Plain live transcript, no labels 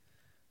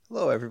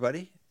Hello,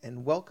 everybody,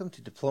 and welcome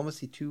to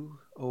Diplomacy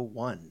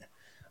 201,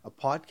 a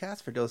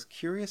podcast for those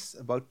curious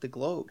about the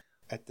globe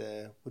at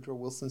the Woodrow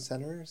Wilson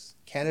Center's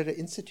Canada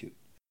Institute.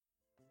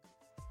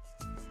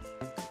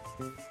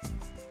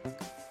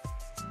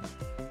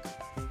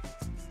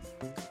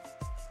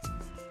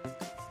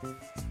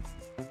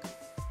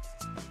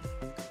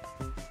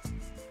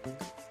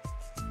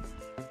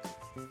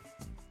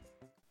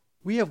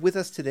 We have with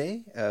us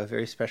today a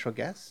very special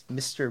guest,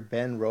 Mr.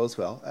 Ben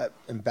Rowswell,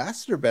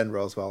 Ambassador Ben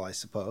Rowswell, I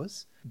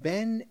suppose.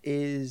 Ben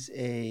is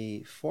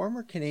a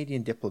former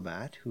Canadian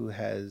diplomat who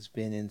has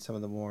been in some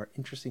of the more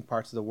interesting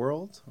parts of the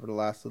world over the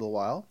last little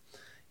while.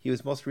 He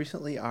was most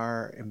recently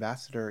our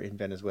ambassador in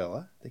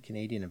Venezuela, the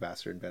Canadian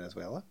ambassador in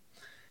Venezuela.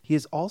 He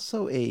is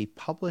also a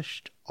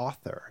published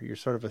author. You're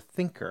sort of a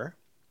thinker.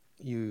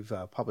 You've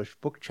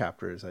published book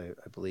chapters, I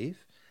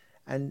believe.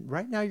 And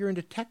right now you're in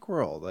the tech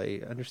world.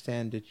 I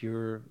understand that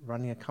you're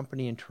running a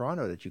company in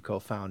Toronto that you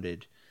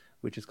co-founded,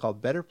 which is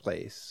called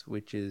Betterplace,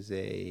 which is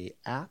a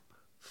app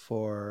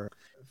for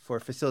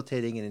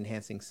facilitating and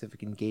enhancing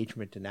civic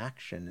engagement and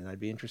action. And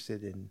I'd be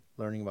interested in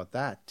learning about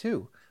that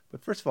too.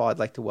 But first of all, I'd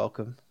like to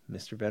welcome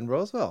Mr. Ben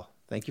Rowswell.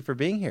 Thank you for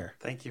being here.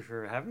 Thank you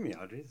for having me,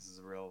 Audrey. This is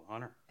a real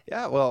honor.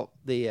 Yeah, well,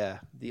 the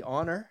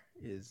honor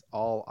is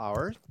all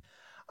ours.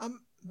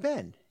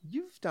 Ben,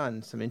 you've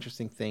done some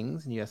interesting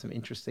things and you have some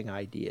interesting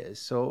ideas.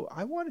 So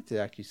I wanted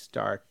to actually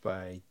start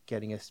by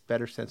getting a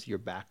better sense of your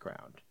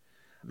background.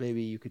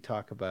 Maybe you could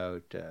talk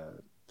about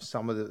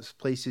some of the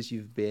places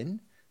you've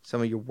been,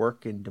 some of your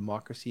work in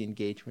democracy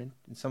engagement,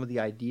 and some of the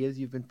ideas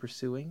you've been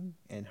pursuing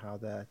and how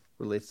that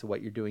relates to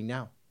what you're doing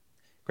now.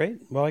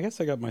 Great. Well, I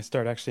guess I got my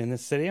start actually in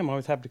this city. I'm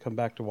always happy to come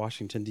back to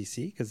Washington,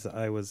 D.C. because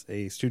I was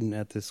a student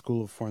at the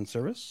School of Foreign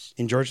Service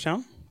in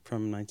Georgetown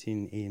from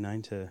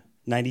 1989 to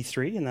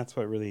 93, and that's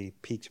what really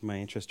piqued my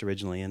interest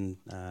originally in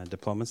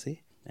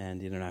diplomacy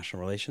and international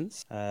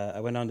relations. I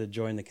went on to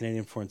join the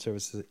Canadian Foreign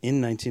Service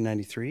in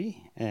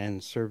 1993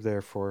 and served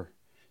there for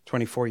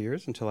 24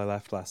 years until I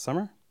left last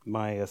summer.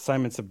 My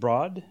assignments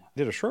abroad, I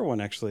did a short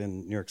one actually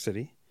in New York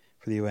City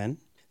for the UN.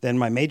 Then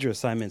my major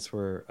assignments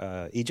were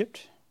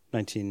Egypt,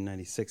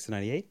 1996 to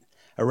 98,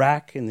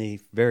 Iraq in the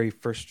very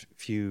first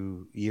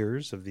few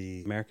years of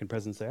the American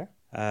presence there,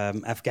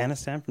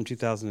 Afghanistan from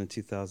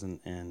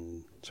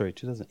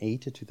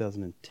 2008 to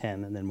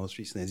 2010, and then most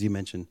recently, as you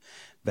mentioned,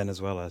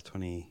 Venezuela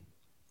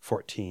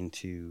 2014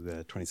 to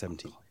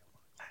 2017.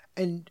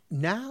 And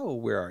now,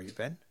 where are you,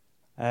 Ben?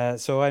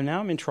 So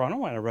I'm in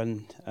Toronto and I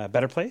run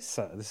Betterplace.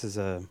 This is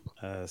a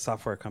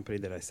software company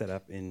that I set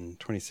up in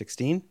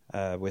 2016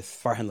 with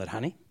Farhan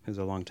Ladhani, who's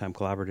a longtime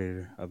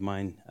collaborator of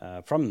mine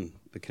from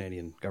the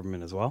Canadian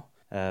government as well.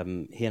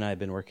 He and I have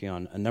been working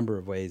on a number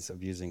of ways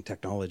of using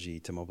technology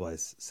to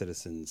mobilize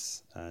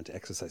citizens to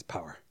exercise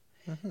power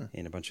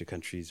in a bunch of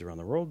countries around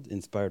the world,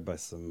 inspired by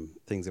some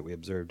things that we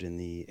observed in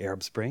the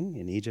Arab Spring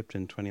in Egypt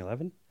in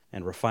 2011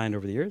 and refined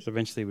over the years.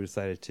 Eventually, we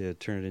decided to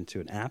turn it into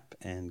an app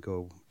and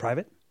go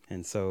private.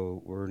 And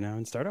so we're now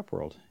in startup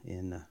world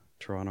in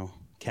Toronto,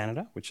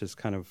 Canada, which is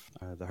kind of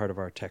the heart of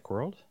our tech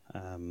world,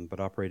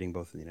 but operating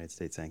both in the United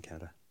States and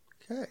Canada.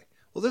 Okay.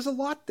 Well, there's a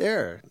lot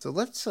there. So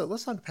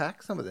let's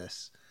unpack some of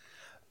this.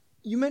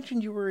 You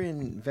mentioned you were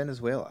in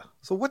Venezuela.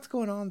 So what's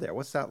going on there?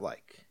 What's that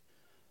like?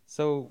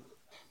 So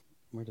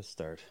where to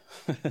start?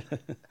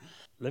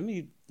 Let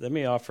me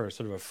offer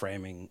sort of a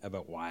framing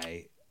about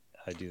why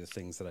I do the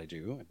things that I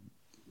do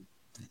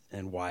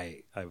and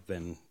why I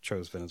then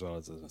chose Venezuela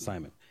as an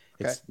assignment.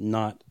 Okay. It's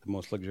not the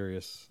most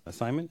luxurious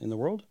assignment in the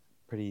world.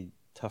 Pretty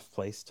tough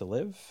place to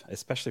live,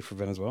 especially for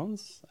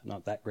Venezuelans.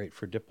 Not that great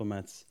for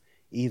diplomats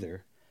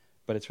either.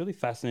 But it's really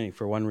fascinating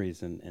for one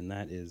reason, and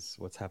that is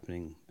what's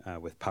happening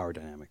with power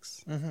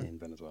dynamics in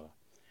Venezuela.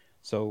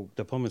 So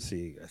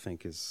diplomacy, I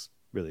think, is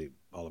really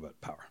all about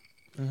power.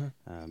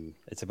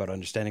 It's about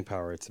understanding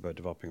power. It's about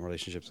developing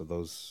relationships with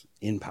those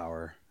in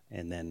power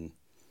and then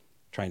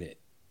trying to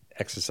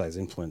exercise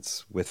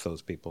influence with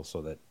those people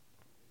so that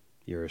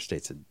your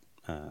state's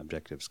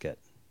objectives get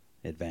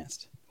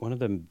advanced. One of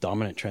the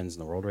dominant trends in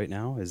the world right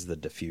now is the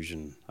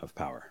diffusion of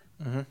power.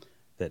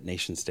 That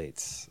nation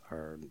states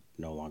are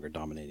no longer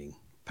dominating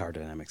power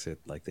dynamics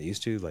like they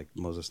used to. Like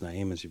Moses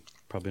Naim, as you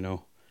probably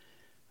know,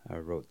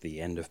 wrote The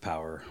End of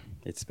Power.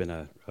 It's been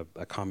a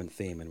common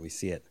theme, and we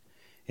see it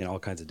in all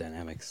kinds of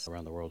dynamics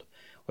around the world.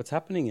 What's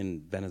happening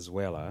in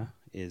Venezuela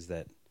is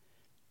that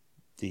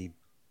the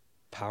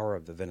power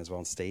of the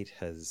Venezuelan state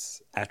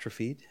has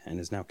atrophied and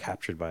is now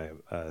captured by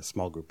a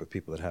small group of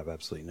people that have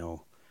absolutely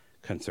no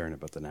concern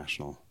about the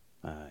national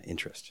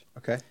interest.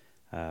 Okay.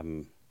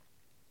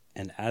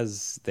 And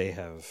as they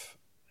have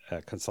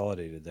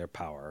consolidated their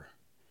power,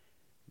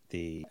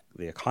 the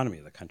economy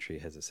of the country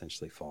has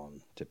essentially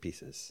fallen to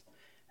pieces.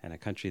 And a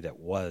country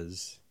that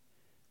was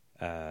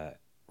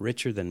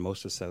richer than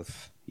most of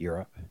South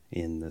Europe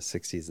in the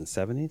 60s and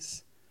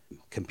 70s,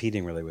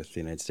 competing really with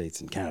the United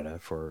States and Canada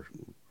for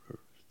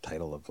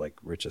title of like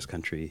richest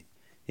country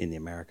in the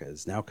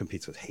Americas, now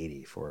competes with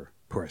Haiti for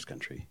poorest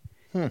country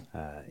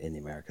in the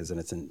Americas. And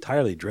it's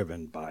entirely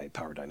driven by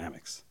power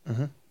dynamics.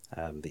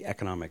 the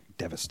economic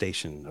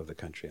devastation of the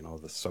country and all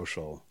the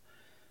social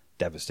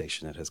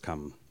devastation that has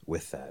come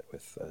with that,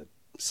 with a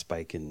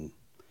spike in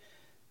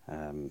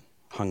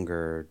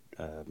hunger,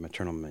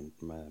 maternal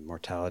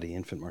mortality,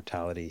 infant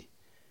mortality,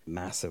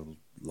 massive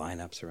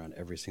lineups around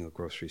every single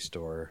grocery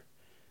store,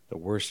 the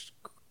worst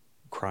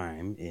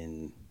crime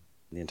in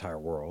the entire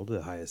world,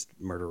 the highest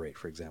murder rate,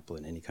 for example,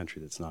 in any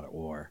country that's not at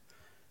war.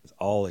 It's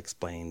all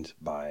explained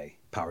by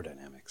power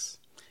dynamics.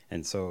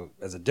 And so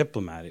as a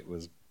diplomat, it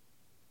was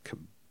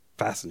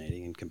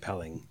fascinating and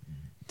compelling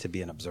to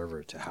be an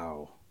observer to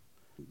how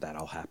that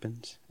all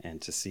happened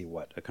and to see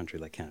what a country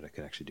like Canada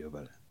could actually do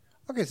about it.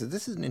 Okay, so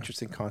this is an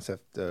interesting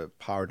concept,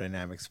 power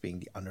dynamics being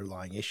the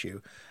underlying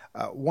issue.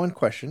 One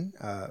question,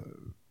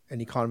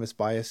 an economist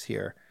bias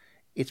here,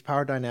 it's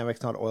power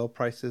dynamics, not oil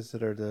prices,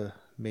 that are the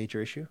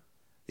major issue?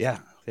 Yeah.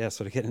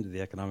 So to get into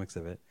the economics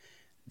of it,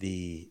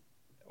 the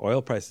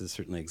oil prices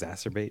certainly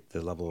exacerbate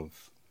the level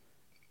of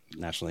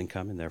national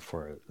income and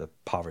therefore the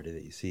poverty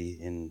that you see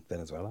in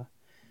Venezuela.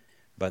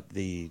 But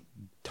the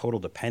total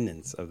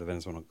dependence of the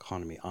Venezuelan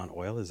economy on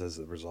oil is as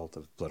a result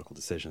of political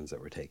decisions that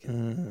were taken.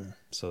 Mm-hmm.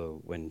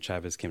 So when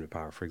Chavez came to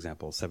power, for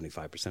example,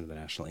 75% of the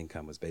national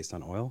income was based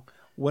on oil.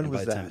 When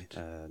was that?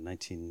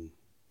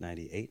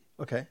 1998.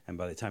 Okay. And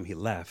by the time he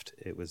left,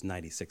 it was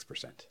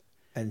 96%.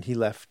 And he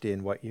left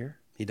in what year?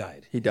 He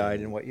died. He died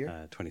in what year?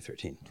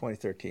 2013.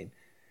 2013.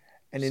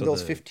 And in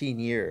those 15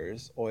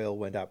 years, oil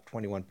went up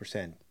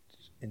 21%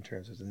 in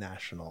terms of the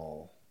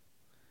national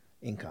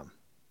income.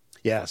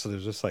 Yeah, so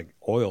there's just like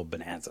oil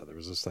bonanza. There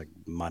was just like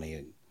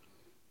money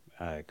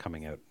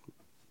coming out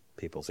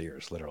people's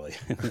ears, literally,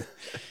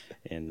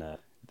 in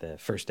the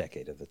first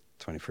decade of the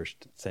 21st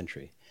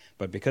century.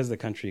 But because the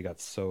country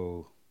got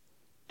so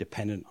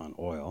dependent on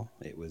oil,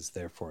 it was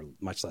therefore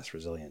much less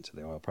resilient to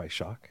the oil price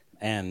shock.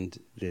 And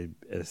it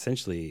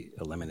essentially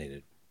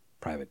eliminated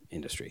private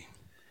industry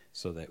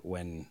so that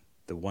when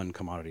the one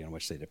commodity on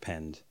which they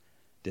depend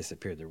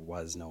disappeared, there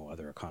was no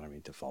other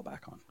economy to fall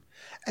back on.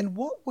 And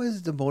what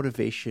was the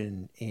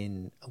motivation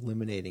in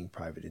eliminating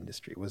private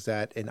industry? Was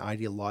that an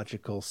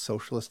ideological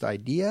socialist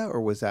idea,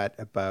 or was that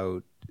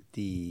about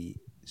the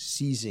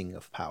seizing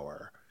of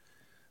power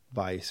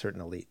by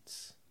certain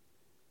elites?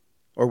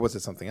 Or was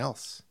it something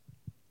else?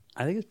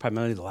 I think it's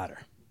primarily the latter.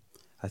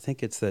 I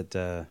think it's that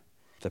the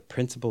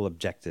principal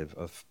objective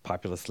of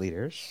populist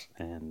leaders,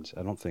 and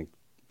I don't think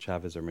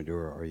Chavez or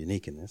Maduro are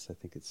unique in this, I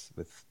think it's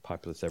with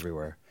populists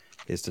everywhere,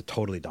 is to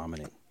totally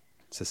dominate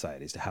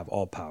societies, to have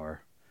all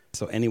power.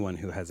 So anyone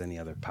who has any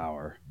other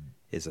power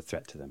is a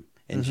threat to them.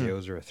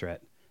 NGOs are a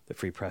threat. The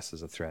free press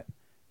is a threat.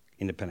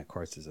 Independent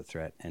courts is a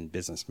threat. And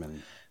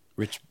businessmen,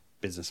 rich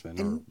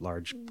businessmen or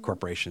large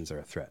corporations are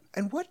a threat.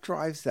 And what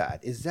drives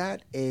that? Is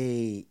that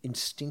a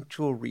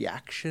instinctual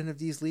reaction of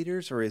these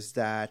leaders, or is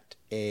that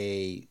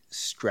a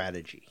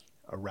strategy,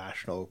 a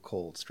rational,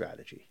 cold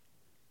strategy?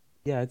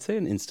 Yeah, I'd say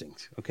an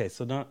instinct. Okay,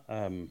 so not...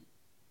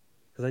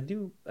 because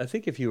I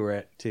think if you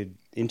were to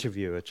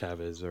interview a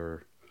Chavez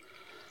or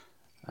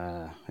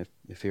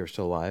if he were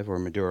still alive, or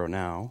Maduro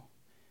now,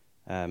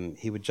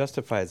 he would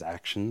justify his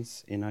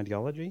actions in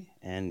ideology,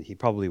 and he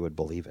probably would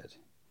believe it.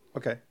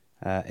 Okay.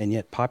 And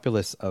yet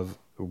populists of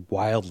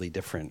wildly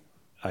different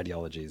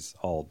ideologies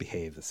all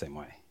behave the same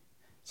way.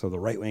 So the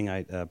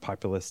right-wing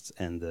populists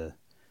and the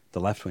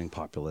left-wing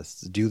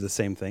populists do the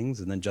same things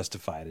and then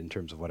justify it in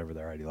terms of whatever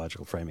their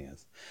ideological framing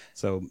is.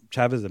 So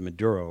Chavez and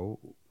Maduro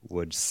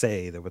would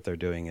say that what they're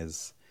doing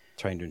is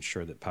trying to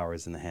ensure that power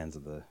is in the hands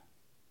of the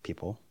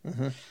people.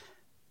 Mm-hmm.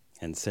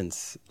 And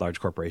since large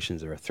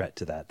corporations are a threat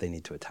to that, they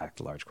need to attack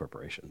the large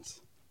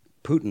corporations.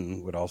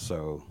 Putin would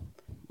also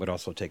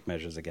take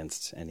measures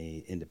against any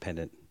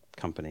independent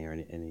company or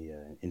any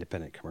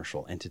independent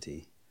commercial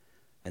entity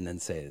and then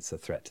say it's a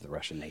threat to the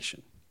Russian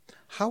nation.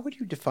 How would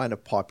you define a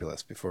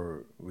populist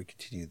before we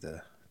continue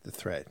the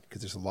thread?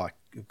 Because there's a lot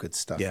of good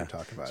stuff to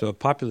talk about. So a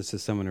populist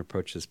is someone who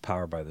approaches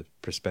power by the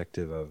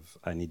perspective of,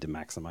 I need to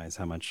maximize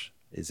how much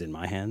is in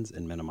my hands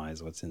and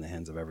minimize what's in the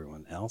hands of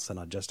everyone else. And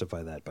I'll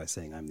justify that by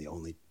saying I'm the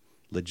only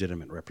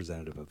legitimate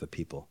representative of the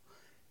people.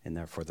 And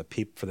therefore,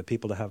 for the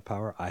people to have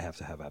power, I have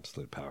to have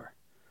absolute power.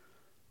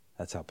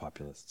 That's how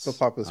populists So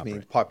populists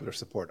mean popular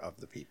support of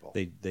the people.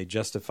 They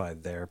justify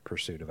their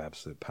pursuit of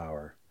absolute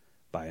power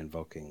by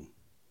invoking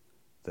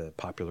the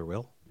popular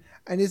will.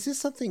 And is this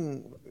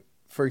something,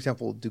 for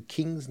example, do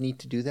kings need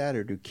to do that,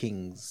 or do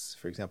kings,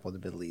 for example, in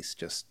the Middle East,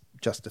 just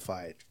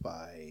justify it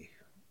by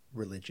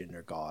religion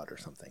or God or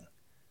something?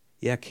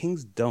 Yeah,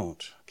 kings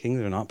don't.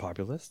 Kings are not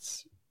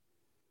populists.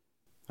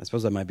 I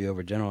suppose I might be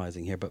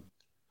overgeneralizing here, but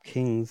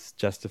kings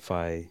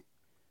justify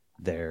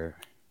their,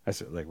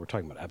 we're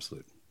talking about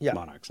absolute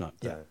monarchs, not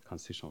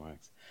constitutional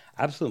monarchs.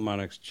 Absolute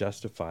monarchs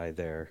justify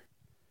their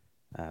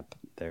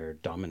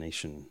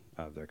domination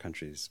of their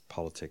country's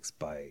politics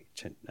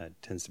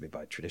tends to be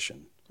by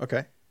tradition.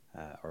 Okay.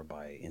 Or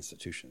by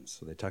institutions.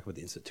 So they talk about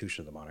the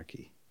institution of the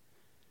monarchy.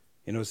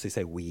 You notice they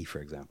say we, for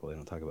example. They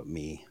don't talk about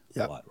me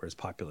a lot, whereas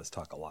populists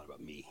talk a lot about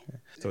me.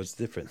 So it's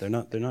different. They're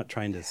not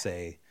trying to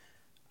say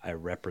I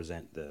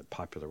represent the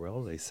popular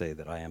will. They say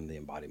that I am the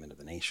embodiment of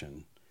the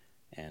nation,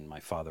 and my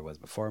father was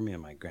before me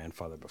and my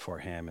grandfather before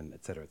him, and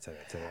et cetera, et cetera,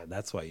 et cetera.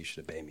 That's why you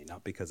should obey me,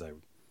 not because I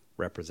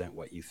represent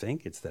what you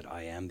think. It's that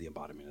I am the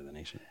embodiment of the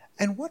nation.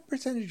 And what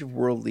percentage of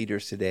world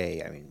leaders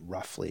today, I mean,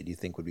 roughly, do you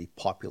think would be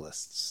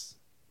populists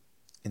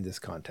in this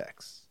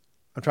context?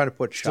 I'm trying to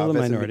put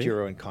Chavez and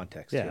Maduro in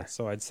context here.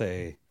 So I'd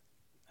say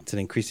it's an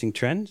increasing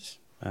trend.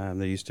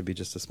 There used to be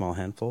just a small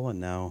handful, and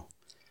now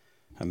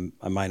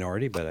a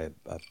minority, but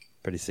a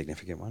pretty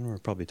significant one. We're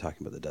probably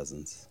talking about the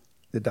dozens.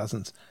 The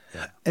dozens.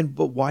 Yeah.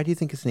 But why do you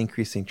think it's an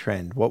increasing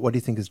trend? What do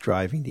you think is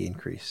driving the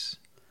increase?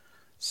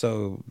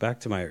 So back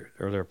to my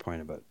earlier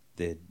point about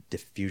the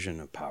diffusion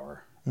of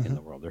power in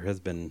the world. There has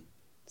been,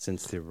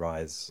 since the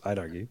rise, I'd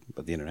argue,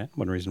 of the internet,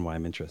 one reason why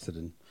I'm interested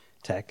in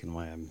tech and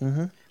why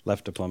I'm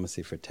left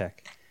diplomacy for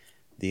tech.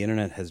 The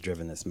internet has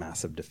driven this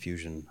massive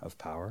diffusion of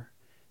power.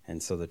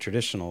 And so the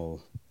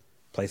traditional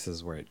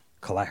places where it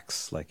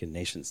collects, like in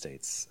nation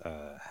states,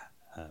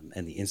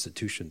 and the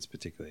institutions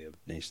particularly of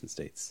nation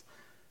states,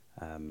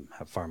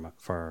 have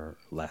far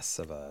less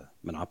of a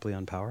monopoly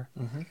on power.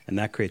 And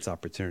that creates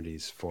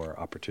opportunities for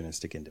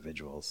opportunistic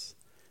individuals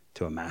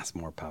to amass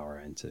more power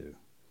and to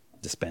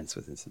dispense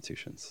with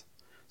institutions.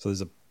 So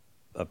there's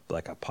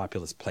a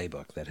populist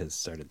playbook that has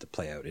started to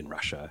play out in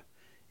Russia,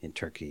 in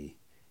Turkey,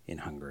 in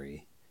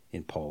Hungary,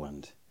 in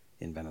Poland,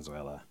 in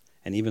Venezuela.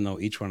 And even though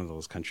each one of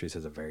those countries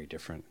has a very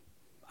different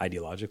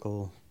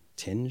ideological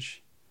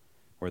tinge,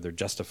 where they're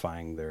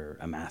justifying their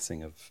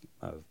amassing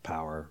of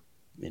power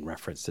in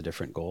reference to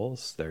different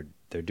goals,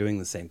 they're doing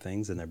the same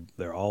things, and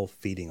they're all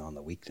feeding on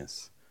the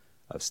weakness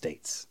of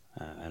states,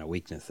 and a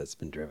weakness that's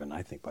been driven,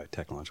 I think, by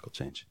technological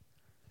change.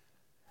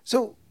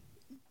 So,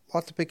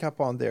 lots to pick up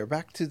on there.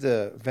 Back to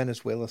the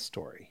Venezuela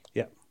story.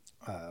 Yeah.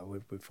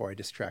 Before I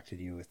distracted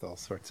you with all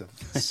sorts of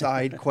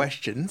side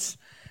questions,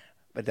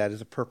 but that is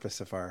the purpose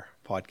of our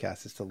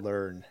podcast, is to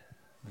learn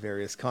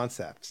various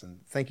concepts. And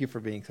thank you for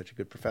being such a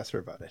good professor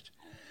about it.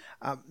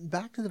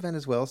 Back to the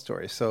Venezuela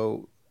story.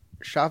 So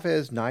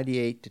Chavez,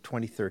 98 to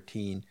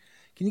 2013.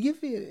 Can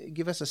you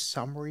give us a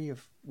summary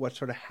of what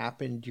sort of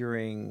happened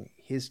during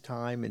his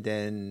time and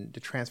then the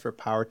transfer of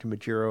power to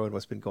Maduro and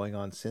what's been going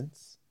on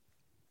since?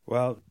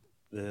 Well,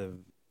 the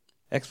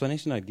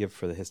explanation I'd give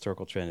for the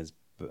historical trend is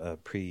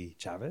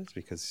pre-Chavez,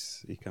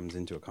 because he comes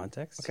into a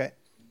context. Okay.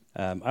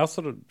 I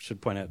also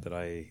should point out that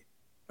I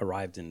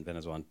arrived in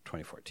Venezuela in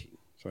 2014.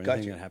 So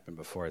anything that happened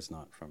before is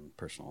not from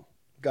personal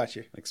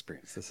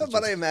experience.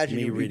 But I imagine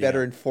you'd be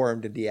better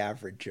informed than the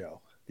average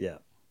Joe. Yeah.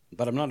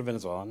 But I'm not a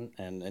Venezuelan,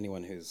 and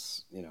anyone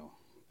who's,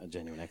 a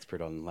genuine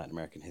expert on Latin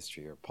American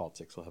history or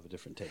politics will have a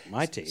different take.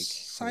 My take...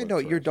 Side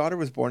note, your daughter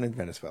was born in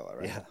Venezuela,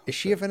 right? Yeah. Is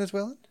she a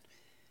Venezuelan?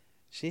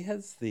 She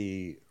has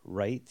the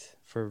right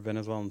for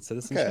Venezuelan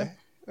citizenship.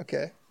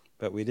 Okay.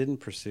 But we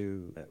didn't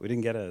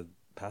get a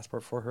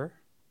passport for her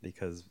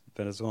because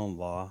Venezuelan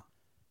law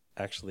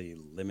actually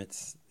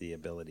limits the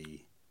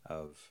ability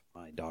of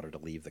my daughter to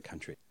leave the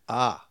country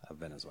of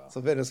Venezuela.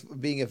 So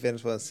being a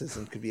Venezuelan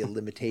citizen could be a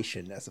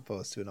limitation as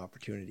opposed to an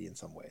opportunity in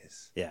some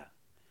ways. Yeah.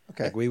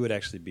 Okay. Like we would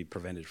actually be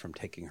prevented from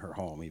taking her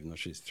home, even though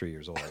she's 3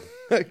 years old.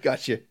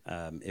 Gotcha.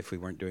 If we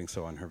weren't doing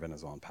so on her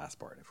Venezuelan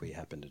passport, if we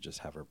happened to just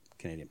have her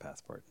Canadian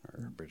passport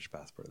or her British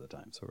passport at the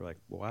time. So we're like,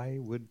 why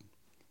would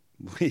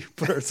we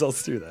put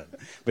ourselves through that?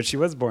 But she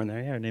was born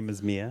there. Yeah, her name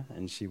is Mia,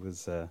 and she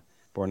was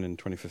born in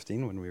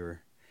 2015 when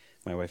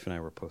my wife and I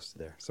were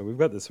posted there. So we've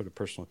got this sort of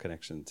personal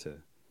connection to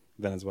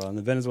Venezuela. And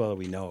the Venezuela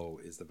we know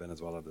is the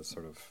Venezuela that's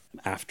sort of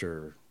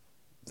after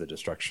the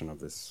destruction of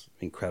this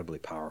incredibly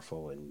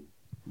powerful and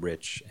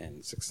rich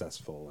and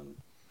successful and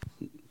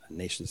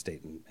nation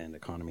state and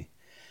economy.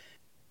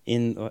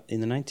 In the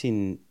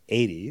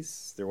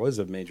 1980s, there was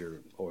a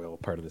major oil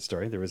part of the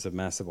story. There was a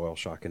massive oil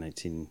shock in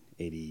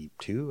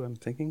 1982, I'm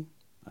thinking,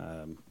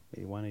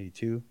 81,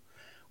 82,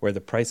 where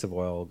the price of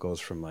oil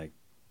goes from like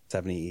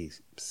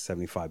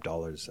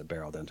 $75 a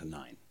barrel down to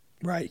 $9.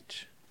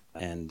 Right.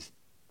 And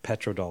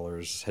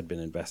petrodollars had been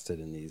invested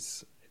in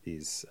these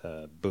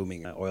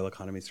booming oil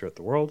economies throughout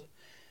the world.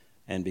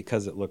 And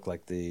because it looked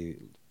like the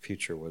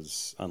future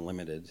was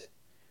unlimited,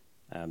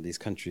 these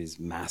countries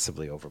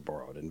massively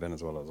overborrowed. And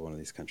Venezuela was one of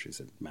these countries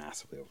that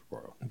massively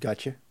overborrowed.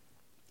 Gotcha.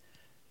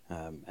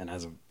 And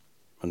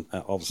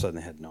all of a sudden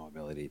they had no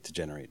ability to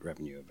generate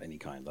revenue of any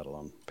kind, let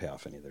alone pay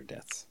off any of their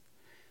debts.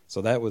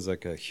 So that was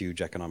like a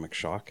huge economic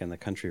shock, and the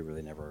country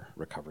really never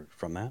recovered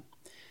from that.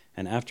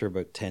 And after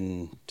about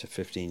 10 to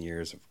 15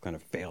 years of kind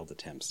of failed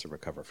attempts to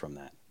recover from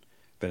that,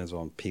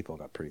 Venezuelan people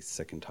got pretty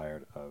sick and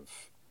tired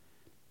of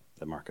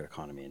the market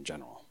economy in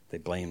general. They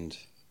blamed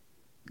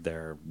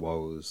their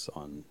woes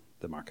on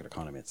the market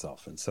economy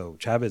itself. And so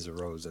Chavez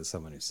arose as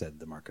someone who said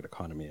the market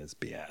economy is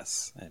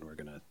BS and we're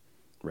going to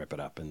rip it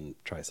up and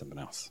try something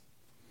else.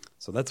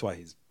 So that's why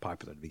he's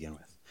popular to begin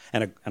with.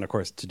 And of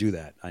course, to do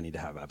that, I need to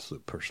have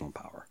absolute personal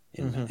power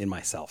in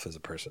myself as a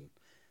person.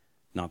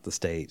 Not the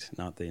state,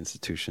 not the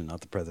institution,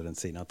 not the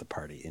presidency, not the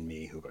party, in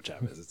me, Hugo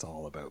Chavez. It's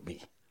all about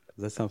me.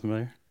 Does that sound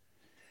familiar?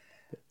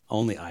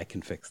 Only I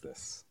can fix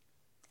this.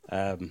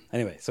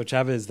 Anyway, so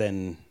Chavez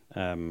then...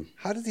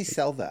 how does he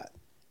sell that?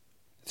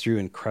 Through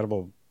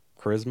incredible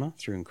charisma,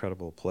 through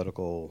incredible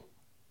political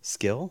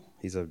skill.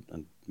 He's a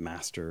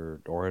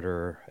master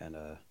orator and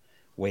a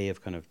way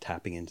of kind of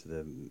tapping into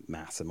the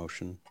mass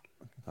emotion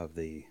of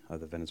the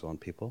Venezuelan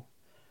people,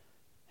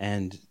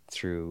 and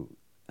through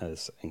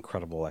this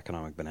incredible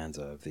economic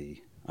bonanza of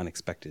the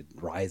unexpected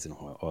rise in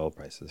oil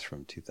prices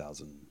from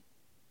 2000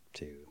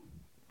 to,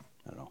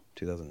 I don't know,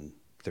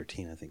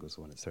 2013, I think was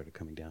when it started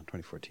coming down,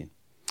 2014.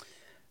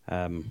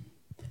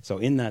 So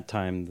in that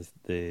time,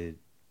 the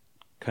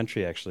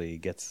country actually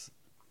gets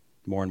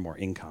more and more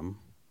income.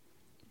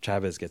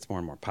 Chavez gets more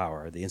and more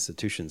power. The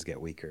institutions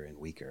get weaker and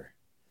weaker.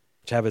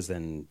 Chavez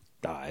then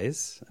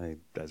dies,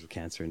 dies of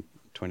cancer in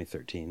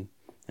 2013.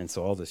 And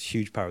so all this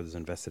huge power that was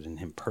invested in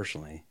him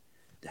personally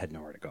had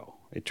nowhere to go.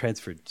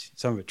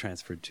 Some of it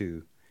transferred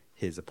to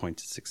his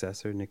appointed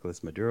successor,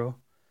 Nicolas Maduro.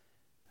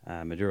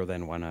 Maduro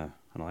then won an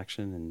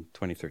election in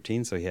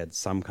 2013, so he had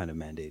some kind of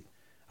mandate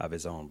of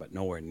his own, but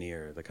nowhere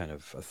near the kind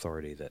of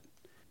authority that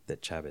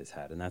Chavez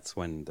had. And that's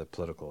when the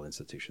political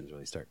institutions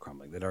really start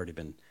crumbling. They'd already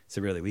been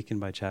severely weakened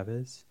by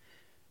Chavez,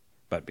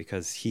 but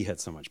because he had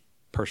so much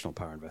personal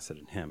power invested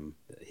in him,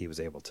 he was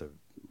able to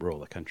rule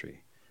the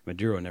country.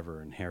 Maduro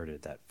never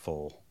inherited that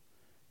full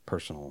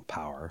personal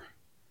power,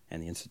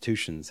 and the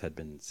institutions had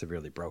been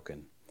severely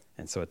broken.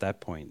 And so at that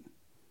point,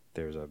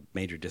 there's a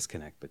major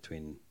disconnect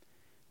between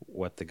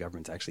what the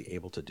government's actually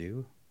able to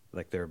do,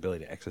 like their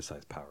ability to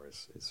exercise power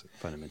is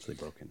fundamentally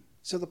broken.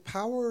 So the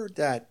power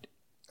that,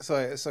 so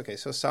it's okay,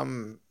 so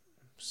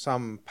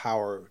some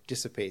power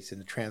dissipates in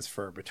the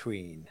transfer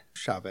between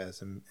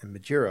Chavez and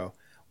Maduro.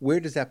 Where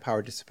does that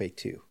power dissipate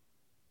to?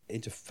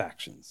 Into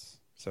factions.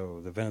 So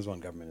the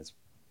Venezuelan government is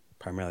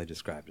primarily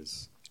described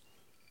as,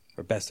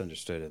 or best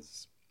understood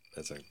as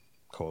a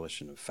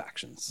coalition of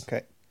factions.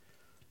 Okay.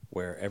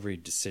 Where every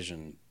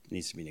decision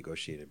needs to be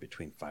negotiated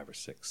between 5 or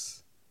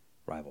 6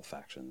 rival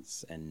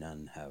factions, and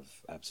none have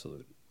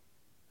absolute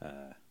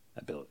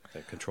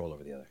control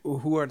over the other.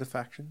 Who are the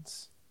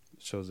factions?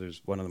 So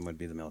one of them would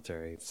be the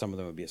military. Some of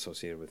them would be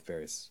associated with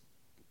various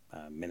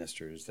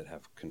ministers that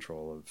have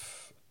control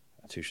of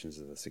institutions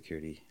of the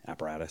security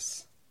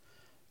apparatus.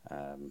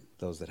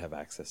 Those that have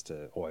access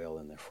to oil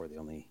and therefore the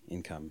only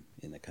income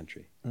in the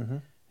country. Mm-hmm.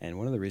 And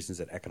one of the reasons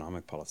that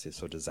economic policy is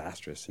so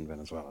disastrous in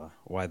Venezuela,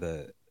 why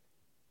the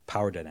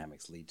power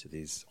dynamics lead to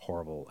these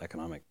horrible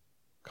economic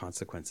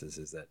consequences,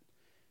 is that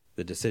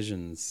the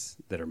decisions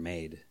that are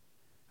made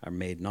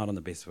not on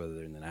the basis of whether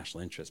they're in the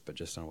national interest, but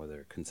just on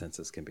whether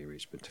consensus can be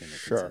reached between the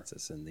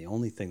consensus. And the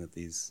only thing that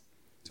these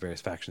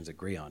various factions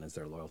agree on is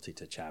their loyalty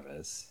to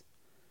Chavez,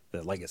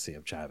 the legacy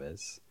of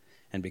Chavez.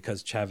 And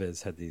because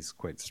Chavez had these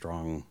quite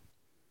strong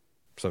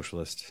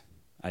socialist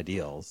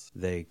ideals,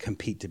 they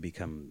compete to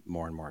become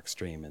more and more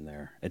extreme in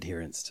their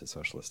adherence to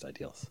socialist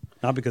ideals.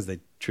 Not because they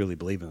truly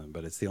believe in them,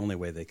 but it's the only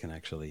way they can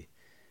actually,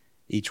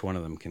 each one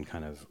of them can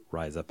kind of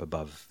rise up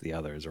above the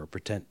others or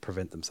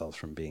prevent themselves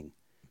from being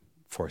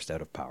forced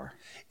out of power.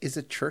 Is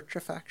the church a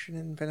faction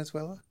in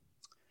Venezuela?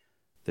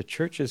 The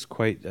church is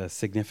quite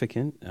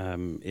significant.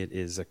 It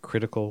is a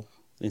critical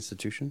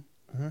institution,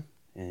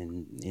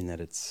 and in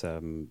that it's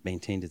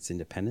maintained its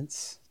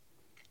independence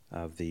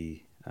of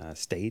the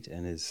state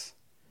and has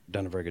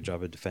done a very good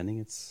job of defending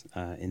its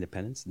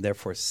independence, and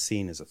therefore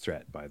seen as a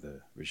threat by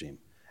the regime.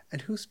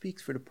 And who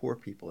speaks for the poor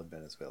people in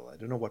Venezuela? I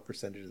don't know what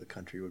percentage of the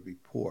country would be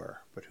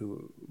poor, but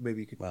who,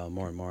 maybe you could... Well,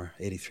 more and more,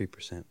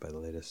 83% by the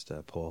latest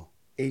poll.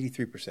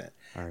 83%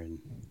 are in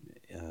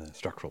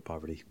structural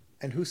poverty.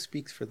 And who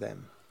speaks for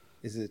them?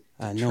 Is it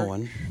no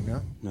one?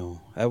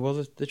 No.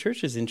 Well, the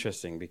church is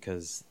interesting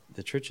because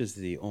the church is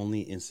the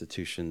only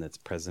institution that's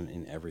present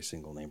in every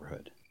single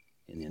neighborhood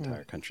in the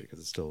entire country, because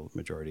it's still a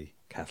majority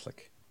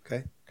Catholic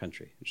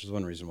country, which is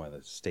one reason why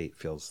the state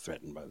feels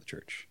threatened by the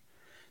church.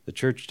 The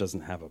church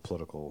doesn't have a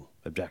political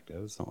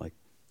objective. It's not like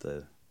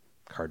the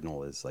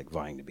cardinal is like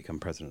vying to become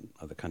president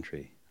of the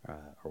country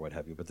or what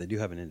have you, but they do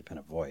have an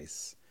independent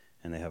voice,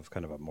 and they have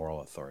kind of a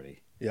moral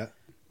authority,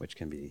 which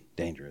can be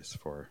dangerous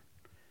for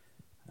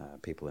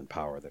people in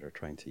power that are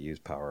trying to use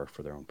power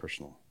for their own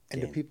personal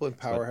gain. And the people in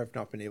power have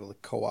not been able to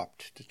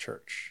co-opt the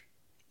church?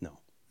 No.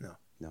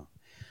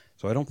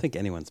 So I don't think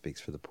anyone speaks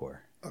for the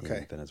poor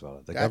in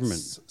Venezuela. The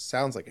government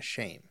sounds like a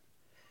shame.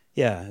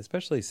 Yeah,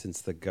 especially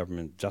since the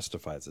government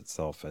justifies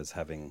itself as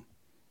having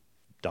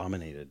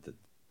dominated the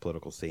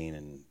political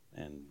scene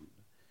and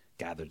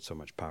gathered so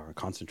much power and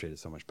concentrated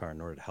so much power in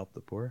order to help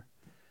the poor.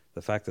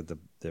 The fact that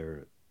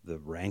the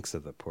ranks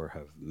of the poor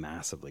have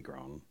massively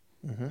grown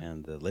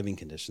and the living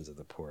conditions of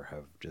the poor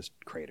have just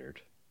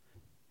cratered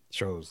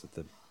shows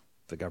that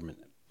the government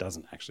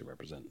doesn't actually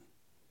represent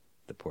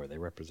the poor. They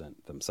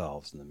represent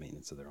themselves and the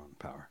maintenance of their own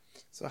power.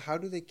 So how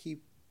do they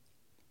keep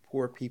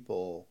poor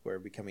people, who are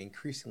becoming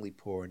increasingly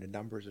poor and the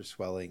numbers are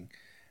swelling,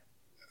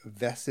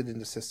 vested in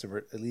the system, or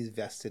at least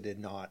vested in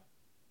not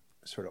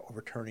sort of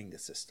overturning the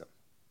system?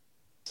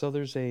 So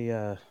there's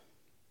a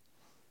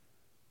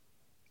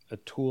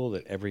tool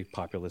that every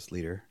populist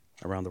leader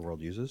around the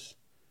world uses,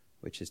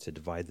 which is to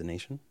divide the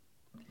nation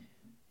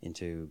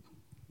into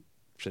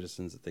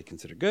citizens that they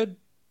consider good,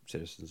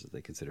 citizens that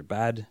they consider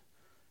bad,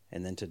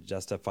 and then to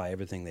justify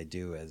everything they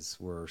do as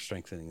we're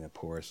strengthening the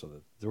poor, so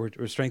that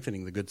we're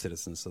strengthening the good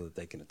citizens so that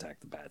they can attack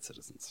the bad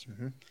citizens.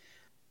 Mm-hmm.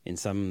 In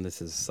some,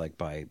 this is like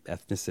by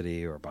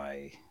ethnicity or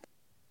by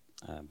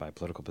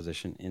political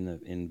position.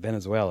 In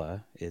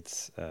Venezuela,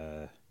 it's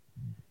the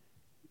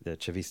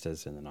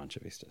Chavistas and the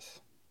non-Chavistas.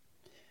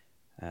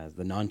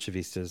 The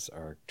non-Chavistas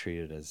are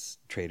treated as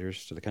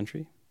traitors to the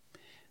country.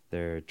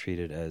 They're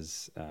treated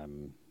as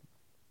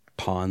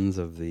pawns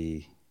of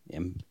the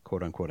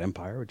quote-unquote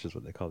empire, which is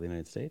what they call the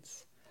United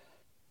States.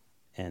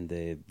 And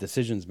the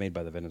decisions made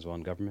by the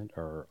Venezuelan government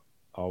are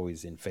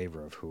always in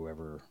favor of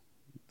whoever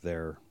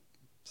their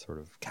sort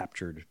of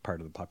captured part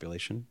of the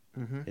population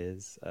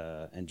is,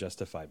 and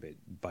justified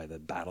by the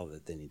battle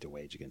that they need to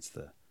wage against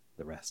the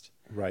rest.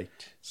 Right.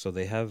 So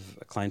they have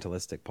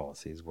clientelistic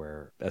policies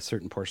where a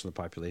certain portion of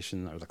the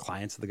population are the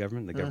clients of the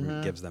government. The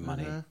government gives them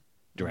money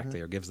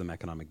directly or gives them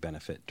economic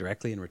benefit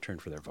directly in return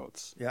for their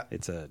votes. Yeah.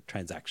 It's a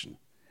transaction.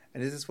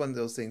 And is this one of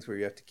those things where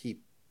you have to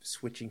keep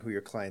switching who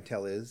your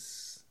clientele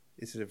is?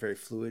 Is it a very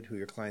fluid who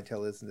your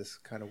clientele is in this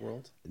kind of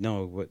world?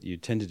 No, what you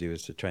tend to do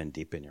is to try and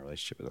deepen your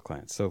relationship with the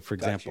clients. So, for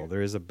example,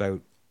 there is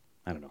about,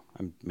 I don't know,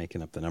 I'm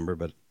making up the number,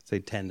 but say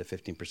 10 to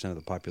 15% of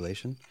the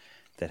population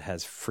that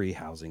has free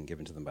housing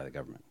given to them by the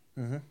government.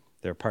 Mm-hmm.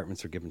 Their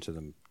apartments are given to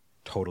them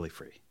totally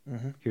free.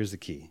 Mm-hmm. Here's the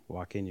key.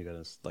 Walk in, you got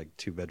a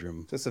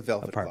 2-bedroom Just a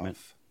velvet apartment.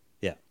 Glove.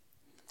 Yeah.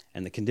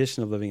 And the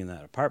condition of living in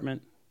that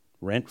apartment,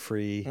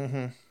 rent-free,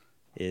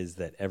 is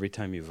that every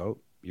time you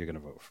vote, you're going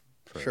to vote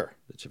for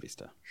the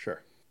Chavista.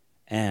 Sure.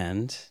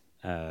 And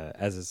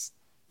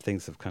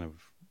things have kind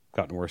of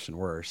gotten worse and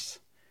worse,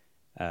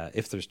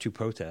 if there's two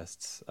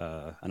protests,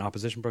 an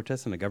opposition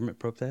protest and a government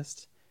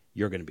protest,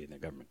 you're going to be in the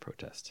government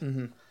protest.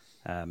 Mm-hmm.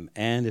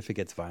 And if it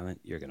gets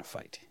violent, you're going to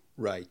fight.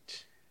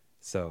 Right.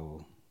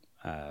 So,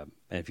 and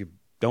if you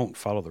don't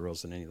follow the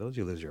rules in any of those,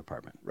 you lose your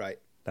apartment. Right.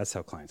 That's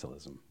how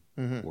clientelism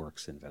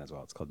works in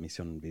Venezuela. It's called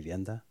Misión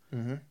Vivienda,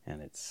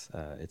 and it's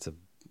a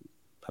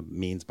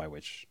means by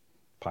which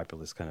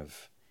populists kind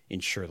of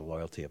ensure the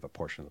loyalty of a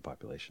portion of the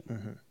population.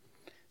 Mm-hmm.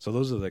 So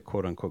those are the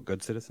quote-unquote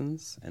good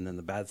citizens, and then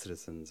the bad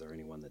citizens are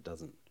anyone that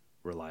doesn't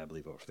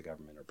reliably vote for the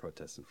government or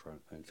protest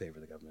in favor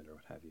of the government or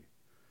what have you.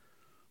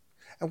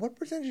 And what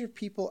percentage of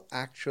people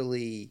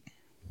actually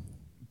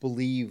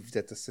believe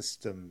that the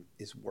system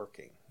is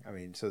working? I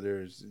mean, so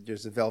there's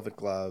the velvet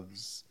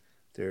gloves,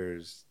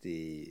 there's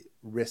the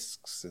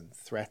risks and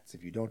threats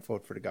if you don't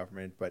vote for the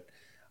government, but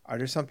are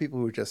there some people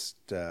who are just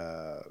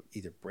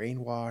either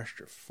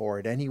brainwashed or for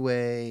it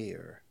anyway?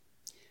 Or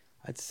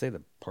I'd say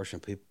the portion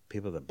of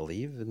people that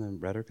believe in the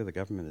rhetoric of the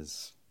government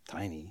is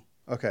tiny.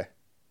 Okay.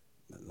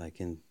 Like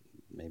in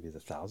maybe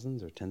the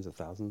thousands or tens of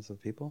thousands of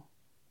people.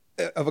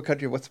 Of a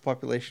country, what's the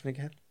population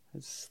again?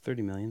 It's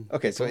 30 million.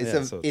 Okay, so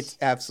it's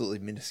absolutely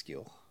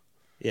minuscule.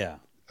 Yeah.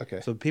 Okay.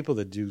 So people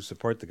that do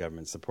support the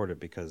government support it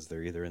because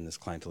they're either in this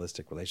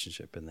clientelistic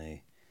relationship and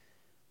they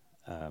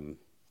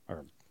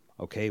are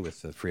okay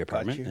with the free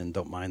apartment and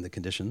don't mind the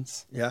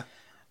conditions. Yeah.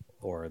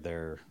 Or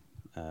they're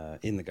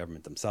in the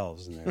government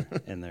themselves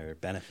and they're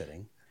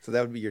benefiting. So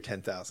that would be your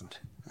 10,000.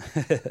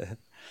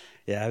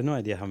 Yeah, I have no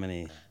idea how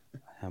many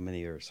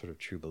are sort of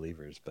true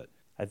believers, but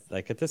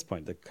at this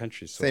point, the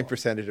country's so... Same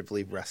percentage of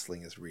believe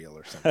wrestling is real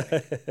or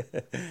something.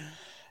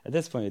 At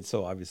this point, it's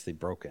so obviously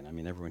broken. I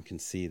mean, everyone can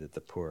see that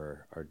the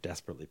poor are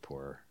desperately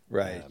poor.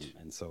 Right.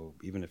 And so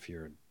even if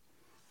you're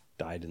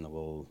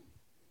dyed-in-the-wool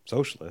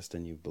socialist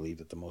and you believe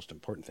that the most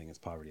important thing is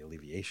poverty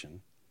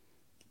alleviation,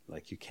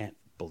 like you can't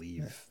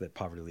believe that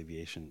poverty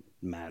alleviation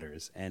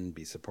matters and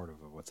be supportive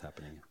of what's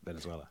happening in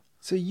Venezuela.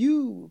 So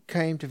you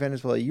came to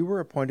Venezuela. You were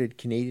appointed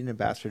Canadian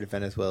ambassador to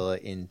Venezuela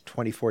in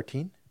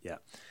 2014? Yeah.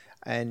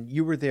 And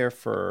you were there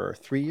for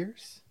 3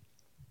 years?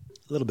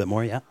 A little bit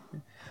more, yeah.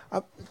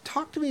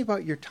 Talk to me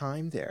about your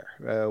time there.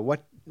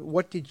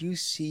 What did you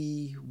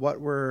see? What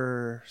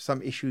were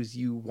some issues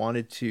you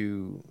wanted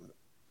to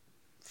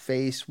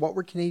face? What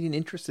were Canadian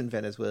interests in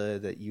Venezuela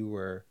that you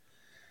were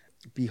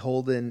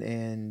beholden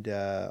and,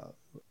 that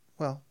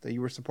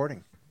you were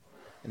supporting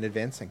and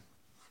advancing?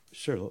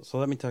 Sure. So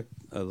let me talk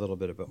a little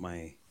bit about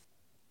my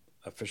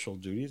official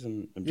duties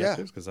and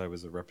objectives, because I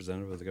was a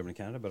representative of the government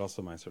of Canada, but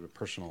also my sort of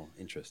personal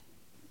interest.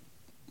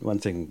 One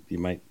thing you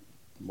might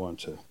want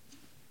to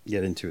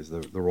get into is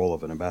the role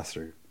of an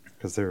ambassador,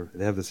 because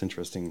they have this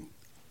interesting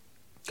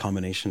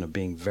combination of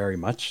being very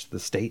much the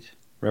state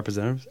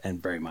representative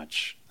and very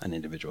much an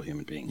individual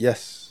human being.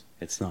 Yes.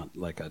 It's not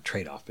like a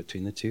trade-off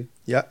between the two.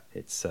 Yeah.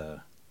 It's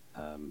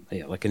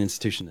like an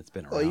institution that's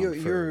been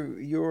around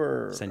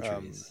for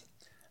centuries.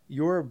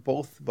 You're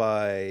both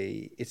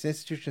by, it's an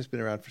institution that's been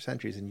around for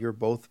centuries, and you're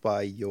both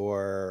by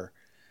your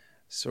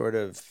sort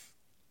of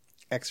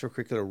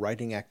extracurricular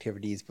writing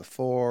activities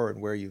before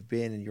and where you've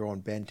been and your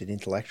own bent and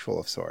intellectual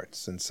of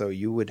sorts. And so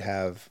you would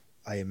have,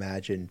 I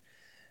imagine,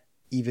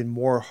 even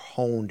more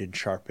honed and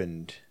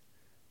sharpened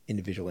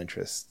individual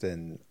interests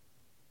than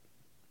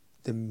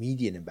the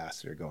median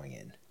ambassador going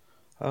in.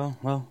 Oh,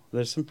 well,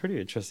 there's some pretty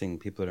interesting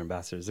people that are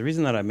ambassadors. The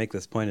reason that I make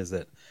this point is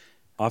that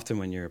often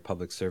when you're a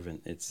public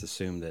servant, it's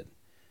assumed that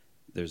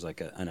there's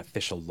like an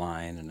official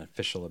line and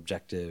official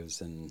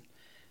objectives, and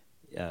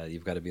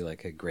you've got to be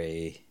like a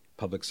gray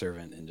public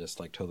servant and just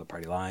like toe the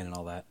party line and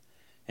all that.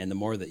 And the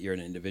more that you're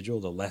an individual,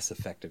 the less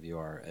effective you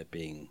are at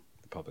being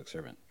the public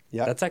servant.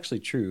 Yeah, that's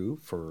actually true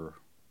for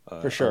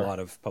sure. A lot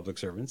of public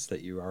servants,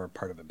 that you are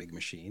part of a big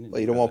machine.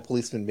 Well, you don't want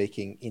policemen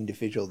making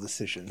individual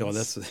decisions. No,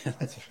 that's a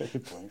very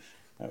good point.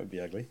 That would be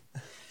ugly.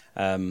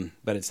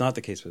 But it's not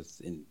the case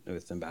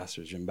with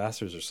ambassadors.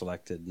 Ambassadors are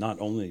selected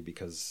not only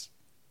because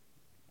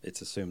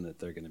it's assumed that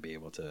they're going to be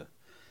able to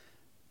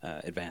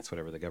advance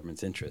whatever the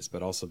government's interest,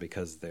 but also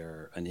because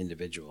they're an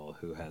individual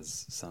who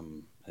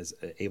is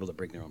able to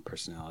bring their own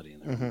personality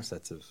and their own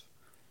sets of,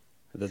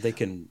 that they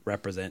can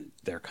represent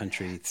their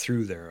country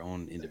through their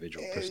own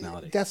individual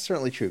personality. That's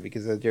certainly true,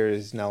 because there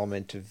is an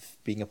element of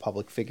being a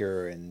public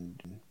figure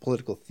and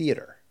political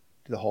theater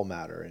to the whole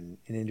matter, and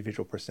an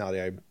individual personality,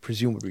 I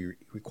presume, would be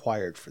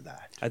required for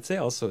that. I'd say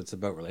also it's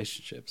about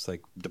relationships.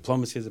 Like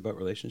diplomacy is about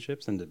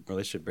relationships, and the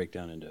relationship break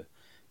down into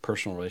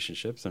personal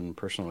relationships, and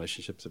personal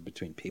relationships are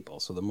between people.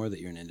 So the more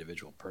that you're an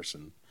individual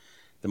person,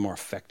 the more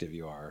effective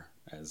you are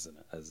as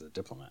a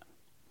diplomat.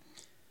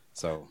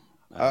 So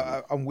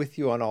I'm with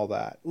you on all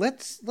that.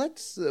 Let's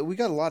we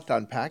got a lot to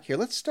unpack here.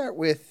 Let's start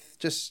with,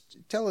 just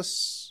tell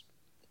us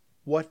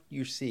what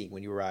you're seeing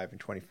when you arrived in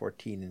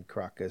 2014 in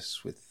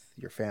Caracas with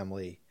your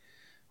family,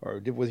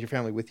 or was your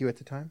family with you at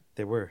the time?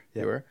 They were.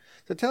 Yeah. They were.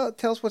 So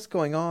tell us what's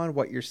going on,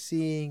 what you're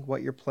seeing,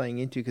 what you're playing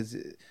into, because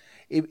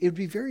it would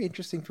be very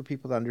interesting for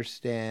people to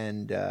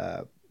understand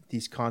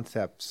these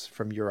concepts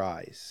from your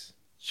eyes.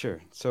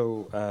 Sure.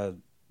 So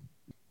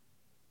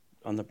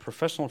on the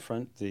professional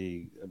front,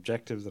 the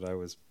objective that I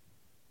was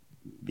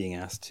being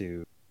asked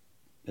to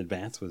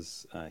advance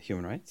was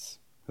human rights,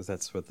 because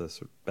that's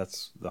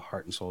the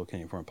heart and soul of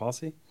Canadian foreign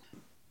policy.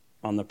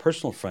 On the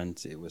personal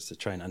front, it was to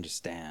try and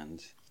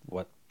understand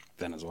what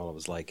Venezuela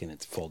was like in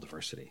its full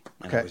diversity.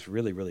 And I was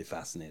really, really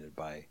fascinated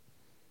by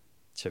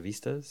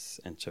Chavistas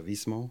and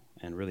Chavismo,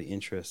 and really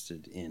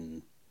interested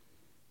in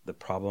the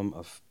problem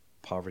of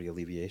poverty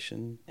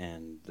alleviation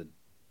and the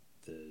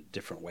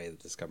different way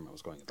that this government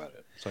was going about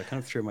it. So I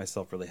kind of threw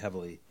myself really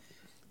heavily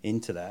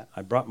into that.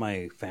 I brought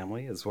my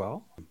family as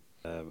well.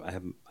 I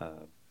have a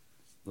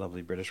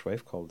lovely British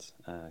wife called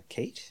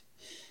Kate,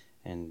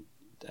 and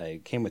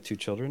I came with two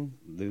children,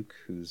 Luke,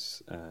 who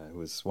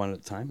was 1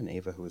 at the time, and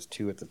Ava, who was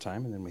 2 at the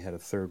time, and then we had a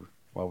third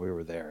while we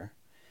were there.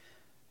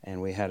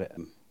 And we had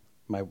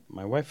my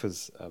wife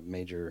was a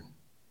major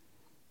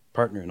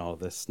partner in all of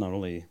this, not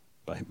only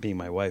by being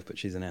my wife, but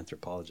she's an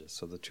anthropologist.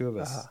 So the two of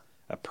us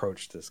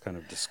approached this kind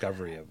of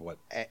discovery of what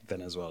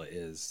Venezuela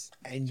is.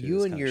 And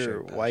you and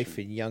your wife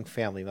and young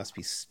family must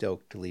be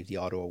stoked to leave the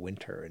Ottawa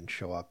winter and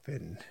show up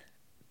in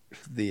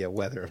the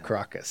weather of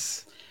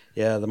Caracas.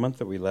 Yeah, the month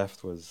that we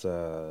left was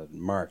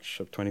March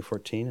of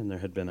 2014, and there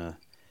had been a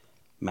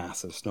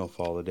massive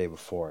snowfall the day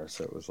before,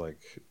 so it was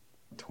like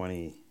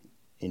 20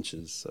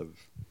 inches of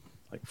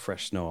like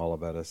fresh snow all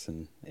about us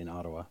in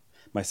Ottawa.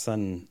 My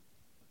son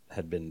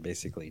had been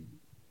basically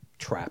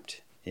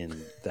trapped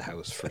in the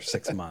house for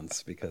 6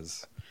 months,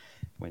 because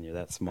when you're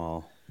that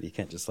small, you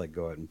can't just like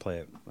go out and play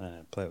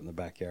out in the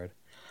backyard.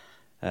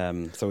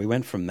 So we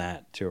went from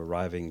that to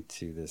arriving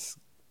to this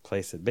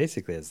place that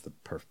basically has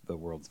the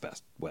world's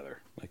best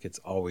weather. Like it's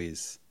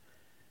always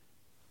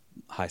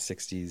high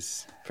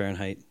 60s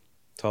Fahrenheit,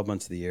 12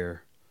 months of the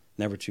year,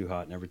 never too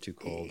hot, never too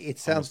cold. It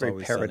sounds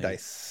very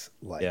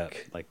paradise-like. Yeah,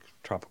 like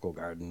tropical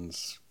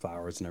gardens,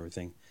 flowers and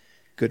everything.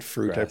 Good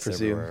fruit, I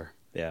presume. Everywhere.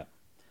 Yeah.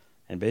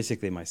 And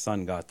basically my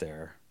son got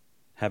there,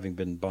 having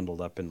been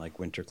bundled up in like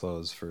winter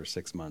clothes for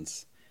 6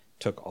 months,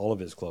 took all of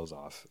his clothes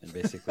off and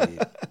basically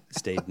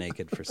stayed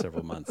naked for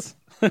several months.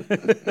 Because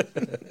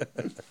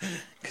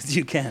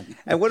you can.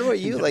 And what about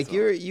you? Like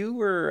you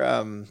were,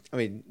 I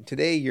mean,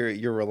 today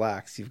you're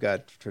relaxed. You've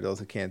got, for those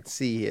who can't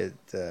see it,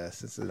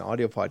 since it's an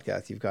audio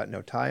podcast, you've got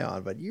no tie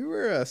on, but you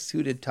were a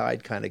suited,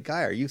 tied kind of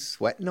guy. Are you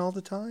sweating all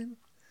the time?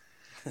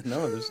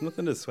 No, there's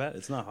nothing to sweat.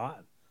 It's not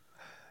hot.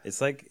 It's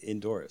like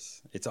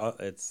indoors. It's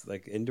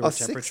like indoor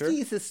temperature.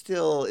 60s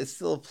is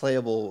still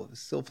playable.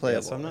 Still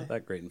playable. Yeah, so I'm not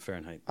that great in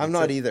Fahrenheit. I'm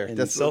not either. In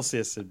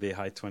Celsius, it'd be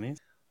high 20s.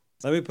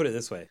 Let me put it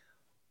this way: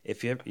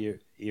 if you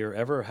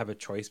ever have a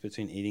choice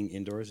between eating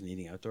indoors and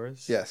eating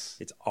outdoors, yes,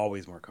 it's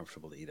always more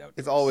comfortable to eat outdoors.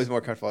 It's always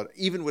more comfortable,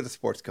 even with a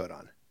sports coat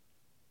on.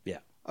 Yeah.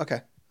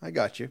 Okay, I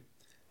got you.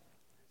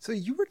 So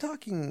you were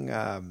talking.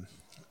 I'm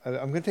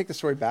going to take the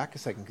story back a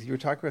second, because you were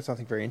talking about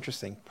something very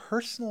interesting: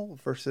 personal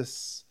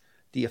versus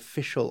the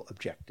official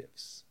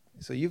objectives.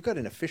 So you've got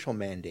an official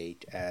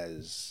mandate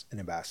as an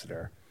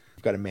ambassador.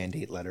 You've got a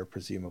mandate letter,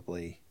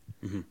 presumably.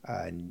 Mm-hmm.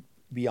 And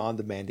beyond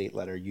the mandate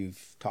letter,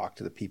 you've talked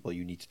to the people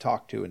you need to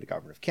talk to in the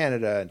government of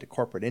Canada and to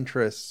corporate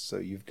interests. So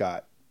you've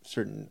got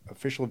certain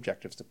official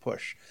objectives to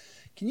push.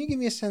 Can you give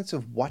me a sense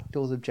of what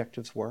those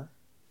objectives were?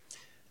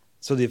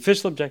 So the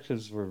official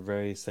objectives were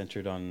very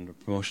centered on the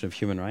promotion of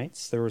human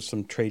rights. There were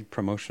some trade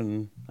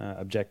promotion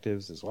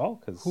objectives as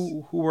well. Cause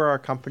who were our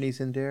companies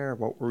in there?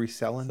 What were we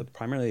selling? So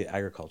primarily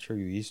agriculture.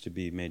 You used to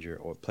be a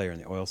major player in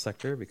the oil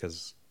sector,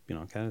 because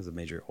Canada's a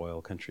major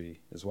oil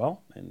country as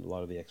well, and a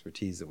lot of the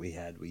expertise that we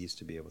used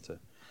to be able to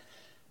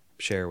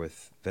share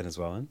with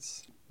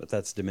Venezuelans, but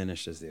that's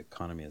diminished as the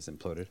economy has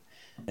imploded.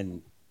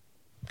 And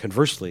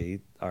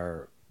conversely,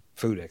 our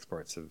food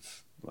exports have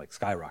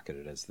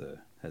skyrocketed as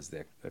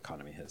the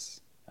economy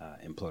has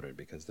imploded,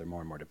 because they're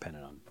more and more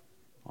dependent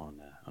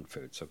on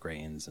food, so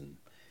grains and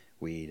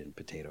wheat and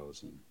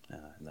potatoes and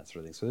that sort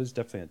of thing. So there's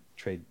definitely a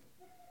trade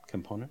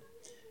component.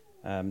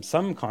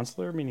 Some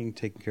consular, meaning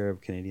taking care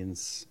of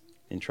Canadians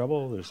in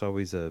trouble. There's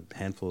always a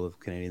handful of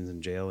Canadians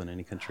in jail in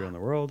any country in the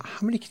world.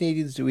 How many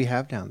Canadians do we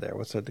have down there?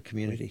 What's the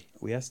community?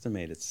 We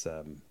estimate it's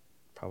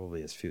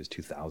probably as few as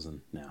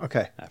 2,000 now.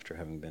 Okay. After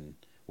having been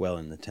well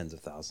in the tens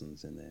of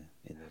thousands in the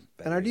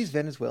And are these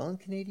Venezuelan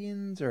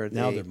Canadians, or are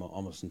now they... they're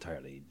almost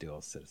entirely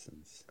dual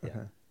citizens?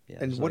 Uh-huh. Yeah.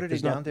 And what are they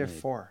down there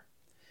for?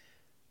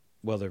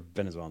 Well, they're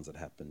Venezuelans that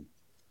happen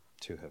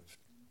to have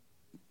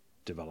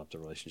developed a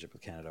relationship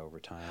with Canada over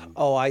time.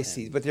 Oh, I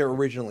see. But they're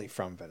originally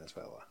from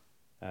Venezuela.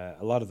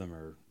 A lot of them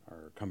are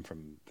come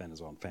from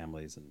Venezuelan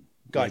families, and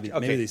Gotcha.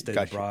 maybe they stayed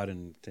abroad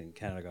and in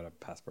Canada, got a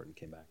passport and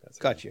came back.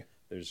 Got you.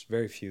 There's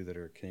very few that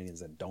are Canadians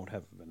that don't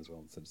have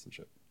Venezuelan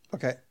citizenship.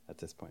 Okay. At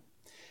this point,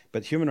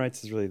 but human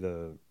rights is really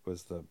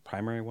was the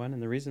primary one,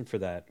 and the reason for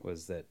that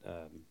was that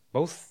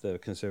both the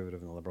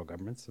conservative and the liberal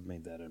governments have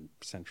made that a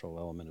central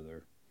element of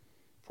their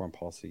foreign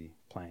policy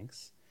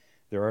planks.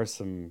 There are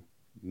some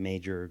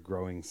major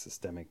growing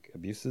systemic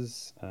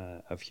abuses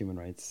of human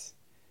rights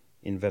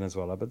in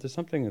Venezuela, but there's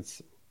something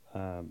that's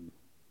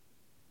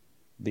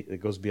that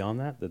goes beyond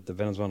that the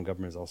Venezuelan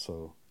government is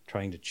also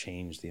trying to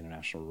change the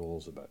international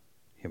rules about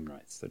human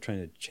rights. They're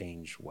trying to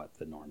change what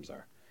the norms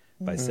are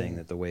by saying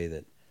that the way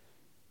that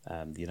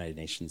the United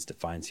Nations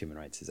defines human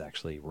rights is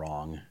actually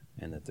wrong,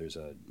 and that there's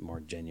a more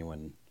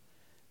genuine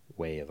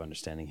way of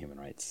understanding human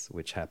rights,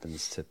 which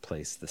happens to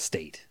place the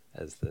state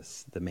as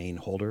the main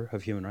holder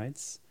of human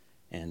rights,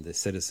 and the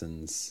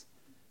citizens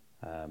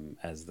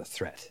as the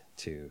threat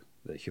to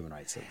the human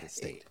rights of the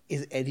state.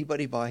 Is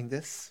anybody buying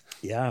this?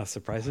 Yeah,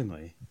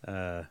 surprisingly.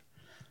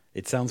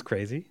 It sounds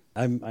crazy.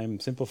 I'm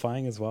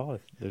simplifying as well.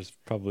 There's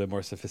probably a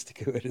more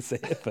sophisticated way to say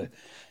it, but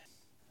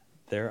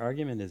their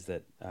argument is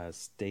that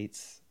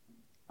states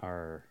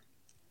are,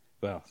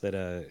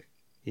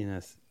 in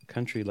a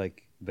country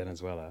like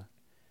Venezuela,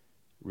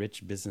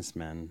 rich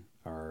businessmen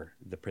are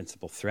the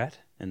principal threat,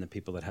 and the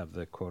people that have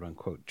the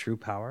quote-unquote true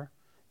power,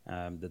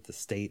 that the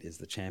state is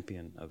the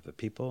champion of the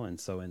people. And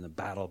so in the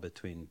battle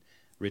between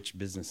rich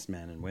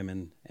businessmen and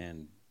women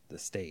and the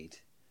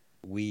state,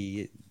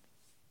 we,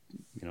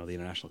 the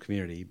international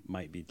community,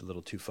 might be a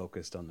little too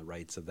focused on the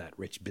rights of that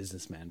rich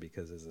businessman,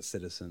 because as a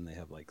citizen they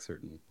have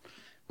certain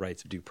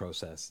rights of due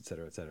process, et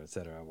cetera, et cetera, et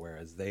cetera,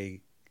 whereas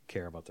they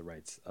care about the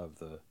rights of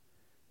the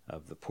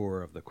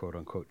poor, of the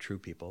quote-unquote true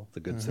people, the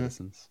good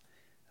citizens.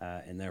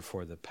 And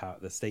therefore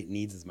the state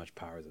needs as much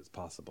power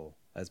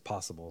as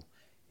possible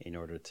in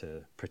order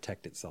to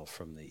protect itself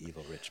from the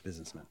evil rich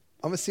businessmen.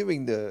 I'm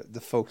assuming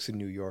the folks in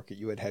New York at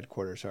UN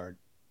headquarters aren't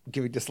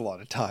giving this a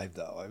lot of time,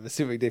 though. I'm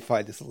assuming they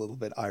find this a little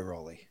bit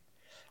eye-rolly.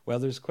 Well,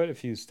 there's quite a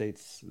few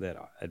states that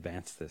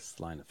advance this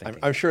line of thinking.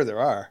 I'm sure there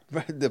are.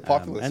 The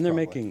populace, and they're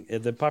making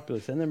the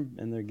populace,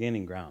 and they're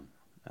gaining ground.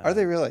 Are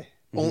they really?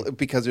 Only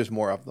because there's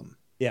more of them.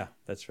 Yeah,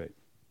 that's right.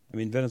 I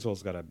mean,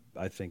 Venezuela's got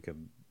I think a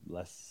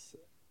less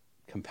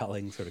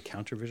compelling sort of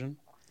countervision.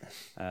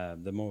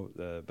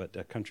 But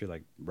a country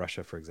like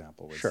Russia, for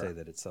example, would say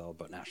that it's all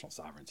about national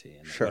sovereignty,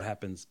 and what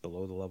happens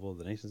below the level of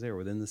the nations there, or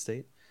within the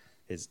state,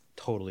 is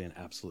totally and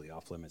absolutely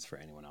off limits for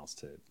anyone else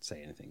to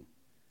say anything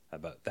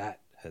about. That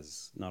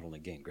has not only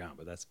gained ground,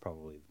 but that's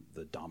probably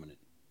the dominant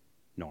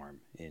norm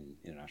in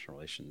international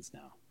relations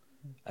now,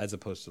 as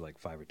opposed to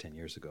 5 or 10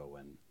 years ago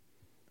when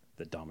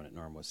the dominant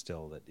norm was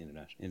still that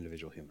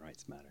individual human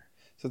rights matter.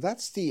 So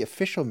that's the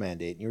official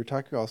mandate. And you were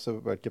talking also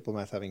about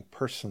diplomats having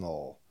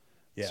personal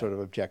sort of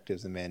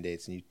objectives and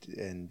mandates, and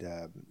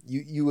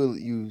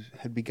you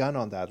had begun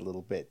on that a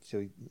little bit.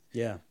 So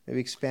maybe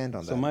expand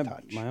on that. So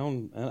my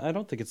own, I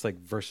don't think it's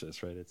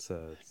versus, right? It's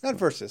not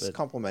versus,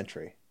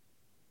 complementary.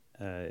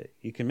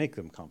 You can make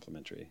them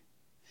complementary.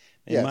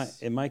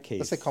 In my case,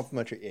 let's say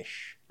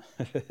complementary-ish.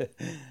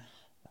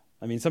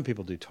 I mean, some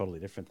people do totally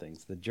different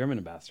things. The German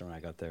ambassador when I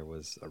got there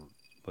was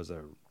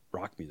a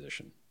rock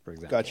musician, for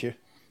example. Got you.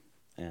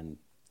 And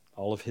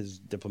all of his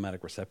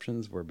diplomatic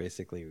receptions were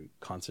basically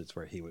concerts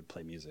where he would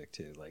play music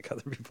to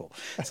other people.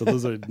 So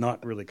those are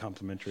not really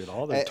complementary at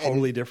all. They're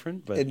totally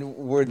different, but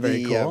were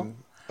very cool.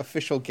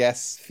 Official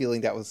guests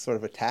feeling that was sort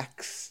of a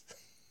tax?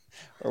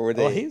 Or were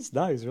they? Well, he's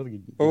really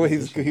good. Or he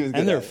was good,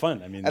 and they're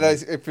fun. I mean,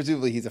 and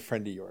presumably he's a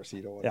friend of yours, so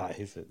you don't want. Yeah,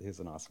 he's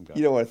an awesome guy.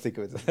 You don't want to think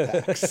of it as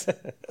a tax.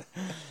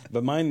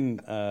 But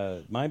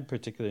my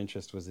particular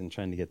interest was in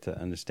trying to get to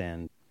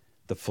understand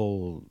the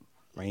full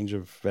range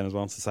of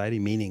Venezuelan society,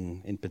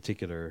 meaning in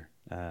particular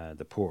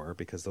the poor,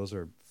 because those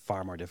are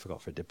far more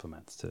difficult for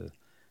diplomats to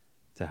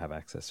have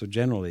access. So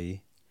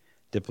generally,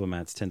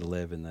 diplomats tend to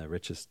live in the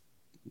richest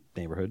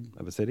neighborhood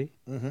of a city.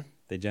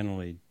 They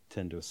generally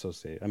tend to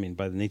associate,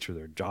 by the nature of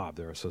their job,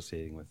 they're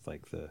associating with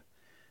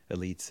the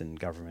elites in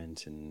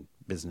government and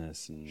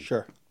business and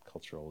Sure.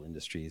 cultural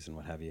industries and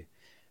what have you.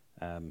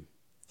 So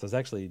it's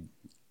actually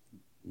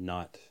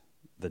not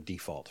the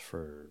default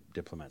for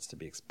diplomats to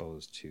be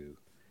exposed to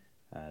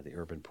the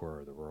urban poor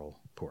or the rural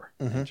poor,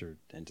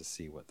 and to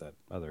see what that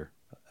other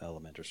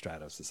element or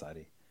strata of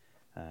society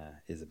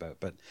is about.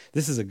 But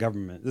this is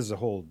a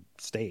whole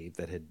state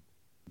that had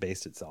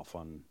based itself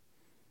on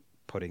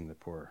putting the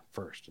poor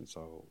first. And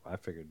so I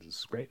figured, this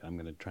is great. I'm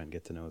going to try and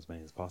get to know as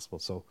many as possible.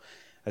 So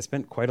I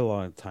spent quite a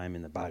lot of time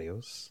in the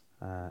barrios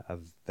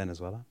of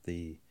Venezuela,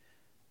 the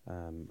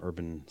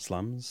urban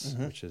slums,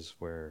 which is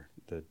where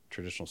the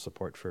traditional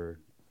support for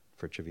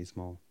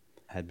Chavismo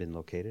had been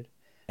located,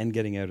 and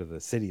getting out of the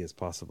city as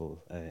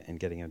possible, and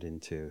getting out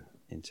into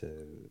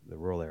the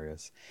rural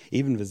areas,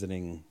 even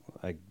visiting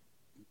like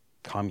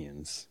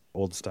communes,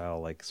 old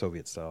style, like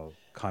Soviet style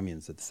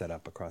communes that set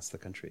up across the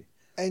country.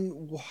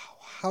 And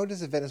how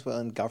does the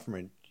Venezuelan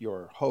government,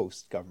 your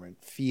host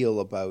government, feel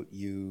about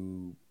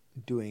you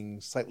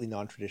doing slightly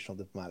non-traditional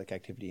diplomatic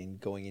activity and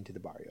going into the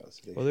barrios?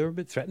 Well, they were a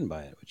bit threatened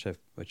by it,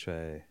 which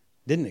I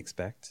didn't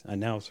expect. I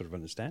now sort of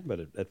understand, but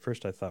at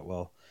first I thought,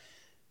 well,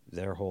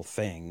 their whole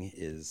thing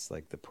is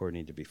like the poor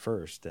need to be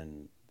first,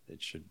 and they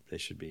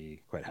should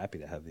be quite happy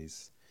to have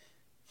these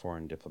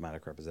foreign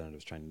diplomatic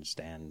representatives trying to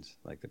understand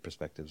like the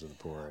perspectives of the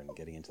poor and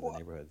getting into the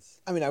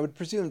neighborhoods. I mean, I would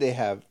presume they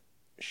have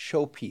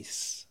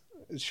showpieces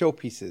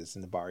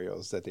in the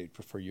barrios that they'd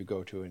prefer you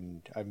go to,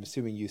 and I'm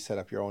assuming you set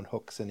up your own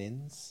hooks and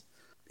inns.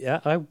 Yeah,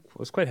 I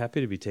was quite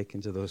happy to be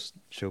taken to those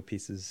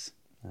showpieces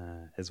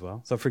as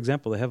well. So, for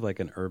example, they have like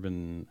an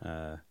urban,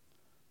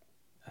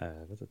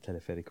 what's a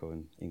teleférico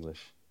in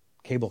English?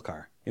 Cable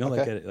car. You know,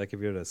 Okay. like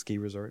if you're at a ski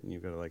resort and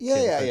you've got to like...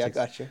 Yeah,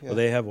 gotcha. Yeah. Well,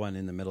 they have one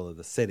in the middle of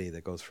the city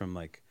that goes from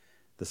like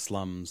the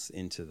slums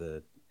into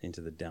the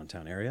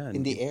downtown area. And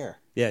in the air.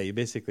 Yeah, you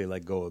basically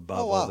like go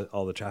above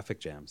all the traffic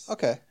jams.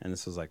 Okay. And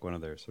this was like one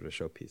of their sort of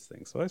showpiece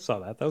things. So I saw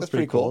that. That was That's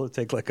pretty pretty cool. cool. To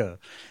take like a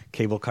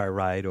cable car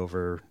ride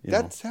over.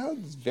 That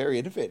sounds very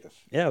innovative.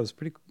 Yeah, it was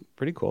pretty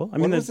cool. I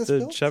When mean, was this the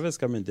built? Chavez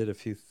government did a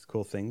few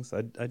cool things.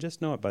 I just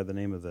know it by the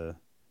name of the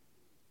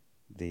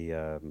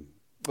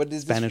But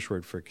is Spanish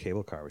word for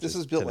cable car. Which this is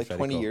was built like teleférico.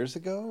 20 years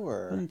ago,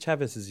 or In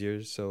Chavez's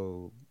years,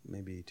 so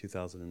maybe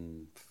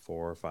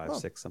 2004, 5,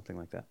 6, something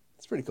like that.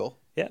 it's pretty cool.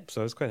 Yeah, so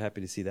I was quite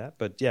happy to see that.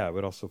 But yeah, I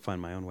would also find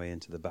my own way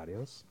into the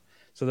barrios.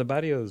 So the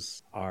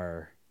barrios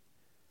are...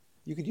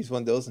 You could use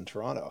one of those in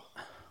Toronto.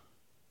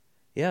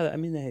 Yeah, I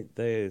mean,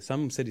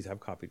 some cities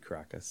have copied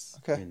Caracas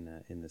Okay.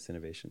 in this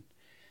innovation.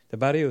 The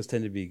barrios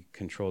tend to be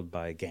controlled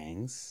by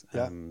gangs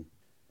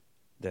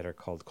that are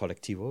called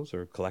colectivos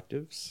or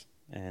collectives,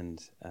 and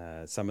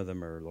some of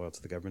them are loyal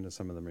to the government and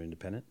some of them are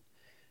independent.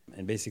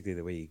 And basically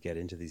the way you get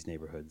into these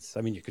neighborhoods,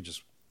 I mean, you could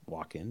just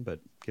walk in, but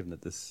given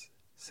that this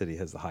city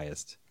has the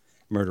highest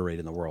murder rate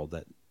in the world,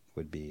 that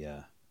would be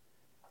a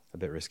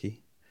bit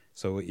risky.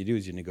 So what you do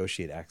is you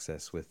negotiate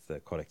access with the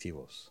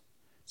colectivos.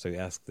 So you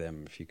ask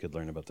them if you could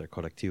learn about their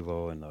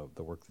colectivo and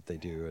the work that they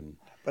do. And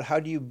But how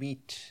do you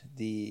engage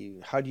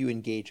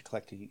a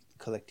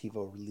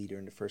collectivo leader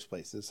in the first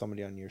place? Is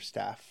somebody on your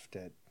staff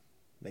that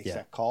makes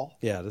that call?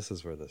 yeah, this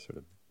is where the sort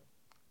of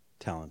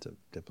talent of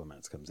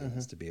diplomats comes in,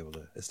 is to be able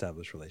to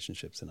establish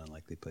relationships in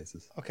unlikely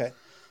places. Okay.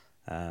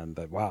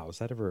 But wow, was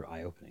that ever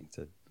eye-opening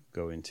to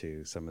go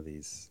into some of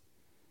these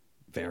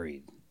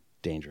very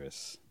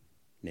dangerous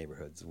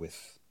neighborhoods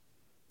with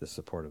the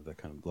support of the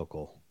kind of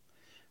local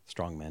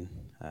strongmen,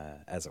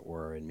 as it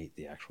were, and meet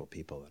the actual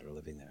people that are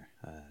living there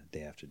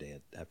day after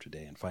day after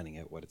day, and finding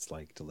out what it's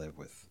like to live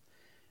with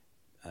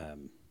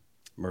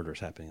murders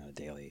happening on a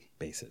daily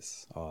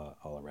basis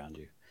all around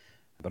you.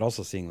 But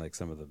also seeing like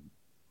some of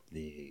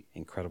the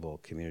incredible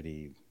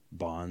community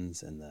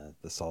bonds and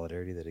the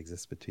solidarity that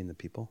exists between the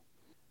people.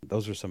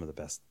 Those are some of the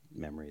best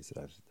memories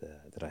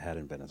that I had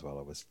in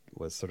Venezuela,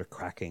 was sort of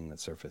cracking the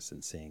surface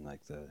and seeing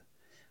like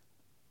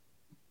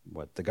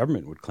what the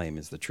government would claim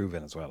is the true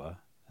Venezuela,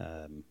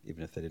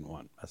 even if they didn't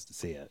want us to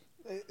see it.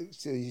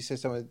 So you said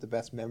some of the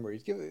best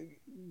memories. Do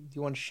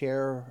you want to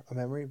share a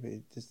memory?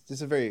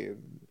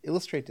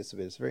 Illustrate this a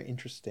bit. It's very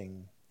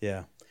interesting.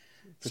 Yeah.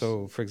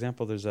 So, for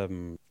example, there's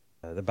the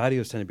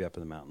barrios tend to be up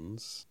in the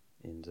mountains,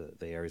 in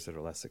the areas that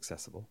are less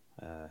accessible,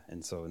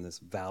 and so in this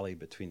valley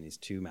between these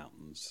two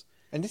mountains.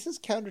 And this is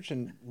counter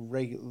to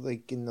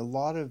like in a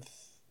lot of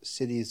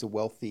cities, the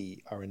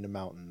wealthy are in the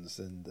mountains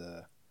and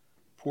the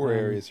poor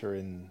areas are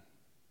in.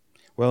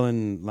 Well,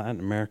 in Latin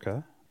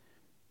America,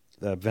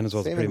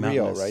 Venezuela's Same pretty in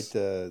Rio, mountainous.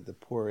 right? The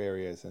poor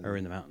areas Are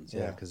in the mountains,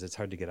 yeah, Yeah. because it's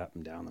hard to get up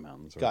and down the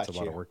mountains, or Gotcha. it's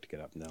a lot of work to get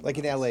up and down. Like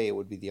the in mountains. LA, it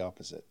would be the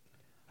opposite.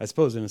 I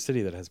suppose in a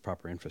city that has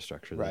proper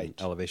infrastructure, then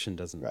Right. elevation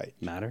doesn't Right.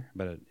 matter.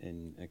 But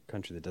in a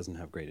country that doesn't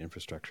have great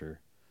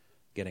infrastructure,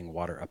 getting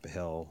water up a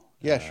hill,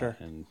 Yeah, sure.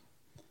 and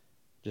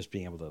just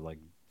being able to like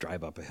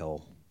drive up a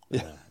hill,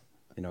 Yeah.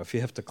 if you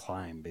have to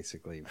climb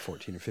basically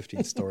 14 or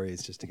 15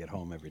 stories just to get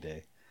home every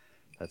day,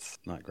 that's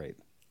not great.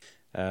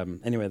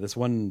 Anyway, this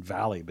one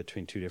valley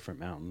between two different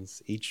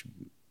mountains, each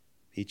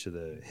of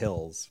the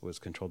hills was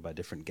controlled by a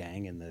different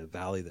gang, and the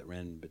valley that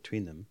ran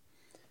between them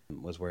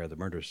was where the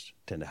murders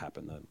tend to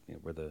happen,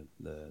 where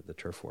the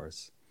turf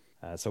wars.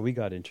 So we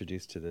got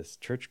introduced to this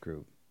church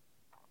group,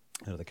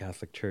 the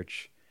Catholic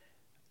Church,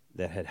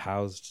 that had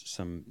housed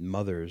some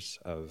mothers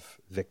of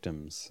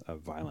victims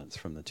of violence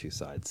from the two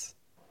sides.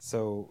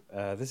 So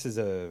this is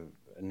a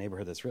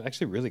neighborhood that's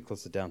actually really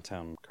close to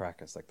downtown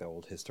Caracas, like the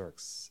old historic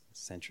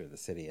center of the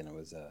city, and it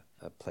was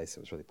a place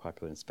that was really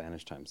popular in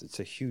Spanish times. It's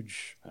a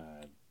huge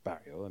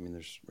barrio. I mean,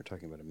 we're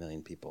talking about 1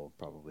 million people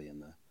probably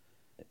in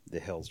the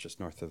hills just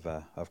north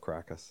of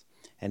Caracas.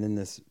 And in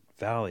this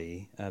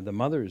valley, the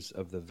mothers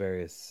of the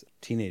various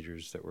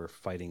teenagers that were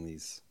fighting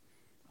these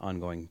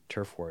ongoing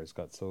turf wars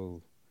got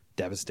so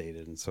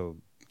devastated and so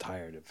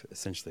tired of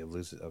essentially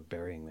of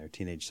burying their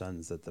teenage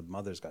sons that the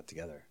mothers got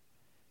together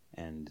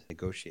and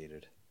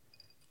negotiated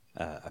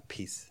a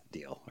peace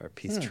deal or a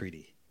peace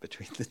treaty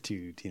between the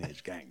two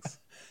teenage gangs.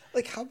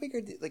 How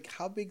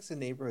big's the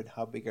neighborhood?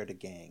 How big are the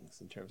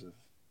gangs in terms of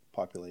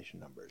population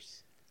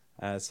numbers?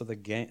 So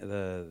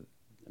the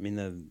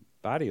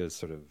barrio is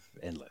sort of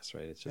endless,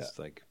 right? It's just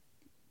like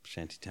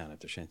shantytown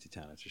after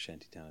shantytown after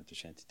shantytown after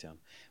shantytown.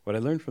 What I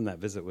learned from that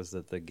visit was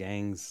that the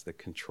gangs that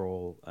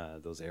control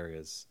those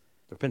areas,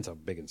 depends how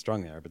big and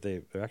strong they are, but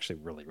they're actually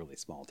really, really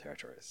small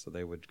territories. So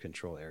they would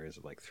control areas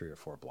of like 3 or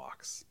 4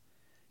 blocks.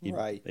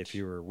 Right. If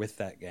you were with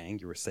that gang,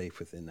 you were safe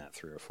within that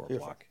 3 or 4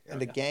 block area.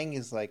 And the gang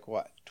is like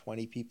what,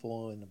 20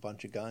 people and a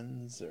bunch of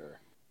guns,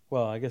 or?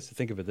 Well, I guess to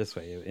think of it this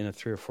way, in a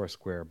 3 or 4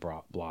 square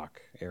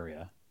block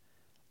area,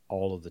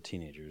 all of the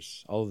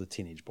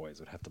teenage boys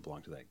would have to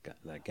belong to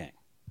that gang.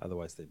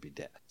 Otherwise, they'd be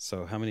dead.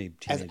 So how many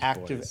teenage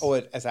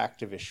boys? As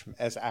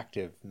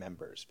active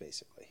members,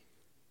 basically.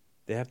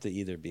 They have to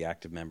either be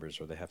active members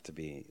or they have to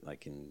be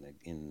like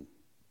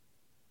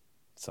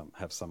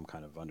have some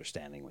kind of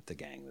understanding with the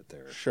gang that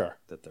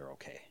they're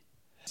okay.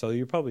 So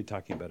you're probably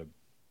talking about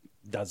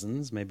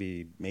dozens,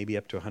 maybe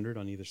up to 100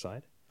 on either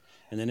side.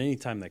 And then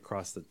anytime they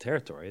cross the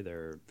territory,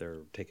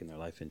 they're taking their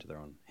life into their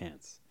own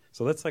hands.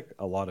 So that's like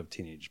a lot of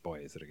teenage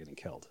boys that are getting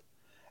killed.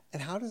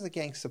 And how does the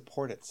gang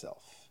support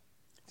itself?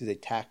 Do they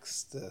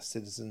tax the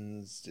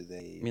citizens?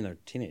 They're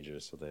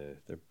teenagers, so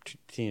they're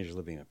teenagers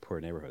living in a poor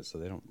neighborhood, so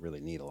they don't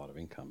really need a lot of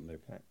income.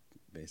 They're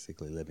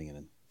basically living in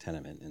a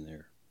tenement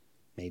in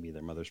maybe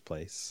their mother's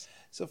place.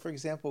 So, for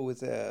example,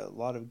 with a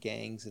lot of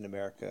gangs in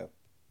America,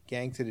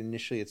 gangs that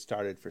initially had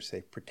started for,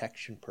 say,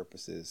 protection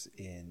purposes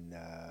in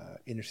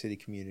inner city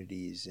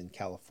communities in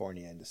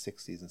California in the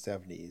 60s and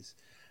 70s,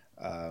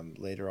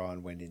 later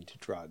on went into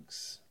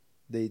drugs.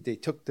 They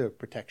took the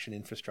protection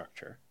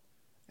infrastructure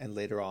and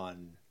later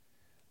on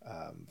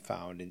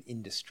found an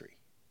industry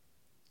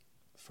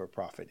for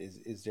profit.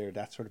 Is there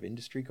that sort of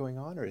industry going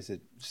on, or is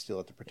it still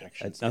at the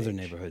protection stage? Other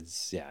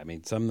neighborhoods, yeah. I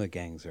mean, some of the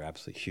gangs are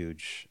absolutely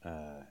huge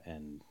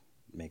and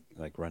make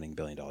like running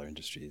billion-dollar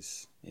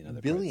industries.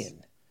 Billion?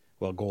 Parts.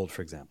 Well, gold,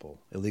 for example.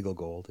 Illegal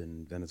gold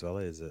in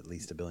Venezuela is at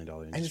least $1 billion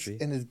industry.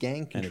 And it's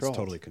gang controlled. And it's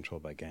totally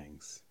controlled by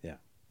gangs, yeah.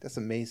 That's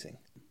amazing.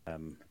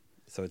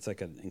 So it's like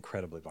an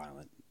incredibly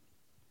violent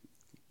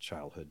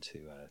childhood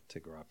to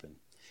grow up in.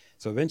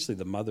 So eventually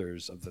the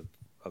mothers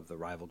of the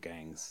rival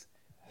gangs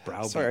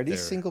browbeat. Sorry, are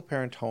these single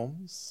parent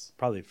homes?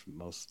 Probably for the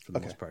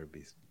most part would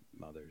be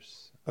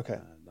mothers. Okay.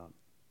 Not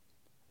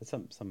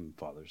some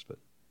fathers, but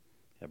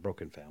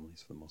broken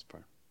families for the most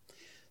part.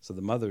 So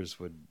the mothers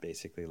would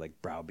basically like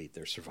browbeat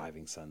their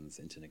surviving sons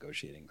into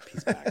negotiating a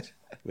peace pact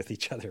with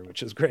each other,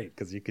 which is great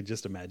because you could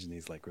just imagine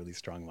these like really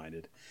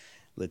strong-minded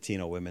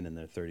Latino women in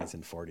their 30s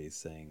and 40s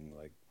saying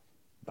like,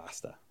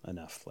 "Basta,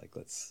 enough! Like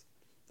let's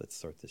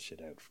sort this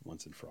shit out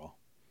once and for all."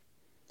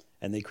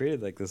 And they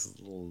created like this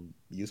little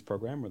youth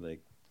program where they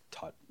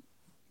taught,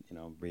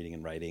 reading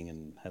and writing,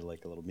 and had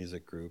like a little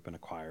music group and a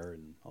choir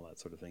and all that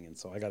sort of thing. And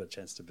so I got a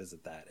chance to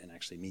visit that and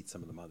actually meet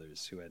some of the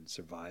mothers who had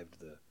survived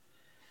the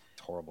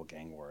horrible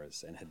gang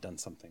wars and had done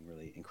something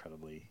really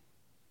incredibly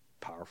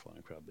powerful and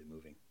incredibly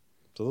moving.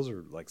 So those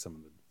are like some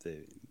of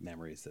the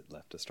memories that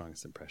left the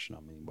strongest impression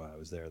on me while I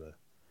was there.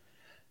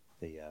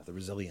 The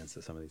resilience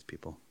of some of these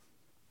people.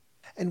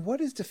 And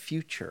what is the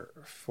future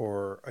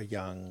for a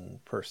young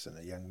person,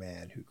 a young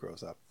man who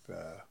grows up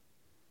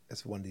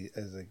as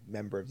a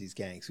member of these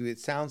gangs, who it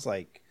sounds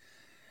like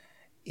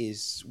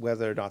is,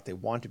 whether or not they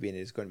want to be in it,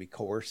 is going to be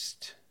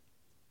coerced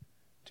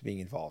to being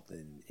involved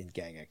in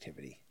gang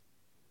activity?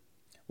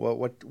 Well,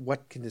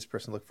 what can this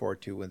person look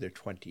forward to when they're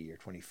 20 or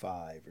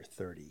 25 or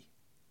 30?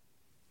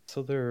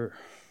 So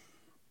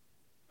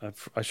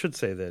I should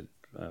say that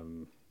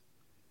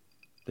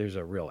there's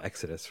a real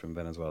exodus from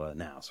Venezuela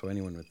now. So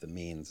anyone with the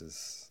means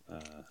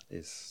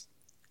is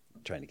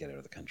trying to get out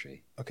of the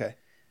country. Okay.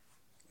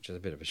 Which is a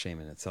bit of a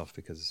shame in itself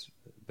because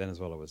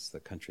Venezuela was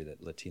the country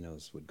that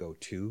Latinos would go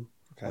to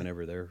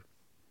whenever their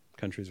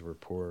countries were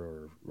poor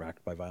or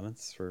racked by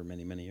violence for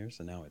many, many years.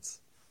 And now it's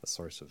a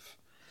source of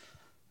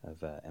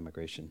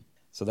emigration.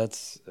 So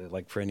that's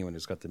like for anyone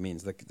who's got the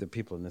means. The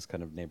people in this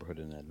kind of neighborhood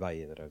in El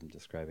Valle that I'm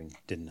describing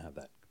didn't have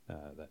that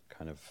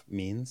kind of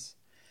means.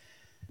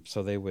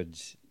 So they would,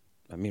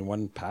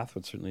 one path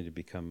would certainly to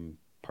become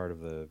part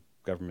of the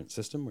government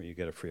system where you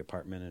get a free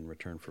apartment in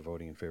return for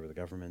voting in favor of the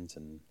government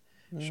and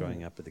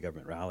showing up at the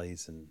government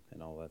rallies and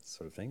all that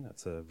sort of thing.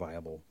 That's a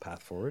viable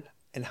path forward.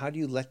 And how do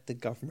you let the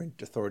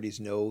government authorities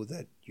know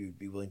that you'd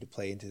be willing to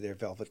play into their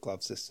velvet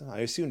glove system? I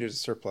assume there's a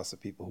surplus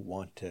of people who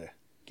want to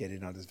get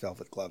in on this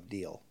velvet glove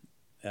deal.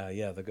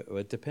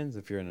 It depends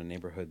if you're in a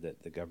neighborhood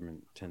that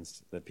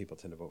that people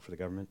tend to vote for the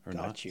government or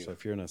not. So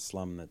if you're in a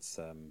slum that's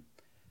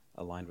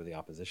aligned with the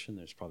opposition,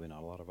 there's probably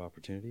not a lot of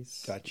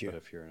opportunities. But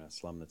if you're in a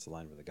slum that's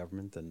aligned with the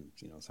government, then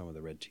some of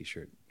the red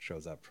T-shirt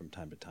shows up from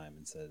time to time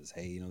and says,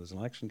 "Hey, there's an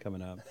election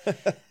coming up.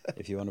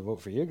 If you want to vote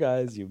for you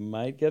guys, you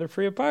might get a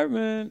free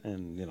apartment."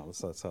 And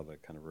so that's how the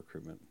kind of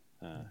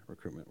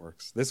recruitment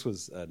works. This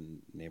was a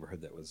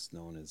neighborhood that was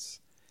known as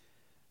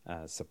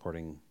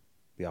supporting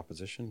the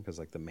opposition because,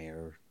 like, the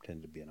mayor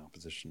tended to be an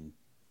opposition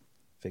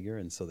figure,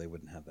 and so they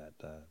wouldn't have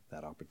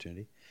that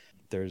opportunity.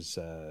 There's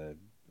a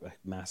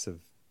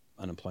massive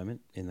unemployment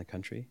in the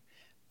country,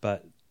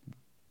 but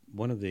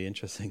one of the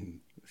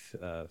interesting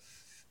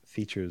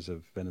features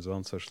of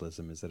Venezuelan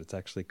socialism is that it's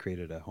actually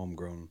created a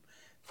homegrown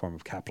form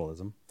of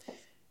capitalism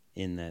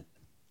in that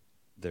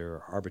there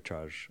are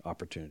arbitrage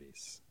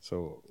opportunities.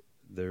 So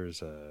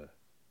there's a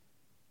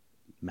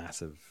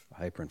massive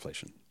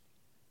hyperinflation.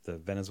 The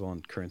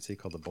Venezuelan currency,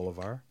 called the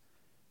bolivar,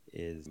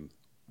 is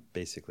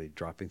basically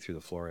dropping through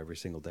the floor every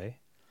single day,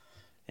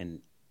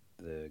 and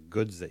the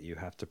goods that you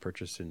have to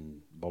purchase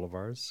in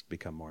bolivars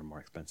become more and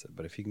more expensive.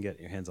 But if you can get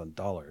your hands on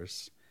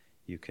dollars,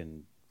 you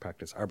can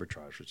practice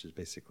arbitrage, which is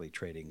basically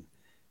trading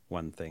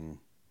one thing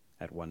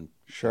at one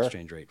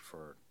exchange rate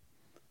for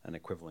an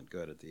equivalent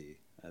good at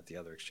the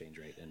other exchange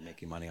rate and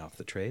making money off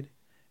the trade.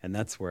 And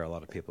that's where a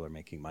lot of people are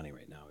making money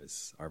right now,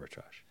 is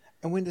arbitrage.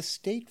 And when the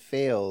state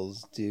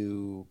fails,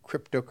 do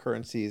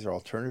cryptocurrencies or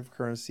alternative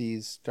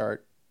currencies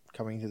start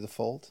coming to the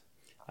fold?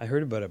 I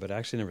heard about it, but I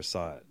actually never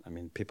saw it. I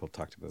mean, people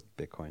talked about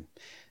Bitcoin.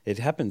 It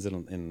happens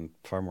in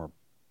far more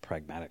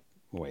pragmatic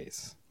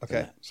ways.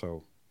 Okay.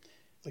 So,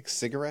 like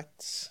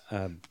cigarettes?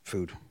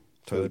 Food.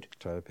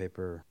 Toilet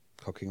paper,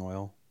 cooking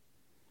oil.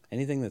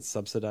 Anything that's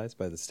subsidized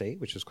by the state,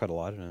 which is quite a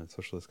lot in a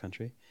socialist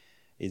country,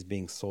 is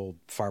being sold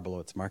far below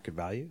its market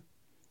value.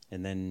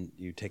 And then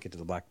you take it to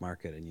the black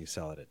market and you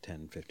sell it at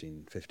 10,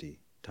 15, 50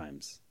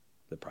 times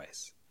the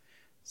price.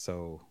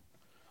 So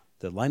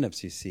the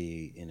lineups you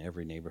see in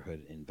every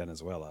neighborhood in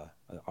Venezuela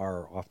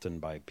are often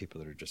by people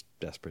that are just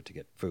desperate to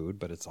get food,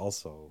 but it's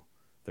also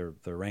their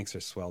ranks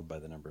are swelled by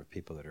the number of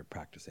people that are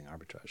practicing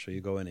arbitrage. So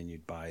you go in and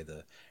you'd buy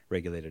the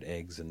regulated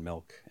eggs and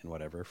milk and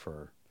whatever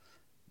for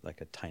like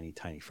a tiny,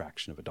 tiny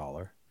fraction of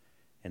 $1.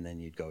 And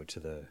then you'd go to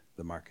the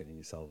market and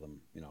you sell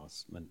them,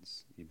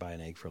 you buy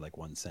an egg for like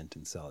 1 cent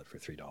and sell it for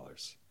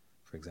 $3,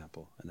 for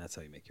example. And that's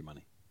how you make your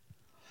money.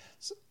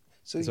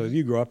 So if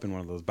you grow up in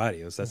one of those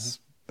barrios,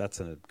 that's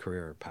a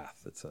career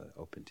path that's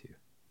open to you.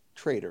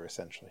 Trader,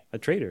 essentially. A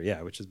trader,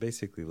 yeah, which is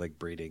basically like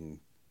breeding,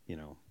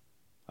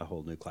 a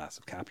whole new class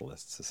of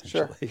capitalists,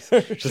 essentially.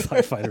 Sure. Which is,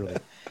 I find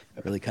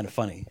really kind of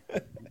funny.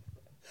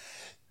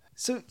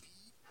 So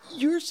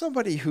you're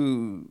somebody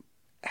who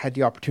had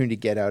the opportunity to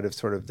get out of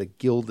sort of the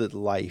gilded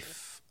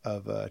life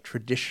of a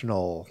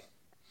traditional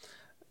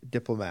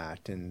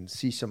diplomat and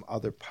see some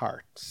other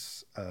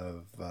parts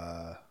of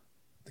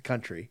the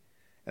country.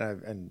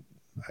 And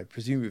I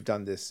presume you've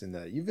done this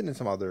you've been in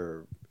some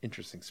other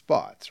interesting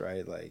spots,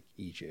 right? Like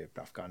Egypt,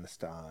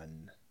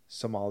 Afghanistan,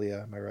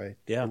 Somalia, am I right?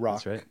 Yeah,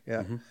 Iraq. That's right.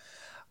 Yeah.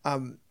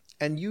 Mm-hmm.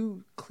 And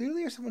you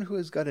clearly are someone who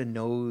has got a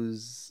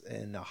nose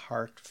and a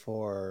heart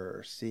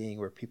for seeing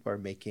where people are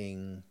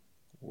making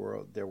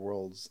their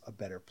world's a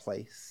better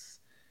place.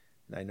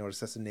 And I noticed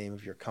that's the name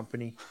of your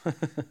company,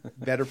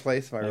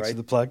 Betterplace. Am I right? Thanks for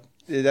the plug.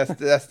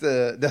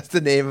 That's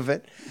the name of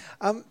it.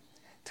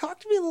 Talk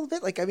to me a little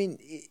bit.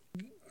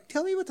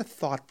 Tell me about the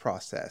thought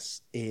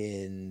process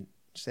in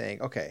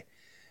saying, okay,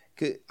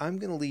 I'm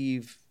going to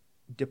leave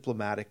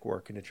diplomatic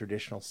work in a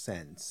traditional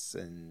sense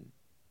and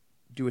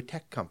do a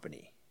tech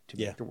company to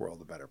make the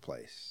world a better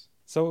place.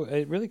 So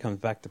it really comes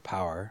back to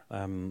power.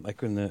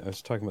 Like when I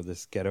was talking about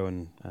this ghetto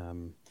in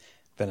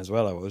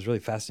Venezuela, what was really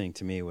fascinating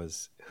to me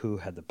was who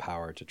had the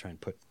power to try and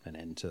put an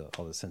end to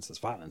all this senseless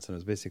violence. And it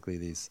was basically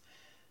these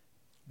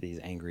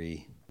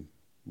angry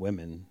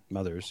women,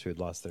 mothers who had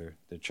lost their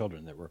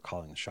children that were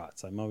calling the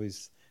shots. I'm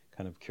always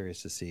kind of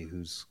curious to see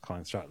who's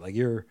calling the shots. Like,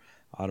 you're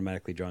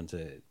automatically drawn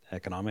to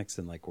economics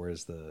and like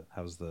how's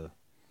the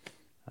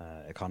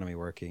economy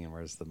working and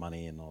where's the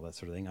money and all that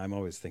sort of thing. I'm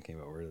always thinking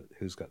about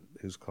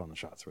who's calling the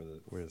shots,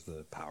 where's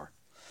the power.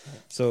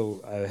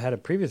 So I had a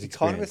previous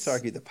experience. Economists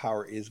argue the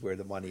power is where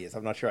the money is.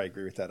 I'm not sure I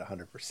agree with that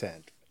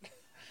 100%.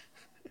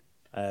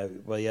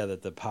 That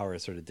the power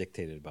is sort of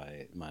dictated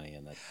by money,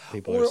 and that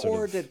people are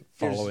sort of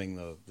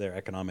following their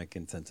economic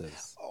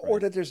incentives, or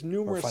that there's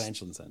numerous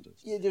financial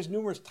incentives. Yeah, there's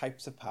numerous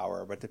types of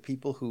power, but the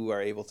people who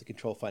are able to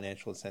control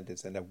financial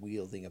incentives end up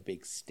wielding a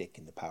big stick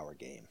in the power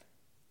game.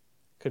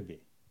 Could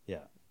be,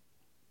 yeah.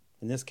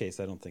 In this case,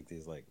 I don't think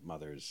these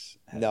mothers.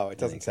 No, it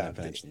doesn't sound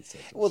financial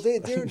incentives. Well,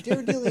 they're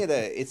dealing at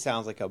it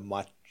sounds like a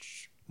much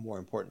more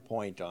important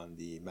point on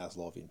the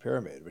Maslowian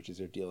pyramid, which is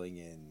they're dealing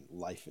in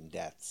life and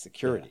death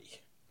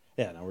security.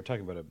 Yeah, no, we're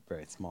talking about a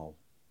very small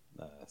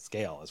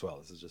scale as well.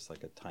 This is just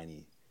like a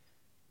tiny,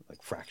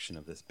 like fraction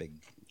of this big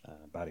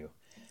barrio.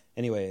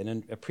 Anyway,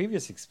 in a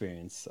previous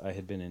experience, I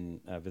had been in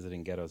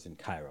visiting ghettos in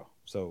Cairo.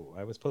 So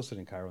I was posted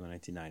in Cairo in the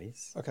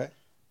 1990s. Okay.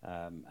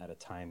 At a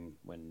time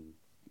when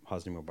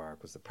Hosni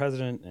Mubarak was the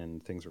president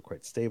and things were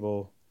quite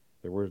stable.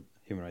 There were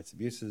human rights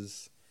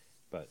abuses,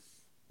 but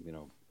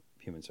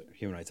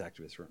human rights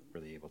activists weren't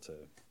really able to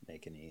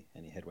make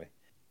any headway.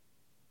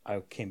 I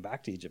came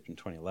back to Egypt in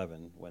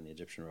 2011 when the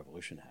Egyptian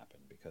Revolution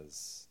happened,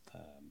 because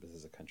this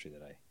is a country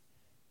that I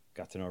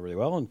got to know really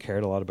well and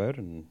cared a lot about,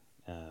 and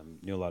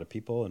knew a lot of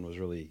people, and was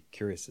really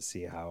curious to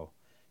see how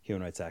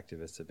human rights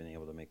activists have been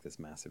able to make this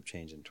massive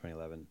change in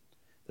 2011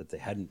 that they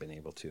hadn't been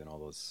able to in all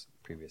those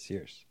previous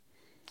years.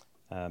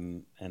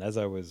 And as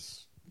I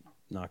was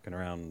knocking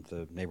around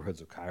the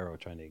neighborhoods of Cairo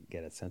trying to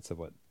get a sense of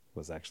what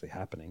was actually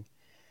happening,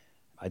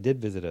 I did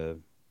visit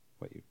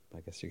I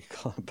guess you could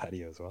call a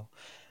patio as well,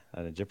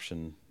 an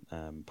Egyptian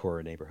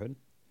poorer neighborhood,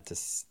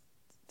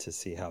 to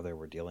see how they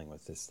were dealing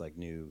with this like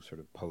new sort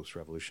of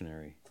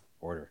post-revolutionary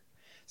order.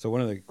 So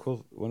one of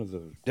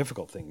the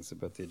difficult things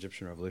about the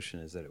Egyptian Revolution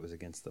is that it was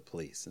against the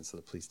police, and so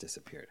the police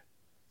disappeared.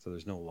 So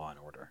there's no law and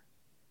order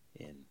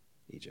in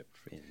Egypt.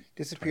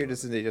 Disappeared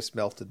as in they just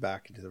melted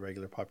back into the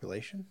regular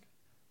population?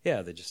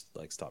 Yeah, they just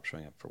like stopped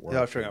showing up for work.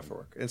 Stopped showing up for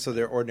work. And so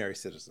they're ordinary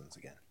citizens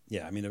again.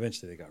 Yeah, I mean,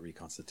 eventually they got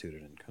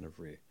reconstituted and kind of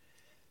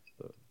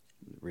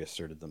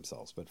reasserted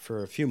themselves. But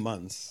for a few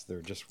months,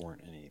 there just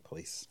weren't any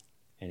police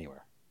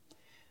anywhere.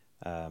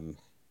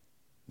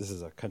 This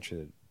is a country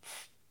that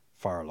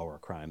far lower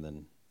crime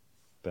than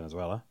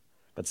Venezuela,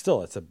 but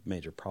still it's a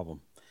major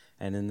problem.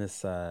 And in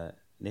this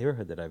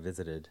neighborhood that I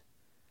visited,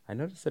 I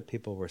noticed that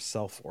people were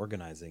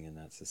self-organizing in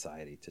that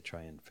society to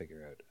try and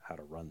figure out how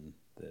to run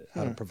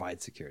how to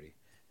provide security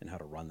and how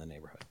to run the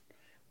neighborhood,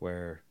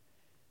 where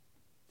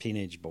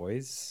teenage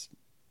boys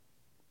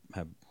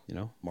have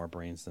more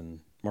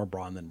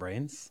brawn than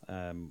brains,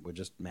 would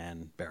just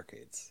man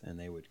barricades, and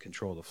they would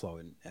control the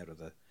flow out of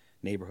the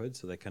neighborhood.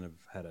 So they kind of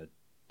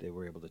they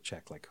were able to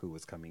check like who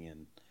was coming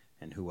in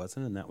and who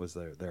wasn't, and that was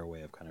their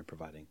way of kind of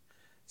providing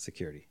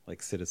security,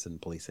 like citizen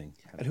policing.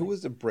 And who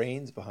was the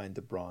brains behind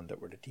the brawn that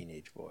were the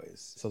teenage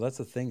boys? So that's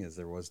the thing, is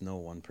there was no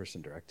one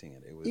person directing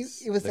it. It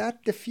was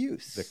that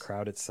diffuse. The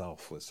crowd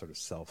itself was sort of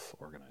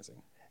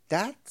self-organizing.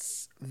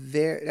 That's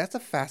a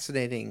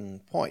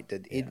fascinating point.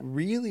 That it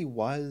really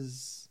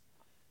was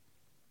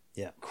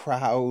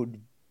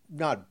crowd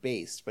not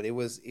based, but it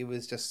was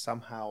just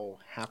somehow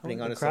happening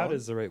on its own. The crowd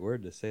is the right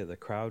word to say. The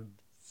crowd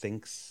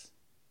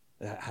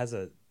has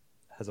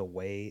a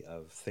way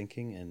of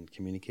thinking and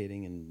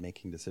communicating and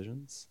making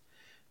decisions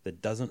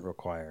that doesn't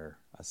require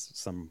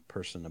some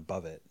person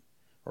above it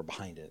or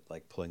behind it,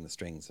 like pulling the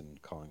strings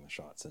and calling the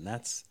shots. And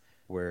that's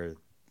where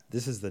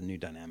this is the new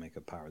dynamic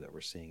of power that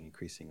we're seeing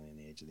increasingly in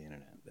the age of the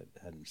internet that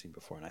hadn't seen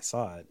before. And I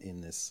saw it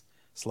in this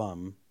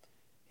slum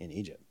in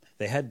Egypt.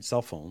 They had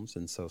cell phones,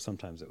 and so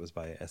sometimes it was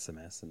by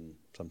SMS and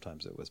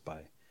sometimes it was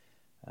by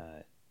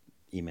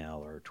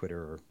email or Twitter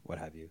or what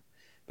have you.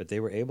 But they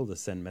were able to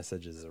send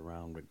messages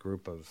around a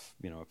group of,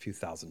 a few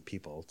thousand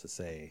people to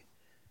say,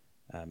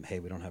 hey,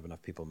 we don't have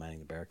enough people manning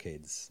the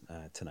barricades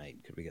tonight.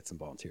 Could we get some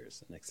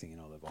volunteers? The next thing you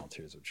know, the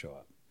volunteers would show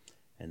up.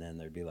 And then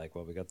there'd be like,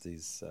 well, we've got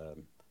this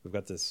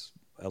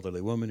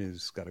elderly woman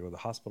who's got to go to the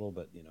hospital,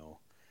 but,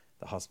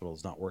 the hospital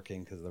is not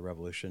working because of the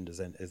revolution.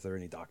 Is there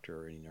any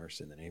doctor or any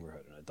nurse in the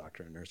neighborhood? And a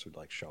doctor and nurse would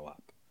like show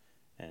up.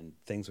 And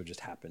things would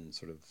just happen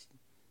sort of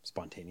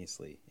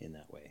spontaneously in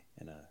that way,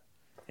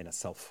 in a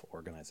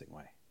self-organizing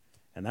way.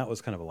 And that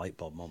was kind of a light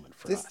bulb moment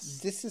for us.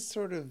 This is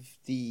sort of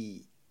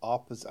the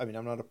opposite. I mean,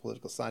 I'm not a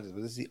political scientist,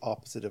 but this is the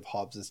opposite of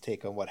Hobbes's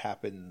take on what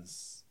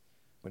happens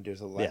when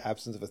there's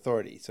absence of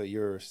authority. So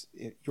your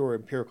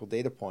empirical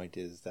data point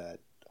is that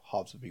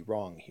Hobbes would be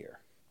wrong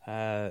here.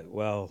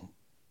 Well,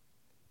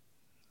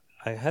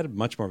 I had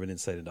much more of an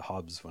insight into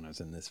Hobbes when I was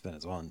in this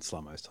Venezuelan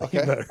slum I was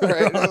talking about. All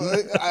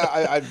right.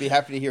 I'd be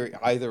happy to hear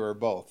either or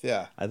both.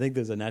 Yeah. I think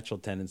there's a natural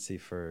tendency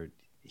for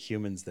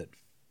humans that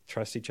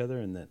trust each other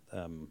and that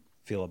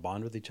feel a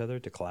bond with each other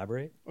to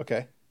collaborate.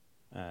 Okay.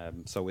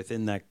 So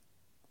within that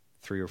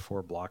 3 or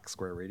 4 block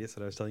square radius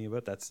that I was telling you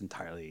about, that's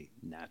entirely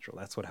natural.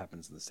 That's what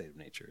happens in the state of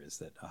nature, is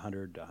that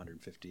 100 to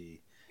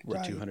 150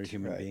 to 200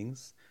 human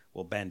beings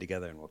will band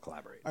together and will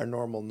collaborate. Our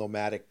normal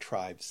nomadic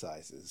tribe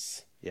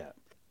sizes. Yeah.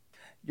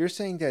 You're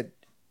saying that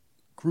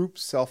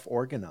groups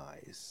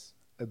self-organize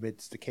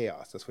amidst the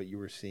chaos. That's what you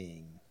were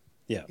seeing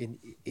in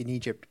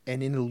Egypt,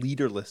 and in a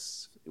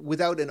leaderless,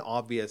 without an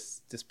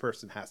obvious, this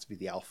person has to be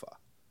the alpha.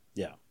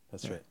 Yeah,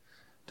 that's right.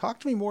 Talk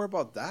to me more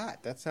about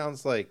that. That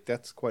sounds like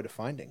that's quite a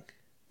finding.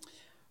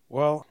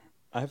 Well,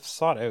 I've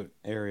sought out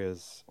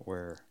areas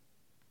where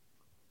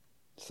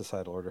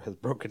societal order has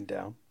broken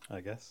down, I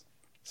guess.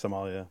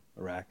 Somalia,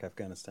 Iraq,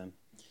 Afghanistan,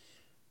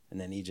 and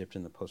then Egypt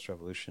in the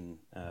post-revolution.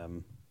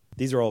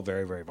 These are all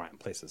very, very violent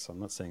places, so I'm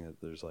not saying that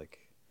there's like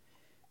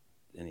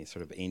any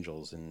sort of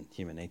angels in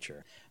human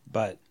nature.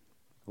 But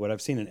what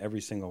I've seen in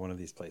every single one of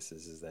these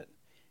places is that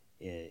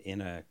in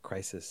a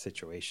crisis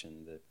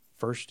situation, the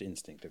first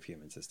instinct of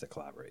humans is to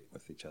collaborate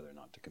with each other,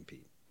 not to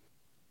compete.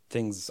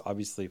 things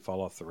obviously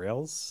fall off the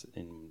rails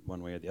in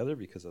one way or the other,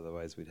 because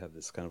otherwise we'd have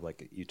this kind of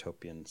like a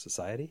utopian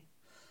society.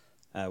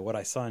 What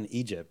I saw in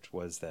Egypt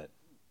was that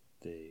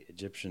the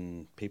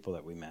Egyptian people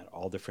that we met,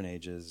 all different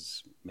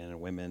ages, men and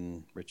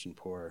women, rich and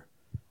poor,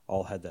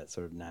 all had that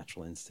sort of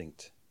natural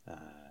instinct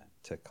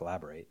to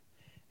collaborate.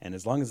 And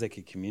as long as they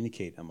could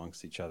communicate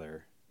amongst each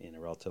other in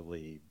a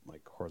relatively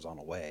like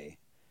horizontal way,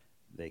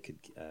 they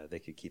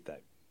could keep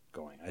that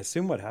going. I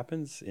assume what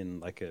happens in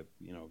like a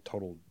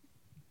total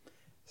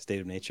state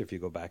of nature, if you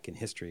go back in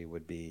history,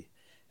 would be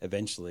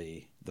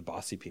eventually the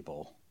bossy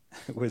people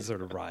would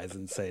sort of rise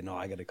and say, "No,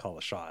 I got to call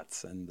the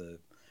shots," and the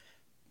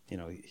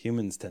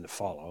humans tend to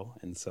follow,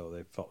 and so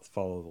they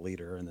follow the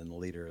leader, and then the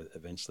leader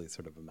eventually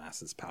sort of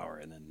amasses power,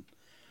 and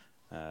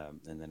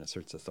then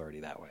asserts authority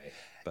that way.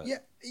 But yeah.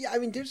 I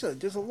mean, there's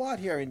a lot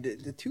here. I mean,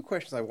 the two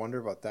questions I wonder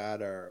about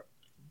that are,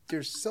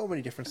 there's so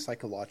many different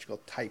psychological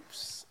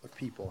types of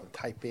people and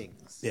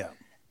typings. Yeah,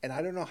 and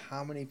I don't know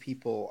how many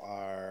people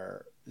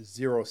are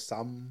zero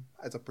sum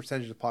as a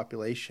percentage of the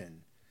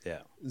population.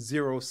 Yeah,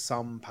 zero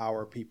sum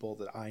power people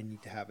that I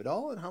need to have it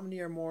all, and how many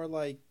are more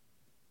like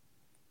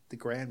the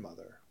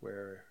grandmother,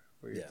 where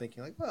you're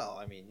thinking like, well,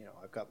 I mean,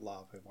 I've got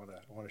love, I want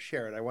to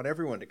share it, I want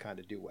everyone to kind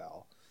of do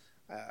well.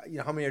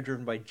 How many are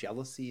driven by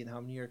jealousy, and how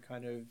many are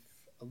kind of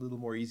a little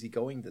more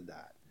easygoing than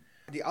that?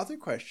 The other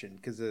question,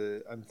 because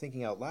I'm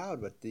thinking out loud,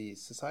 but the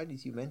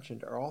societies you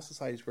mentioned are all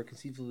societies where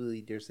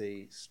conceivably there's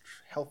a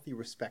healthy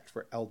respect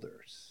for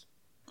elders,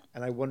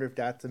 and I wonder if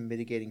that's a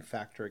mitigating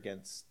factor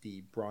against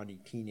the brawny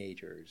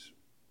teenagers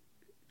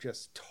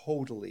just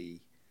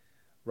totally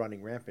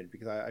running rampant,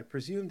 because I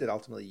presume that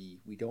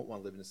ultimately we don't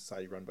want to live in a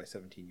society run by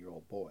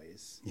 17-year-old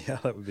boys. Yeah,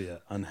 that would be an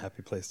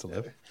unhappy place to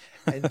live.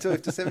 And so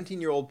if the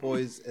 17-year-old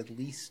boys at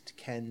least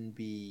can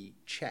be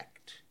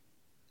checked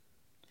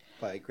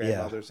by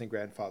grandmothers and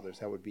grandfathers,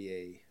 that would be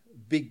a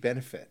big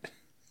benefit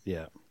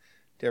to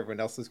everyone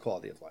else's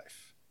quality of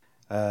life.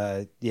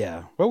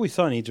 What we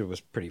saw in Egypt was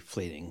pretty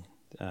fleeting,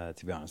 to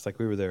be honest. Like,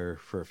 we were there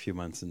for a few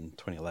months in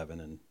 2011,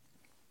 and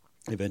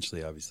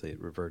eventually, obviously, it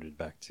reverted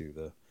back to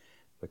the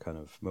kind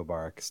of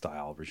Mubarak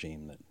style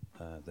regime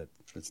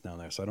that's down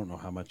there. So I don't know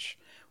how much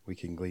we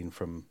can glean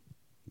from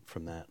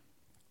that.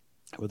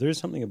 But there is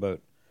something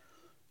about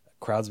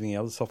crowds being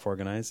able to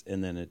self-organize,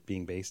 and then it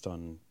being based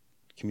on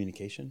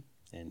communication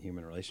and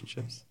human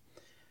relationships.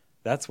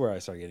 That's where I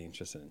started getting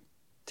interested in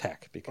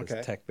tech, because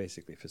tech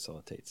basically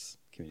facilitates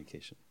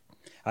communication.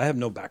 I have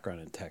no background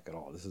in tech at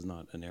all. This is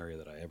not an area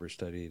that I ever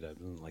studied. I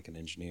wasn't like an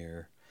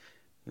engineer.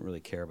 I didn't really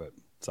care about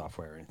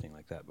software or anything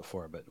like that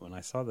before. But when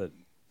I saw that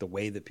the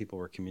way that people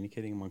were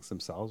communicating amongst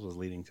themselves was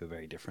leading to a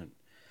very different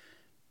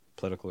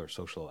political or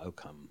social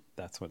outcome,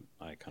 that's when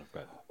I kind of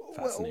got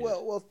fascinated.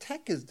 Well,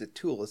 tech is the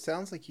tool. It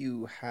sounds like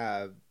you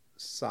have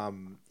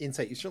some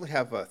insight. You certainly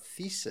have a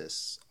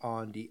thesis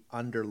on the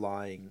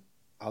underlying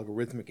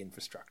algorithmic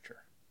infrastructure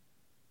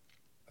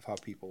of how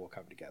people will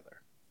come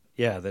together.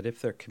 Yeah, that if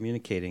they're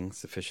communicating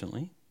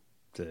sufficiently,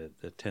 the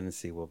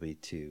tendency will be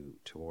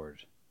toward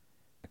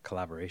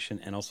collaboration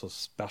and also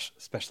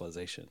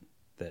specialization.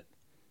 That,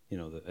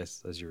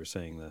 as you were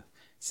saying, the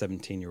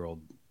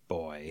 17-year-old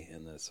boy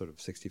and the sort of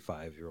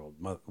 65-year-old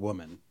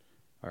woman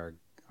are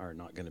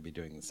not going to be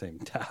doing the same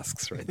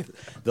tasks, right?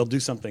 They'll do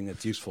something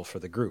that's useful for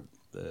the group.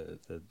 The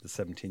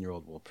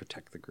 17-year-old will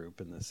protect the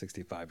group, and the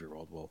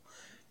 65-year-old will,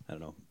 I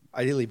don't know,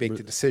 ideally make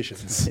the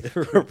decisions,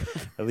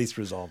 at least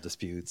resolve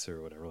disputes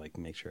or whatever, like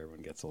make sure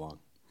everyone gets along.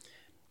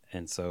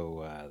 And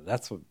so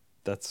that's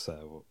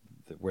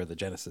where the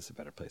genesis of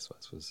Betterplace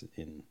was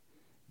in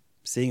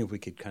seeing if we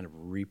could kind of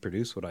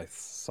reproduce what I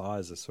saw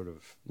as a sort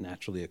of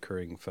naturally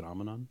occurring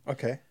phenomenon.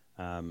 Okay.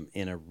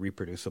 In a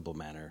reproducible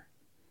manner,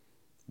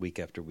 week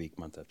after week,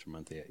 month after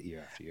month,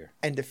 year after year.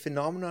 And the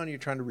phenomenon you're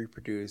trying to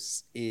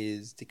reproduce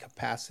is the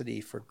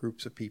capacity for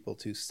groups of people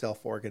to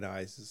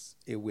self-organize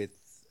with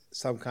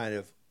some kind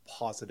of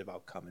positive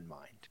outcome in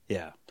mind.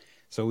 Yeah.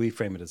 So we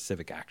frame it as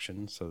civic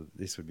action. So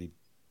this would be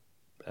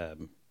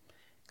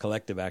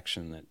collective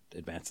action that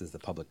advances the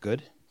public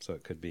good. So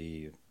it could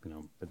be,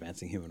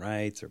 advancing human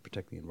rights or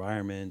protecting the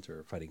environment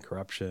or fighting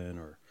corruption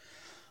or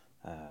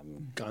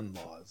gun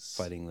laws,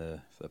 fighting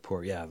the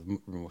poor. Yeah.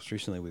 Most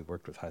recently, we've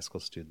worked with high school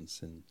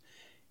students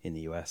in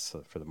the U.S.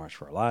 for the March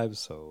for Our Lives.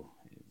 So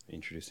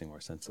introducing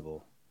more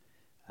sensible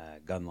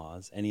gun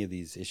laws, any of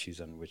these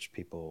issues on which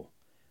people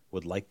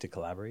would like to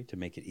collaborate, to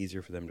make it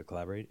easier for them to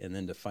collaborate, and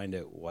then to find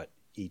out what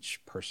each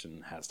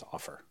person has to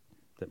offer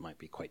that might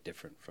be quite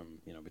different from,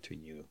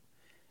 between you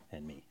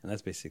and me. And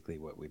that's basically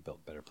what we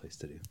built Betterplace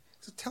to do.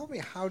 So tell me,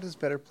 how does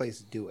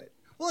Betterplace do it?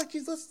 Well,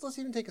 actually, let's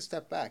even take a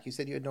step back. You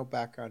said you had no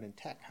background in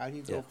tech. How do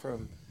you go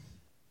from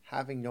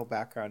having no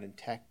background in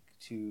tech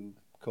to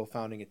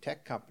co-founding a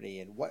tech company,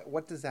 and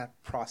what does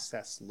that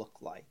process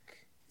look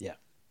like? Yeah.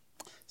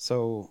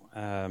 So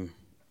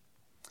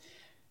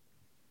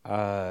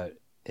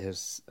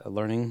it's a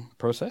learning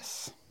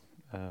process.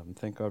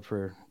 Thank God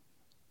for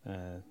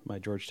my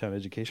Georgetown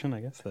education,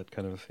 I guess, that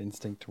kind of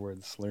instinct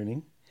towards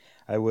learning.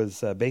 I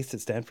was based at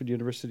Stanford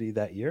University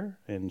that year,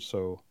 and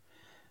so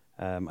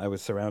I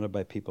was surrounded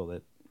by people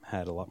that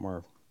had a lot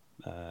more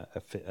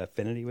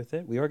affinity with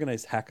it. We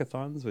organized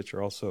hackathons, which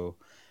are also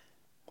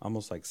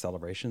almost like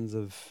celebrations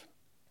of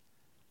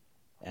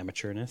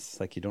amateurness.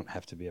 Like you don't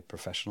have to be a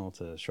professional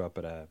to show up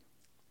at a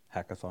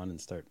hackathon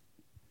and start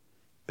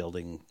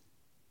building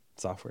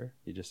software.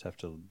 You just have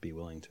to be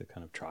willing to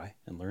kind of try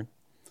and learn.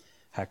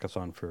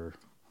 Hackathon, for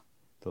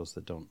those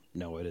that don't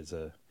know it, is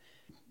an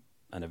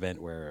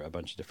event where a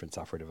bunch of different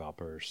software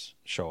developers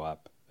show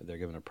up. They're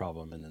given a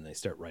problem and then they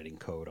start writing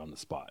code on the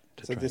spot.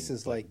 So this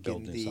is like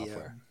in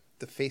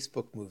the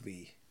Facebook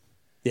movie.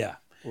 Yeah,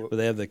 where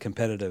they have the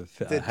competitive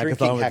the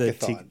hackathon with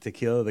hackathon. the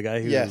tequila. The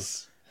guy who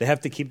they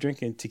have to keep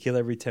drinking tequila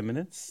every 10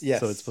 minutes. Yes.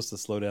 So it's supposed to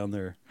slow down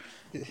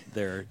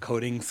their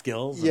coding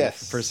skills.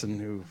 Yes. The person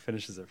who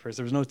finishes it first.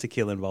 There was no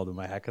tequila involved in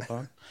my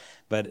hackathon,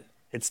 but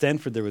at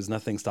Stanford there was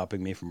nothing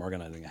stopping me from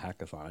organizing a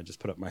hackathon. I just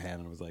put up my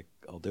hand and was like,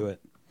 I'll do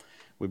it.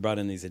 We brought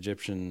in these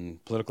Egyptian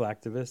political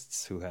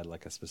activists who had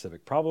like a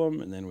specific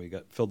problem, and then we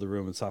filled the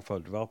room with software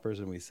developers,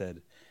 and we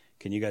said,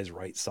 can you guys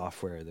write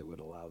software that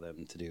would allow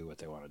them to do what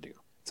they want to do?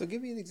 So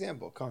give me an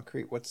example,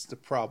 concrete. What's the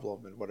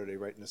problem and what are they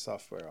writing the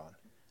software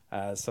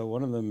on? So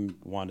one of them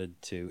wanted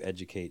to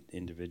educate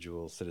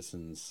individual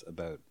citizens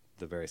about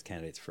the various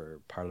candidates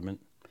for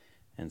parliament.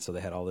 And so they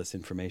had all this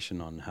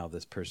information on how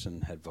this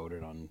person had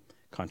voted on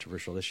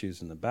controversial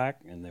issues in the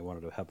back, and they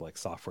wanted to have like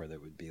software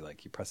that would be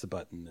like you press a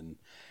button and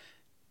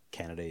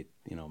candidate,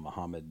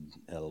 Mohammed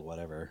El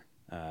whatever,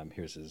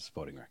 here's his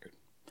voting record.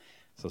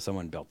 So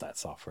someone built that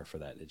software for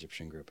that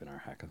Egyptian group in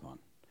our hackathon.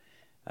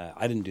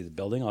 I didn't do the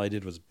building. All I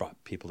did was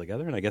brought people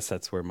together, and I guess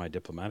that's where my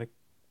diplomatic,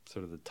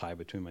 sort of the tie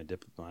between my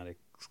diplomatic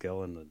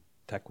skill and the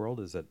tech world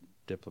is that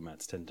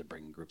diplomats tend to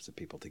bring groups of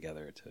people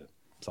together to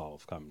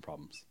solve common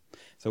problems.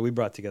 So we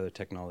brought together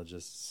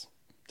technologists,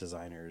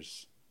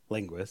 designers,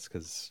 linguists,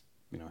 because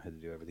I had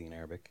to do everything in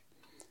Arabic,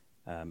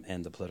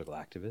 and the political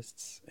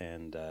activists,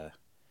 and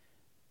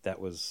that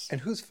was...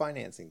 And who's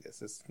financing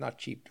this? It's not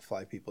cheap to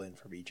fly people in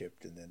from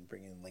Egypt and then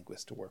bring in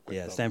linguists to work with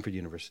them. Yeah, Stanford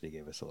University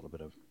gave us a little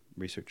bit of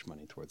research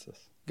money towards this.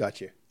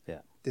 Got you. Yeah.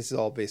 This is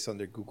all based on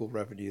their Google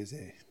revenues.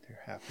 They're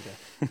happy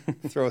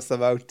to throw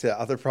some out to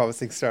other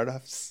promising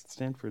startups.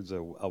 Stanford's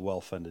a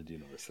well-funded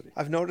university.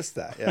 I've noticed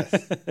that,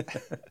 yes.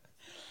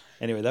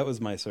 Anyway, that was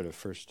my sort of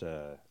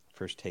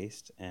first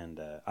taste,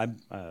 and I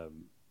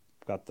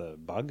got the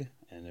bug,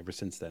 and ever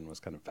since then was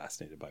kind of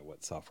fascinated by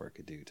what software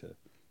could do to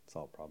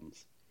solve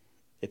problems.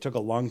 It took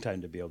a long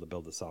time to be able to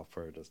build the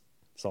software to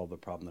solve the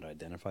problem that I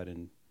identified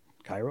in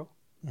Cairo,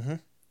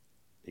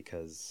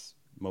 because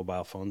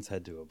mobile phones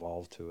had to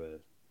evolve to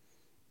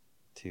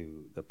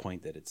the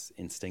point that it's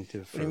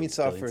instinctive. What do you mean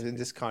software in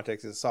this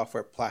context is a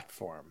software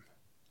platform?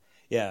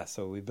 Yeah,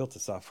 so we built a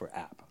software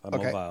app, a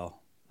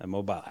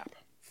mobile app.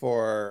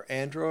 For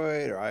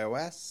Android or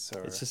iOS?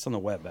 Or? It's just on the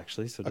web,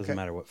 actually, so it doesn't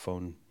matter what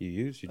phone you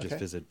use. You just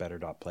visit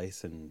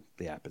better.place and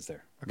the app is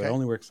there. But it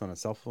only works on a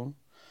cell phone.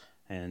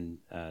 And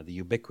the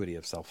ubiquity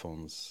of cell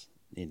phones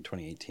in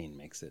 2018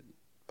 makes it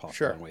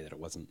possible in a way that it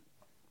wasn't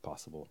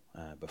possible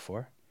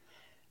before.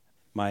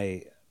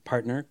 My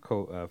partner,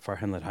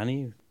 Farhan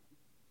Ladhani,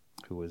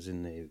 who was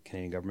in the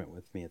Canadian government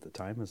with me at the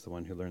time, was the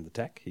one who learned the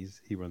tech.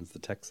 He runs the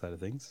tech side of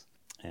things.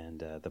 And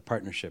the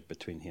partnership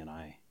between he and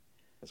I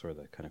is where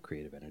the kind of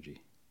creative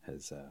energy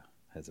has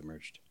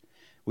emerged.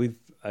 We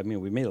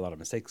made a lot of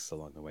mistakes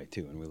along the way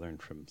too, and we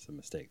learned from some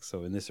mistakes.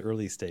 So in this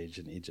early stage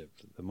in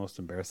Egypt, the most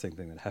embarrassing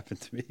thing that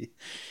happened to me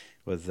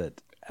was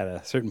that at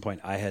a certain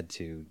point I had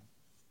to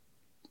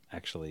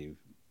actually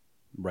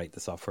write the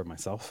software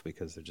myself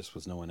because there just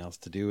was no one else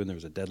to do, and there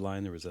was a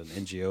deadline. There was an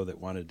NGO that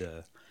wanted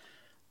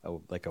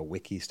a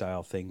wiki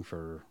style thing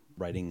for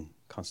writing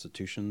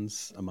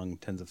constitutions among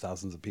tens of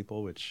thousands of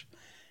people, which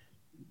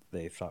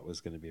they thought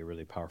was going to be a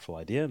really powerful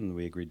idea, and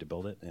we agreed to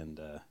build it. And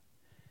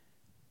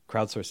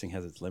crowdsourcing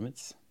has its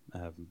limits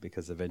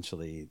because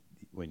eventually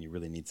when you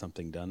really need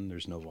something done,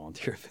 there's no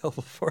volunteer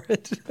available for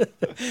it.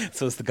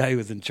 So it's the guy who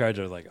was in charge.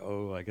 I was like,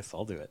 oh, I guess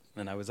I'll do it.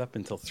 And I was up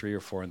until 3 or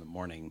 4 in the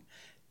morning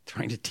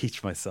trying to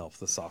teach myself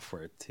the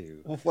software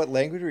to... What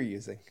language were you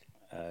using?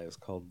 It was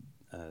called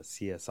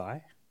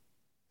CSI.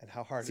 And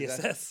how hard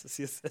CSS.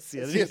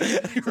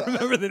 You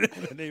remember the name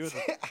of the language.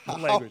 How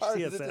hard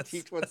CSS. is it to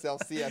teach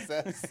oneself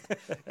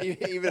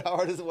CSS? Even how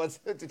hard is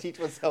it to teach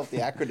oneself the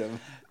acronym?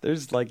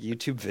 There's like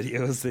YouTube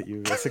videos that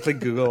you basically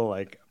Google,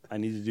 like, I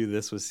need to do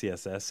this with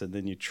CSS, and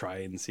then you try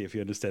and see if you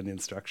understand the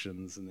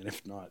instructions, and then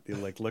if not, you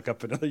like look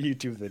up another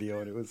YouTube video,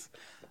 and it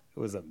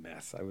was a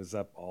mess. I was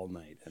up all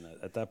night, and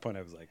at that point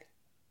I was like,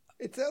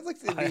 it sounds like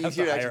it'd be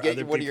easier to actually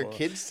get one of your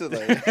kids to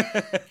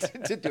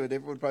to do it.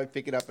 Everyone would probably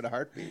pick it up in a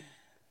heartbeat.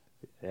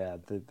 Yeah,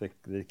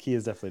 the key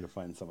is definitely to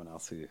find someone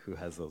else who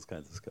has those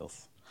kinds of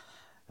skills.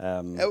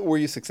 Were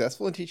you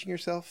successful in teaching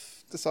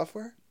yourself the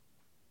software?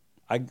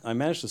 I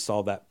managed to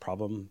solve that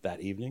problem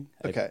that evening.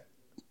 Okay.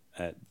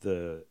 At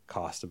the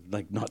cost of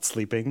like not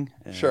sleeping.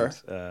 And, sure.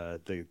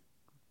 The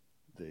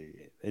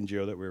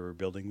NGO that we were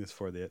building this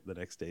for the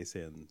next day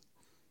saying,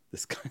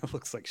 this guy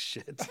looks like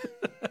shit.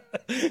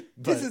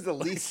 This is the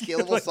least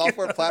scalable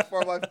software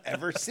platform I've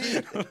ever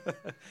seen.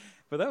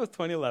 But that was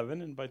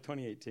 2011, and by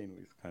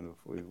 2018,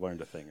 we've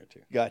learned a thing or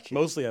two. Gotcha.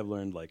 Mostly, I've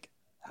learned like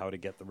how to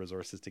get the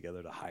resources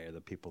together to hire the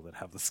people that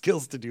have the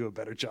skills to do a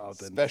better job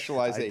than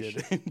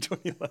specialization I did in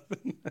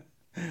 2011.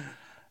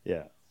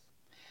 Yeah,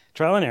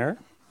 trial and error.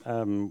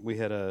 We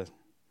had a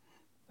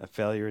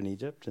failure in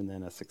Egypt, and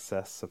then a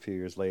success a few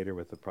years later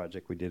with the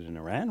project we did in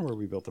Iran, where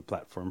we built a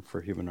platform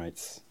for human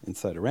rights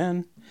inside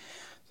Iran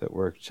that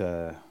worked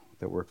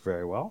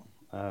very well.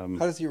 How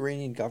does the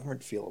Iranian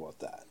government feel about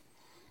that?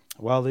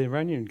 Well, the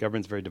Iranian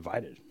government's very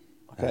divided.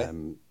 Okay.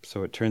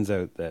 So it turns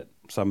out that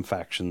some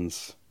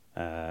factions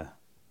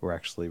were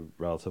actually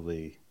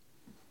relatively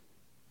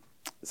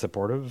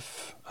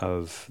supportive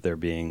of there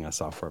being a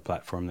software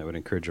platform that would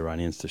encourage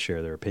Iranians to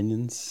share their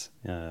opinions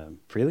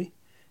freely,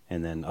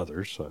 and then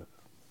others,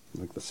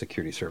 like the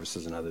security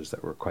services and others,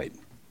 that were quite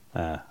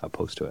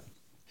opposed to it.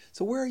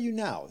 So where are you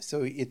now?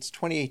 So it's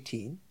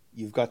 2018.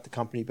 You've got the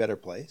company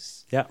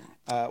Betterplace. Yeah.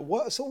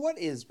 What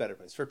is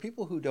Betterplace? For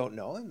people who don't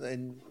know,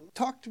 and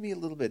talk to me a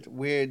little bit,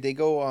 where they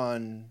go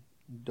on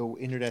the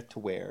internet to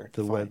where?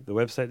 The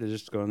website, they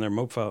just go on their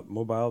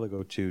mobile, they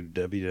go to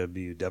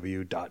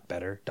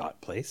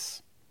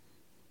www.better.place,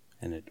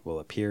 and it will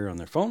appear on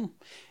their phone.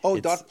 Oh,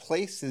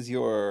 .place is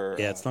your...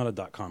 Yeah, it's not a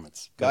 .com,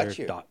 it's Got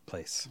you.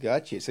 better.place.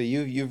 Got you. So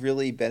you've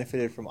really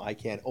benefited from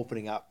ICANN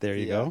opening up there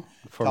you go.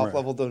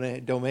 Top-level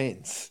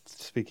domains.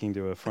 Speaking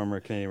to a former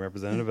Canadian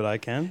representative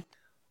at ICANN.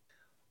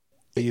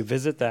 So you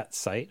visit that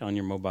site on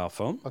your mobile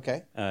phone.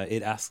 Okay.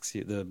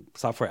 The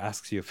software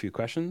asks you a few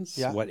questions.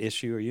 Yeah. What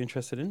issue are you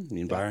interested in? The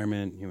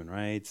environment, human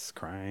rights,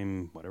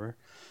 crime, whatever.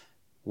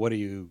 What are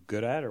you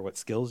good at, or what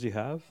skills do you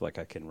have? Like,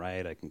 I can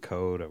write, I can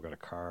code, I've got a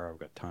car, I've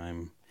got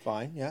time.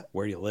 Fine, yeah.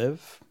 Where do you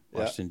live?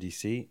 Washington,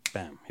 D.C.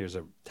 Bam. Here's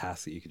a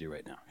task that you could do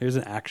right now. Here's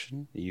an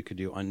action that you could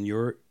do on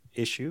your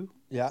issue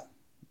that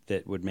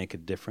would make a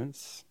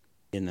difference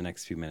in the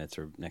next few minutes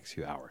or next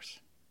few hours.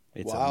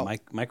 It's a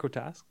micro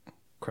task.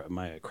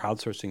 My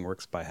crowdsourcing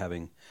works by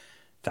having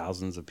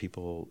thousands of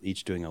people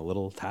each doing a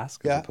little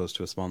task as opposed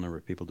to a small number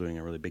of people doing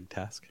a really big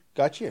task.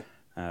 Got you.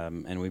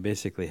 And we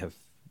basically have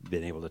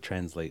been able to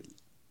translate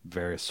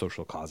various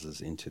social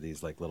causes into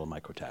these like little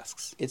micro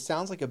tasks. It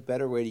sounds like a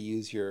better way to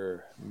use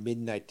your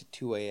midnight to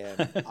 2 a.m.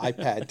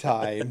 iPad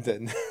time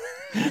than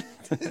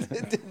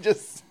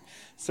just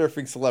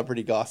surfing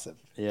celebrity gossip.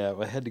 Yeah,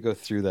 I had to go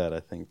through that, I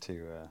think,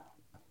 to...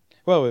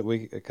 Well,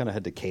 we kind of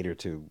had to cater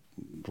to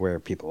where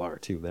people are,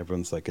 too.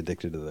 Everyone's like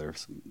addicted to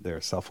their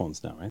cell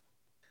phones now, right?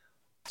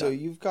 So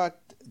you've got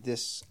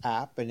this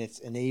app, and it's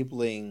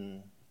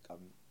enabling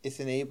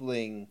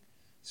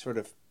sort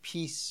of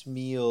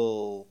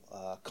piecemeal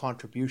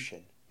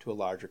contribution to a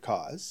larger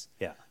cause.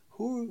 Yeah.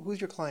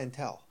 Who's your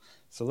clientele?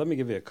 So let me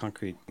give you a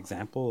concrete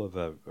example of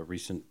a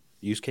recent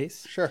use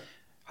case. Sure.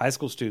 High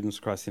school students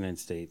across the United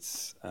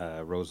States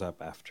rose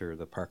up after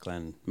the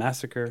Parkland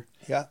massacre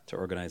to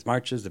organize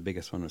marches. The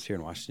biggest one was here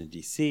in Washington,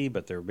 D.C.,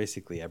 but they were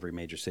basically every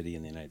major city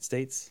in the United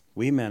States.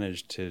 We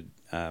managed to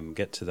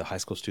get to the high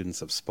school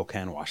students of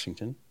Spokane,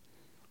 Washington,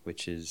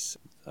 which is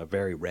a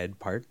very red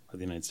part of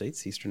the United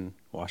States, eastern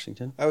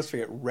Washington. I always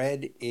forget,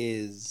 red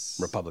is...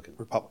 Republican.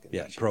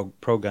 Yeah, actually.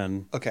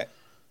 pro-gun. Okay.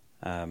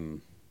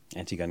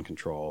 Anti-gun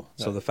control.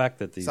 No. So the fact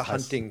that these... It's a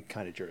hunting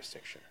kind of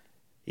jurisdiction.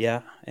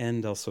 Yeah,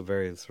 and also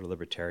very sort of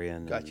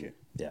libertarian. Got you.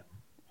 Yeah.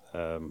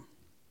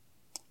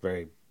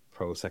 Very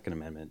pro-Second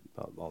Amendment,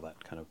 all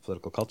that kind of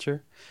political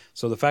culture.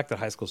 So the fact that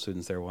high school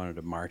students there wanted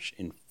to march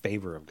in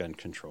favor of gun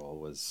control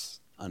was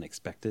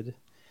unexpected.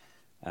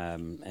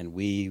 And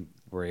we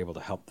were able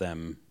to help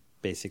them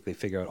basically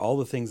figure out all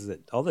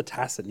the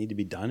tasks that need to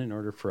be done in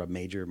order for a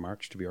major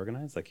march to be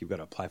organized. Like, you've got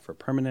to apply for a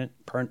permit.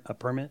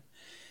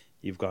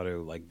 You've got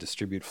to like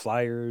distribute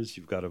flyers.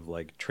 You've got to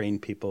like train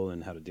people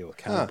in how to deal with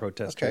counter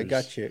protesters. Okay,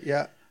 got you.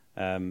 Yeah.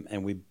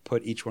 And we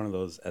put each one of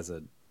those as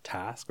a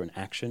task or an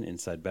action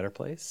inside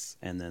Betterplace,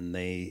 and then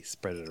they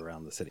spread it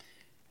around the city.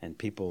 And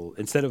people,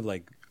 instead of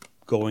like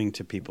going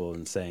to people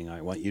and saying,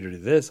 "I want you to do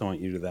this, I want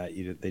you to do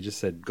that," they just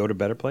said, "Go to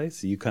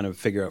Betterplace." You kind of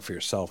figure out for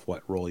yourself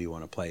what role you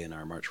want to play in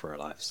our March for Our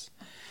Lives.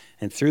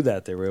 And through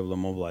that, they were able to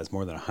mobilize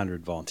more than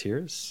 100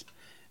 volunteers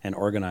and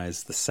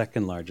organize the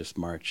second largest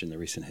march in the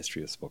recent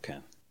history of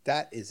Spokane.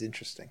 That is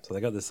interesting. So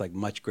they got this like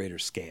much greater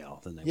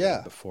scale than they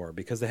had before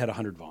because they had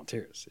 100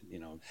 volunteers, you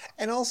know.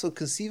 And also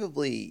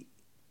conceivably,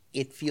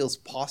 it feels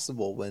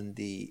possible when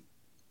the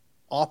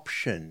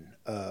option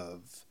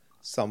of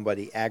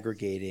somebody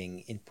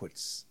aggregating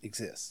inputs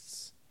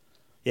exists.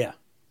 Yeah.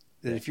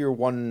 That if you're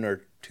one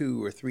or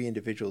two or three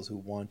individuals who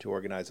want to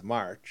organize a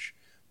march,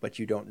 but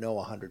you don't know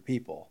 100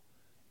 people,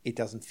 it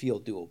doesn't feel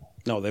doable.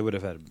 No, they would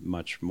have had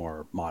much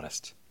more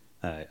modest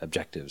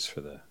objectives for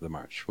the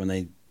march. When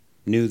they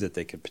knew that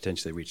they could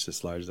potentially reach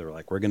this large, they were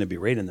like, we're going to be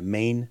right in the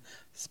main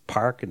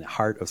park in the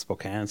heart of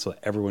Spokane so that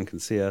everyone can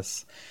see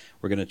us.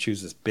 We're going to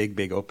choose this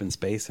big open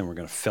space and we're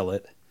going to fill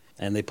it.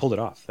 And they pulled it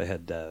off. They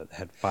had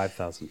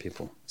 5,000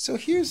 people. So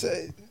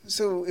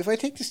so if I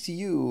take this to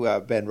you,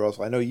 Ben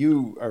Rowswell, I know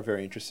you are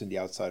very interested in the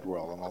outside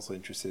world. I'm also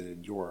interested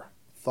in your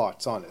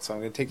thoughts on it. So I'm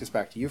going to take this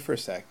back to you for a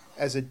sec.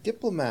 As a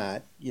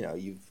diplomat,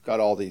 you've got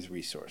all these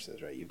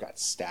resources, right? You've got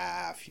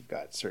staff, you've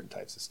got certain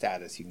types of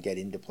status. You can get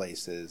into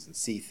places and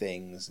see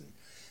things, and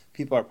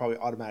people are probably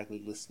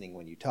automatically listening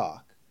when you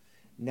talk.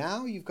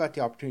 Now you've got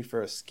the opportunity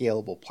for a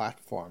scalable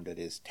platform that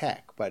is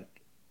tech, but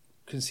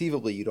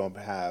conceivably you don't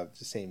have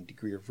the same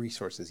degree of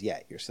resources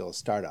yet. You're still a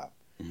startup.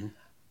 Mm-hmm.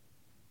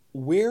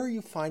 Where are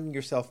you finding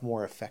yourself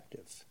more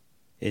effective?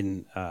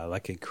 In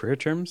in career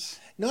terms?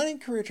 Not in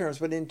career terms,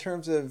 but in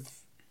terms of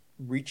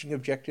reaching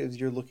objectives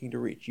you're looking to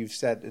reach. You've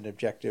set an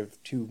objective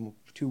 2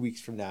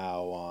 weeks from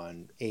now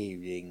on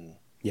aiding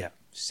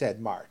said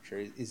march.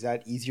 Is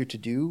that easier to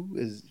do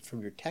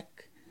from your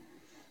tech?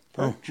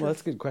 Well,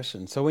 that's a good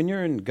question. So when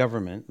you're in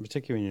government,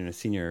 particularly when you're in a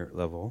senior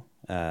level,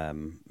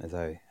 as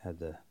I had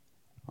the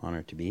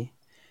honor to be,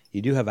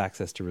 you do have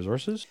access to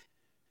resources.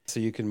 So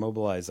you can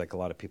mobilize a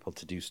lot of people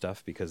to do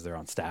stuff because they're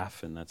on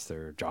staff and that's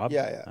their job.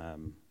 Yeah.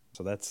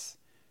 So that's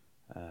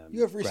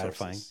you have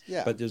gratifying. Resources.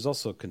 Yeah. But there's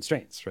also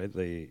constraints, right?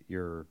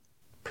 You're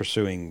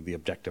pursuing the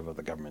objective of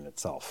the government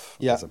itself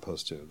as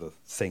opposed to the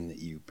thing that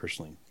you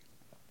personally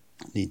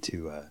need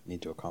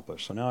to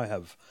accomplish. So now I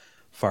have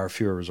far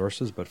fewer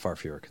resources, but far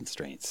fewer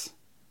constraints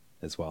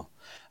as well.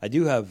 I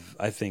do have,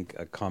 I think,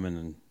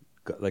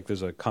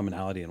 there's a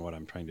commonality in what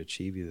I'm trying to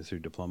achieve, either through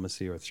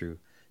diplomacy or through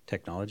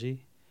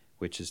technology,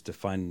 which is to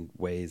find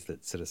ways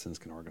that citizens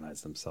can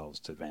organize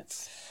themselves to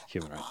advance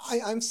human rights.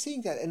 I'm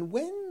seeing that. And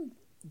when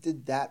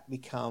did that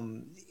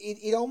become,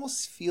 it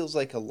almost feels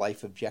like a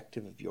life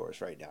objective of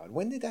yours right now. And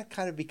when did that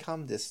kind of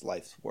become this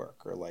life's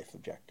work or life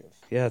objective?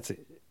 Yeah,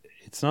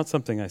 it's not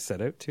something I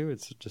set out to.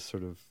 It's just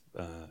sort of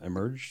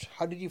emerged.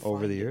 How did you find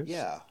over the it? years?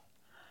 Yeah.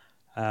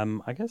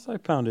 I guess I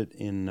found it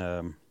in,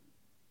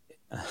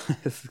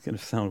 this is going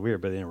to sound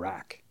weird, but in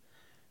Iraq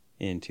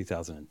in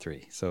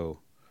 2003. So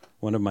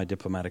one of my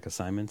diplomatic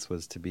assignments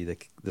was to be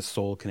the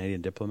sole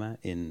Canadian diplomat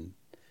in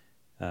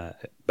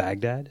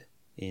Baghdad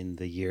in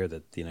the year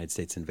that the United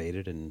States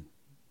invaded and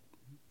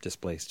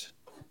displaced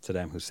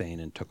Saddam Hussein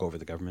and took over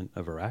the government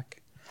of Iraq.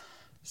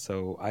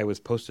 So I was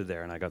posted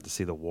there, and I got to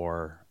see the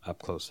war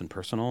up close and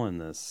personal. And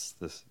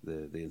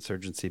the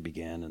insurgency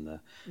began, and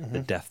the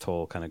death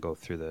toll kind of go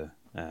through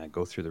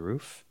the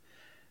roof.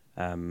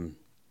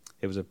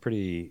 It was a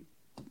pretty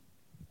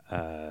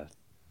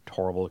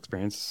horrible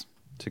experience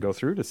to go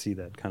through, to see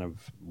that kind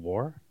of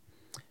war,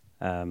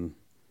 and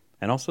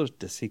also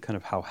to see kind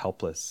of how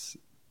helpless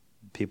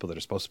people that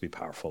are supposed to be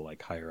powerful,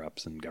 like higher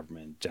ups in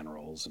government,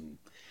 generals,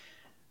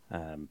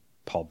 and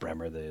Paul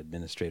Bremer, the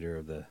administrator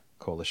of the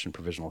Coalition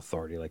Provisional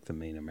Authority, like the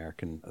main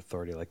American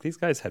authority, like these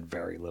guys had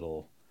very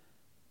little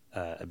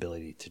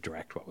ability to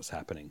direct what was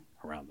happening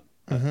around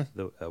them.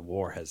 The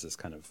war has this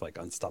kind of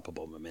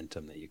unstoppable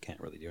momentum that you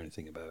can't really do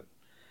anything about.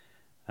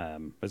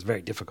 It's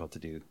very difficult to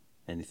do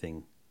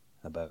anything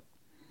about.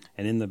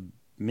 And in the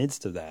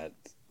midst of that,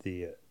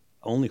 the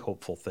only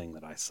hopeful thing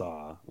that I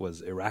saw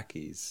was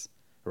Iraqi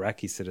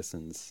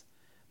citizens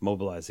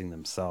mobilizing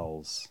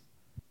themselves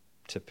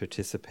to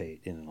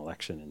participate in an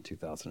election in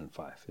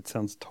 2005. It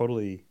sounds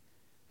totally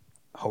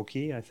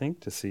hokey, I think,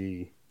 to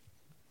see.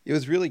 It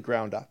was really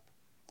ground up,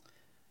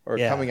 or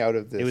coming out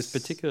of this. It was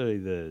particularly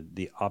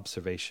the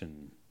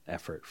observation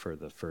effort for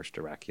the first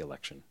Iraqi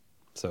election.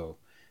 So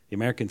the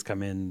Americans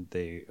come in,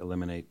 they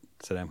eliminate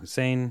Saddam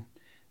Hussein,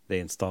 they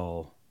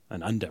install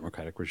an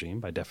undemocratic regime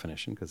by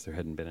definition because there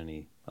hadn't been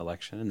any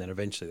election, and then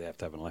eventually they have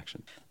to have an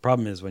election. The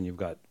problem is when you've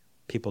got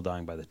people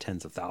dying by the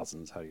tens of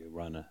thousands, how do you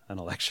run an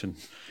election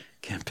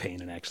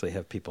campaign and actually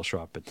have people show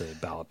up at the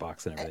ballot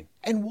box and everything?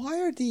 And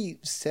why are the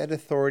said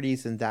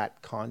authorities in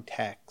that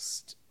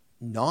context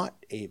not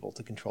able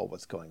to control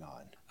what's going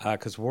on?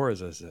 Because war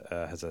has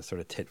a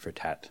sort of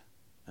tit-for-tat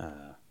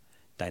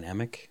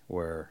dynamic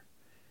where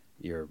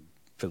you're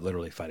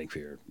literally fighting for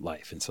your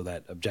life. And so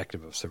that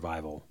objective of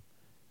survival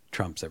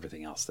trumps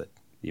everything else that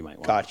you might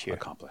want to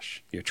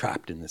accomplish. You're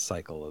trapped in this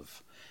cycle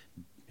of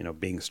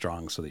being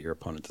strong so that your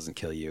opponent doesn't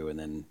kill you, and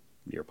then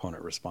your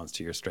opponent responds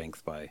to your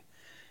strength by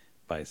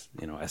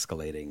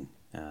escalating,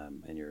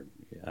 and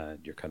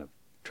you're kind of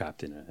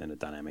trapped in a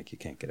dynamic you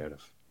can't get out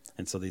of.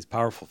 And so these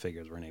powerful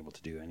figures weren't able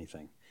to do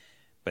anything.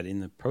 But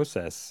in the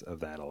process of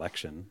that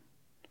election,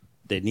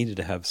 they needed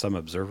to have some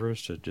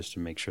observers to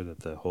make sure that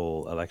the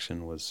whole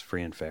election was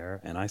free and fair.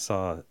 And I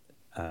saw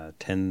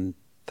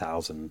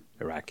 10,000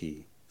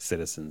 Iraqi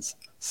citizens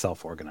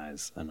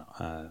self-organize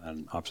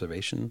an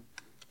observation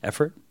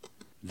effort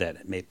that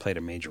played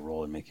a major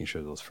role in making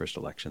sure those first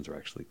elections were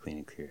actually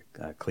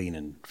clean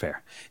and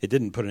fair. It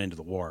didn't put an end to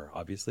the war,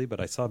 obviously, but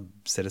I saw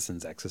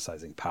citizens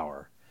exercising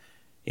power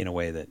in a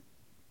way that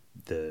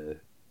the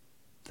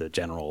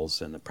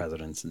generals and the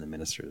presidents and the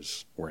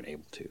ministers weren't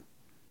able to.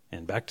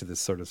 And back to this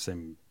sort of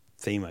same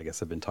theme, I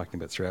guess I've been talking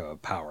about throughout,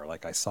 of power.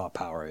 I saw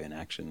power in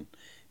action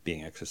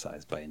being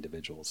exercised by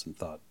individuals and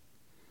thought,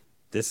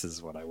 this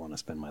is what I want to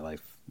spend my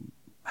life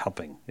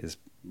helping, is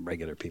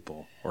regular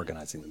people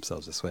organizing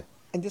themselves this way.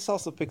 And this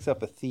also picks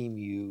up a theme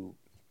you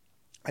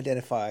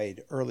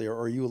identified earlier,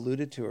 or you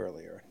alluded to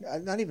earlier.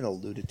 Not even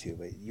alluded to,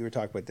 but you were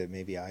talking about that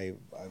maybe I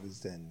was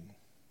then,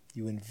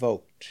 you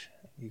invoked,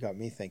 you got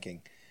me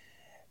thinking.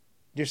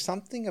 There's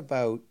something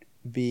about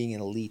being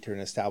an elite or an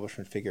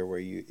establishment figure where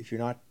if you're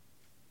not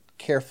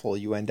careful,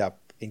 you end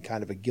up in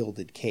kind of a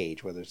gilded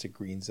cage, whether it's a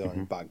green zone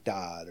in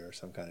Baghdad or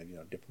some kind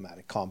of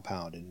diplomatic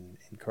compound in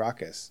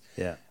Caracas.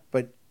 Yeah.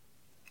 But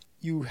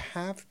you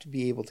have to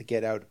be able to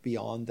get out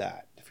beyond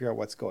that to figure out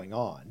what's going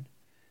on.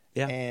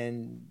 Yeah.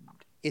 And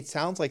it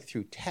sounds like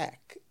through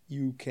tech,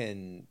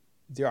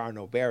 there are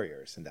no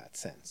barriers in that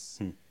sense.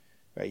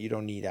 Right? You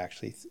don't need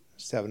actually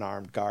 7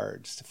 armed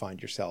guards to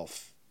find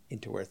yourself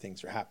into where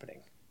things are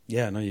happening.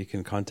 Yeah, no, you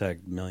can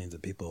contact millions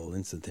of people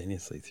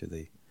instantaneously through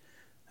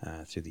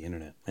the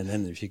internet. And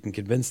then if you can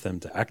convince them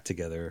to act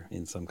together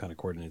in some kind of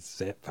coordinated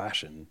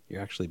fashion,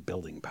 you're actually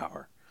building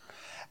power.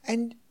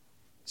 And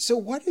so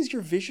what is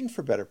your vision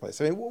for Betterplace?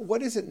 I mean,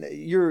 what is it?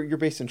 You're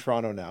based in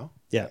Toronto now.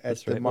 Yeah, at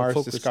that's the right.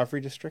 Mars Discovery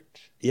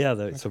District.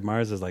 Yeah, so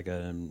Mars is like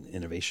an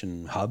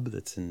innovation hub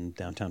that's in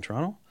downtown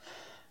Toronto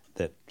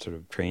that sort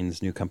of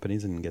trains new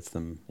companies and gets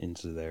them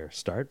into their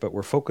start. But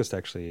we're focused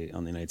actually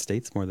on the United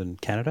States more than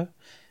Canada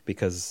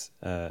because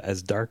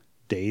as dark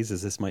days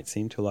as this might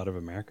seem to a lot of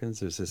Americans,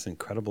 there's this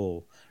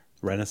incredible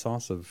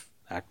renaissance of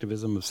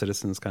activism, of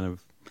citizens kind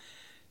of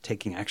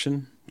taking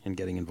action and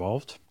getting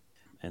involved.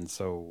 And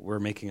so we're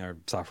making our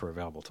software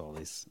available to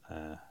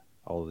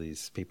all of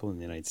these people in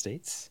the United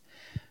States.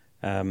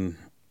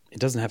 It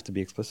doesn't have to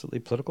be explicitly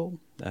political.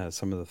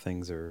 Some of the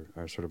things are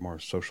sort of more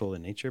social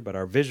in nature, but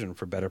our vision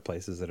for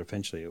Betterplace is that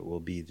eventually it will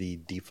be the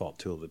default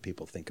tool that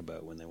people think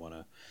about when they want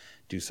to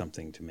do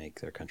something to make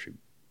their country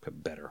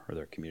better or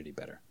their community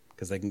better.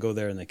 Because they can go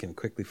there and they can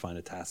quickly find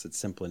a task that's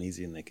simple and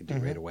easy and they can do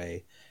right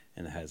away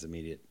and it has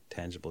immediate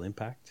tangible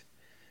impact.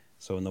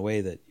 So in the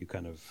way that you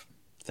kind of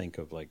think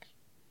of like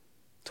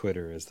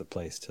Twitter is the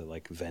place to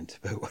like vent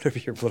about whatever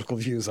your political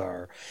views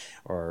are,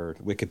 or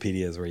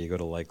Wikipedia is where you go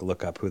to like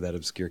look up who that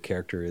obscure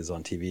character is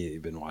on TV that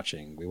you've been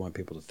watching. We want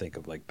people to think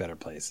of like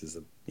Betterplace as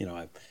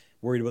I'm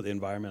worried about the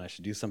environment. I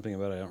should do something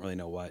about it. I don't really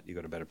know what. You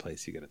go to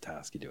Betterplace, you get a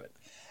task, you do it.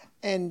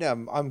 And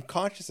I'm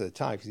conscious of the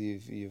time because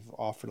you've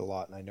offered a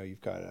lot, and I know you've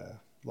got a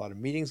lot of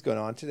meetings going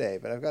on today.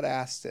 But I've got to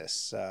ask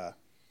this: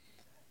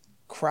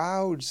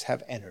 crowds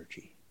have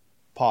energy,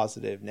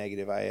 positive,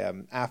 negative.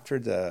 After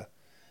the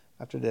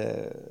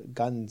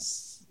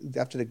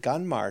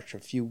gun march a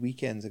few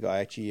weekends ago, I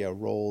actually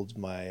rolled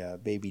my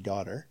baby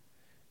daughter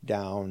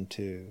down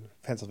to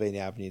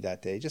Pennsylvania Avenue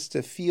that day just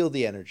to feel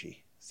the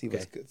energy,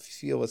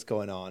 feel what's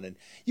going on. And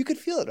you could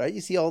feel it, right?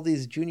 You see all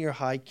these junior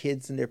high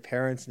kids and their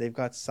parents, and they've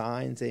got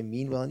signs, they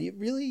mean well, and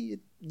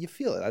you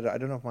feel it. I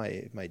don't know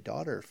if my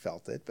daughter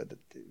felt it, but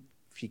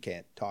she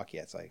can't talk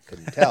yet, so I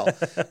couldn't tell.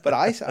 But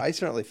I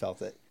certainly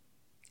felt it.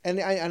 And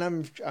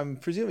I'm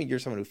presuming you're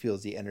someone who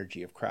feels the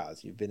energy of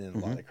crowds. You've been in a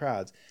lot of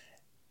crowds.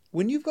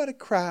 When you've got a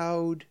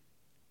crowd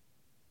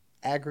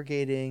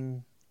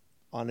aggregating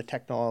on a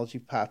technology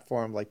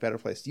platform like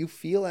Betterplace, do you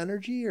feel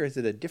energy, or is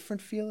it a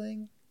different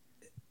feeling?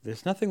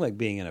 There's nothing like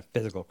being in a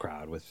physical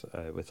crowd with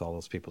all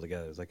those people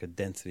together. There's like a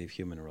density of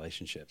human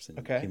relationships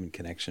and human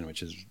connection,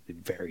 which is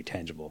very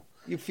tangible.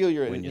 You feel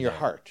in your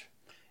heart.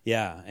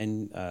 Yeah,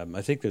 and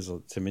I think there's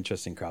some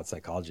interesting crowd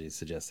psychology that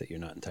suggests that you're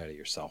not entirely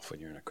yourself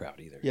when you're in a crowd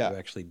either. Yeah. You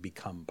actually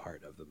become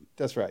part of the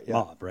That's right, yeah.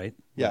 mob, right?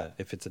 Yeah.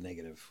 If it's a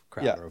negative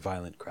crowd or a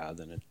violent crowd,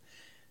 then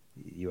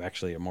you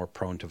actually are more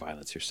prone to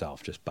violence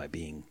yourself just by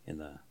being in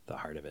the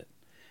heart of it.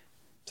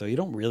 So you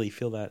don't really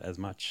feel that as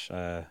much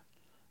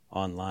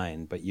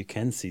online, but you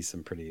can see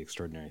some pretty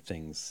extraordinary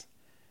things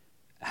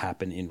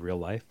happen in real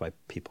life by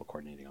people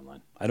coordinating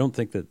online. I don't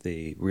think that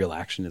the real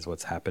action is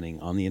what's happening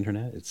on the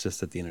internet. It's just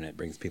that the internet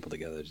brings people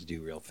together to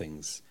do real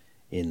things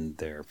in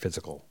their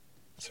physical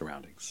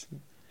surroundings.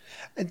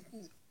 And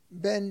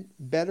Ben,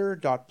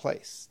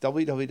 better.place,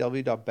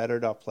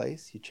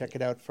 www.better.place. You check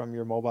it out from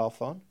your mobile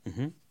phone.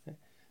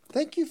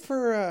 Thank you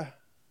for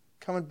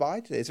coming by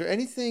today. Is there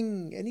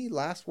any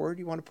last word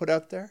you want to put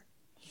out there?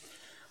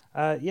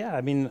 Yeah, I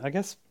mean, I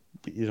guess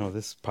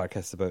this podcast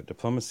is about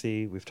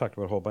diplomacy. We've talked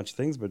about a whole bunch of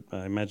things, but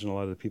I imagine a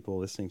lot of the people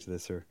listening to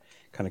this are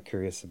kind of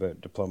curious about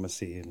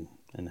diplomacy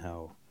and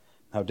how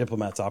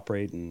diplomats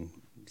operate and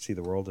see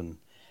the world and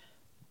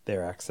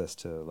their access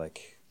to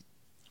like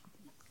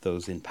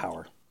those in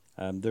power.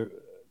 The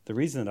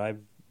reason that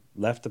I've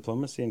left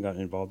diplomacy and gotten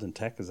involved in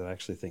tech is that I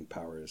actually think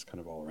power is kind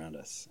of all around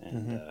us,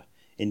 and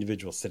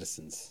individual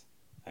citizens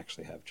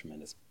actually have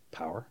tremendous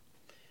power.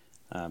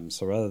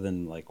 So rather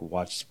than like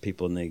watch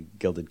people in the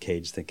gilded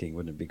cage thinking,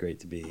 wouldn't it be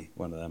great to be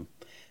one of them?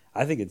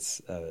 I think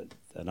it's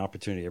an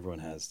opportunity everyone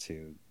has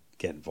to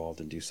get involved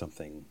and do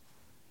something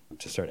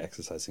to start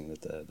exercising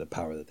the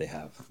power that they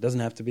have. It doesn't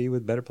have to be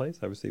with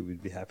Betterplace. Obviously,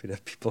 we'd be happy to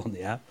have people on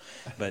the app.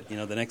 But,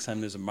 the next time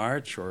there's a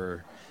march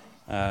or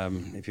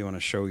if you want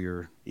to show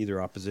your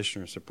either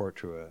opposition or support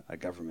to a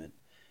government,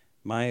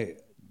 my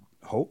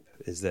hope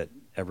is that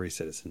every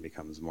citizen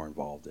becomes more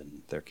involved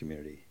in their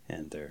community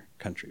and their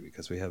country,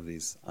 because we have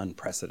these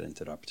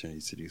unprecedented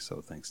opportunities to do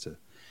so thanks to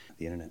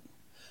the internet.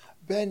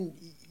 Ben,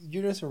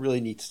 you're doing some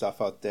really neat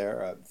stuff out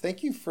there.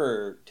 Thank you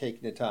for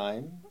taking the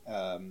time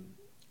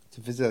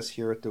to visit us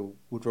here at the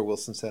Woodrow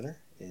Wilson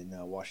Center in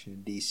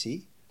Washington,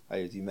 D.C.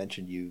 As you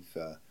mentioned, you've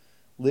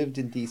lived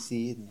in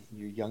DC in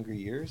your younger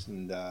years,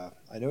 and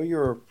I know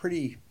you're a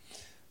pretty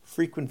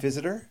frequent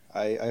visitor.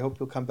 I hope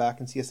you'll come back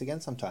and see us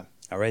again sometime.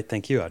 All right.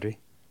 Thank you, Audrey.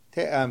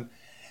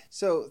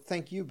 So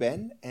thank you,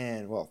 Ben,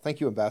 and well, thank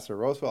you, Ambassador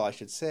Rowswell, I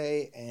should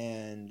say.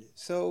 And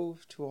so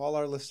to all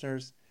our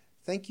listeners,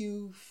 thank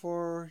you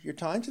for your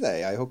time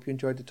today. I hope you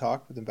enjoyed the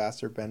talk with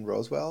Ambassador Ben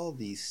Rowswell,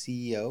 the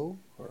CEO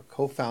or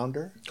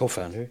co-founder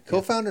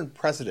and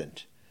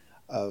president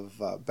of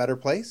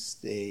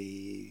Betterplace,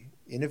 a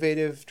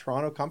innovative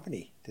Toronto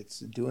company that's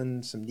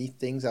doing some neat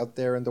things out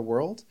there in the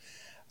world.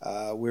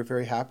 We're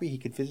very happy he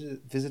could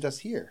visit us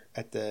here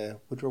at the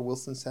Woodrow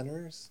Wilson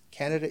Center's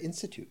Canada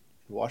Institute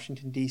in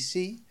Washington,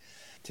 D.C.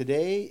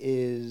 Today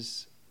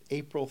is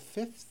April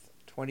 5th,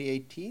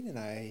 2018, and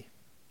I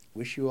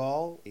wish you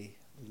all a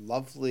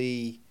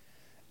lovely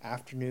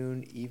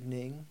afternoon,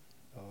 evening,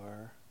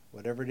 or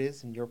whatever it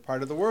is in your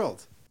part of the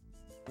world.